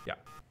 Yeah. Yeah.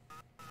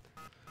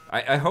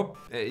 I hope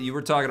you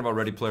were talking about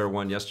Ready Player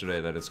One yesterday,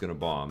 that it's going to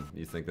bomb.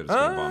 You think that it's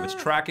going to bomb? It's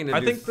tracking to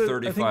do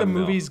 35 I think the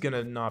movie's going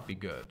to not be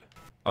good.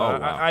 Oh,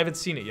 wow. I haven't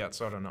seen it yet,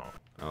 so I don't know.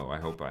 Oh, I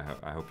hope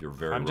you're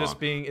very wrong.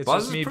 It's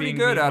Buzz just me being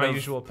my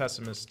usual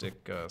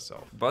pessimistic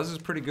self. Buzz is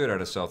pretty good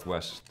out of South by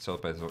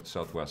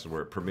Southwest,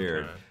 where it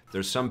premiered. Okay.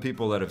 There's some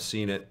people that have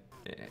seen it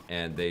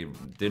and they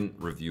didn't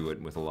review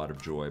it with a lot of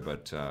joy,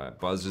 but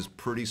Buzz is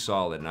pretty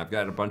solid, and I've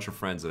got a bunch of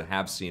friends that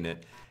have seen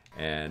it,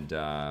 and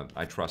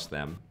I trust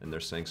them, and they're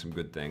saying some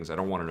good things. I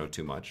don't want to know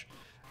too much.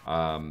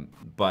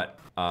 But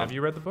have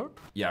you read the book?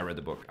 Yeah, I read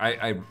the book.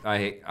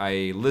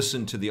 I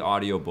listened to the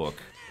audiobook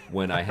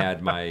when I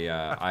had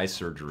my eye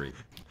surgery,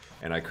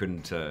 and I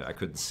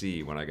couldn't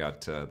see when I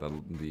got the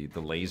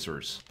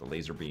lasers, the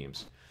laser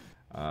beams.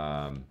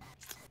 But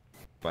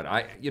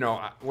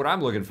what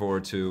I'm looking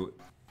forward to,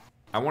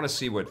 I want to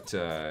see what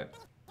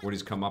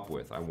he's come up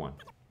with. I want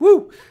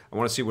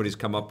to see what he's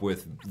come up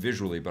with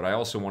visually, but I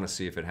also want to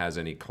see if it has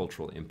any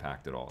cultural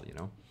impact at all.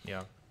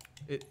 Yeah,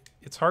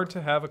 it's hard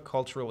to have a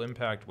cultural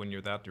impact when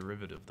you're that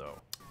derivative, though.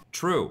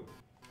 True.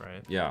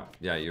 Right. Yeah.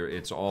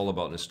 It's all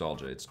about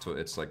nostalgia.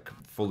 It's like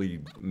fully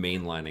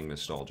mainlining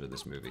nostalgia,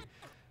 this movie,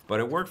 but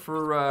it worked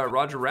for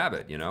Roger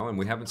Rabbit, and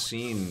we haven't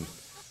seen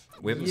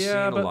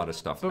a lot of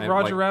stuff. But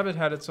Roger Rabbit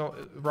had its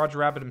own. Roger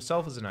Rabbit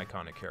himself is an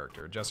iconic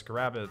character. Jessica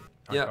Rabbit,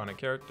 iconic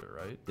character,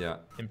 right? Yeah.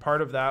 And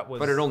part of that was.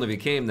 But it only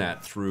became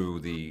that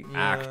through the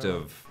act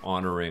of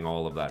honoring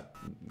all of that,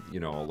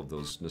 all of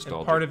those nostalgic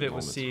and part of it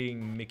moments. was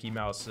seeing Mickey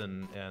Mouse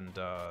and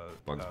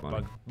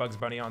Bugs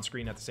Bunny on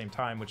screen at the same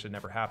time, which had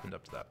never happened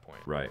up to that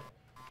point. Right.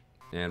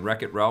 And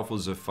Wreck-It Ralph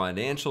was a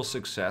financial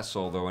success,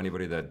 although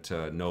anybody that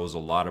knows a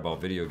lot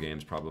about video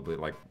games, probably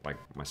like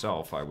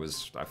myself, I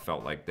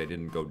felt like they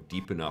didn't go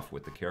deep enough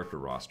with the character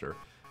roster,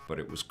 but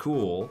it was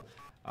cool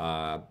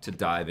to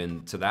dive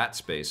into that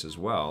space as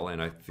well.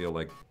 And I feel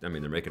like, they're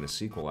making a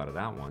sequel out of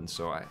that one,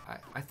 so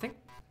I think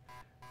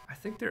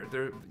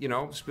they're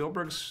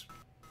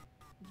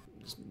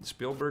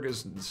Spielberg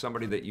is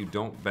somebody that you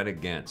don't bet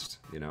against.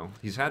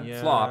 He's had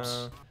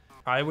flops.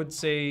 I would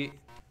say.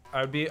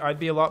 I'd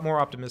be a lot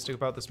more optimistic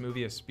about this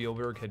movie if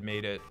Spielberg had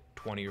made it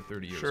 20 or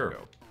 30 years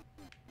ago.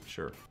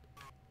 Sure.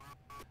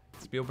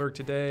 Spielberg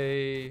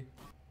today...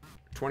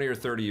 20 or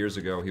 30 years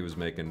ago, he was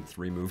making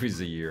 3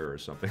 movies a year or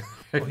something.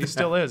 Well, he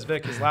still is,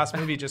 Vic. His last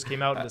movie just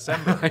came out in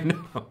December. I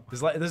know.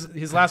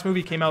 His last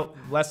movie came out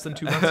less than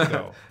 2 months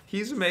ago.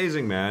 He's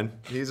amazing, man.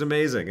 He's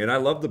amazing. And I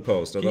love The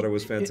Post. I thought it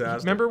was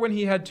fantastic. Remember when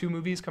he had 2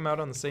 movies come out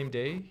on the same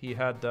day? He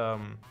had...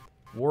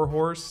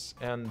 Warhorse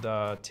and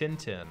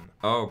Tintin.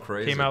 Oh,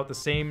 crazy! Came out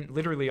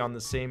literally on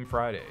the same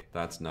Friday.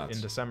 That's nuts.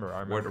 In December, I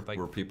remember. What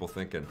were people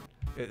thinking?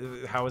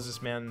 How is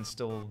this man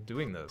still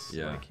doing this?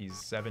 Yeah. Like, he's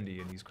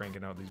 70 and he's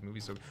cranking out these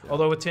movies. So,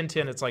 although with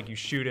Tintin, it's like you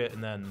shoot it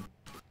and then.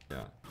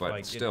 Yeah, but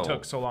like, still, it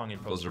took so long in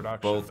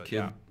post-production. Both kid.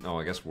 Yeah. Oh,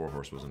 I guess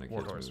Warhorse wasn't a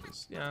kid's Warhorse movie.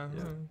 was. Yeah.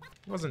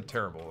 It wasn't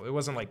terrible. It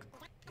wasn't like,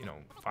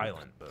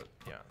 violent, but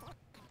yeah.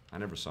 I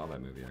never saw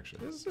that movie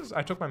actually.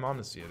 I took my mom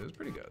to see it. It was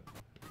pretty good.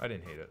 I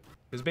didn't hate it.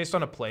 It was based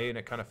on a play, and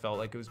it kind of felt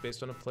like it was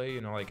based on a play.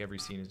 Like every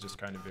scene is just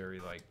kind of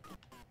very like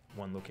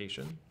one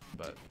location.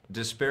 But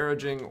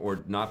disparaging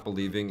or not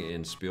believing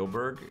in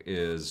Spielberg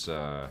is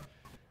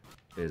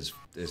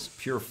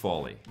pure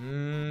folly.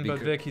 But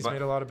Vic, he's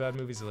made a lot of bad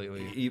movies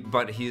lately.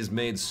 But he has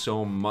made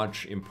so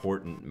much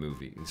important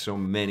movie, so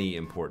many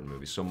important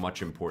movies, so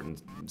much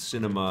important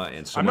cinema,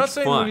 and so much fun. I'm not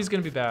saying the movie's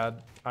gonna be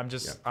bad.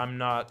 I'm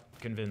not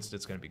convinced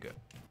it's gonna be good.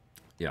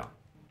 Yeah.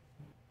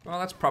 Well,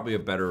 that's probably a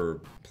better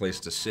place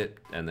to sit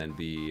and then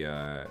be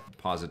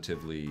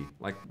positively,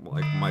 like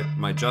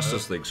my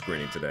Justice League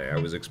screening today. I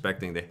was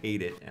expecting to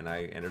hate it, and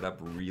I ended up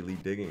really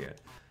digging it.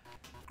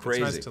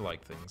 Crazy. It's nice to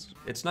like things.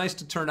 It's nice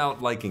to turn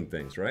out liking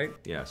things, right?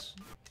 Yes.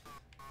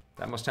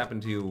 That must happen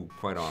to you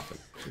quite often.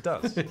 It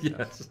does.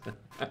 Yes.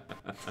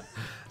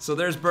 So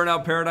there's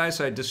Burnout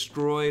Paradise. I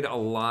destroyed a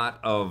lot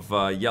of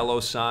yellow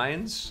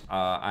signs.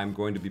 I'm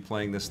going to be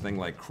playing this thing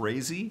like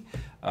crazy.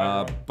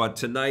 But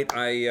tonight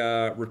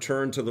I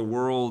return to the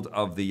world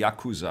of the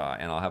Yakuza,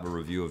 and I'll have a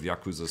review of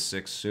Yakuza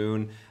 6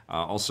 soon.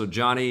 Also,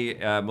 Johnny,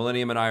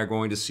 Millennium, and I are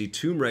going to see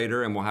Tomb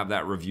Raider, and we'll have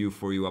that review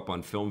for you up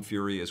on Film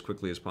Fury as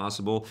quickly as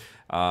possible.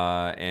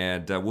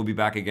 And we'll be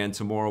back again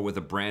tomorrow with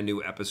a brand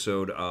new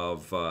episode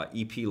of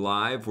EP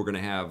Live. We're going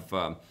to have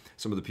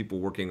some of the people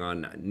working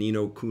on Ni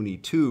no Kuni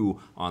 2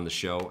 on the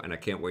show, and I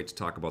can't wait to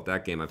talk about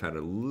that game. I've had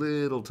a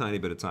little tiny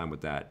bit of time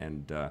with that,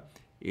 and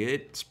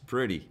it's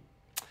pretty.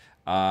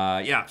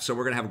 Yeah, so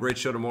we're going to have a great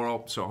show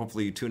tomorrow, so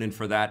hopefully you tune in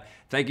for that.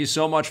 Thank you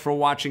so much for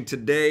watching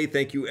today.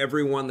 Thank you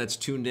everyone that's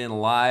tuned in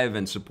live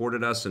and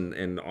supported us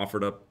and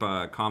offered up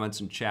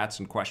comments and chats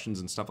and questions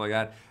and stuff like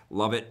that.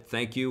 Love it.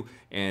 Thank you.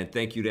 And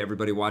thank you to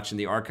everybody watching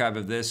the archive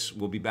of this.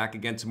 We'll be back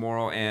again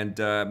tomorrow, and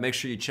make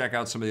sure you check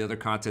out some of the other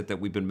content that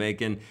we've been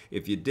making.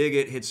 If you dig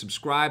it, hit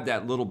subscribe,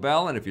 that little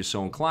bell, and if you're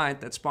so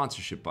inclined, that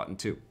sponsorship button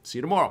too. See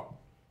you tomorrow.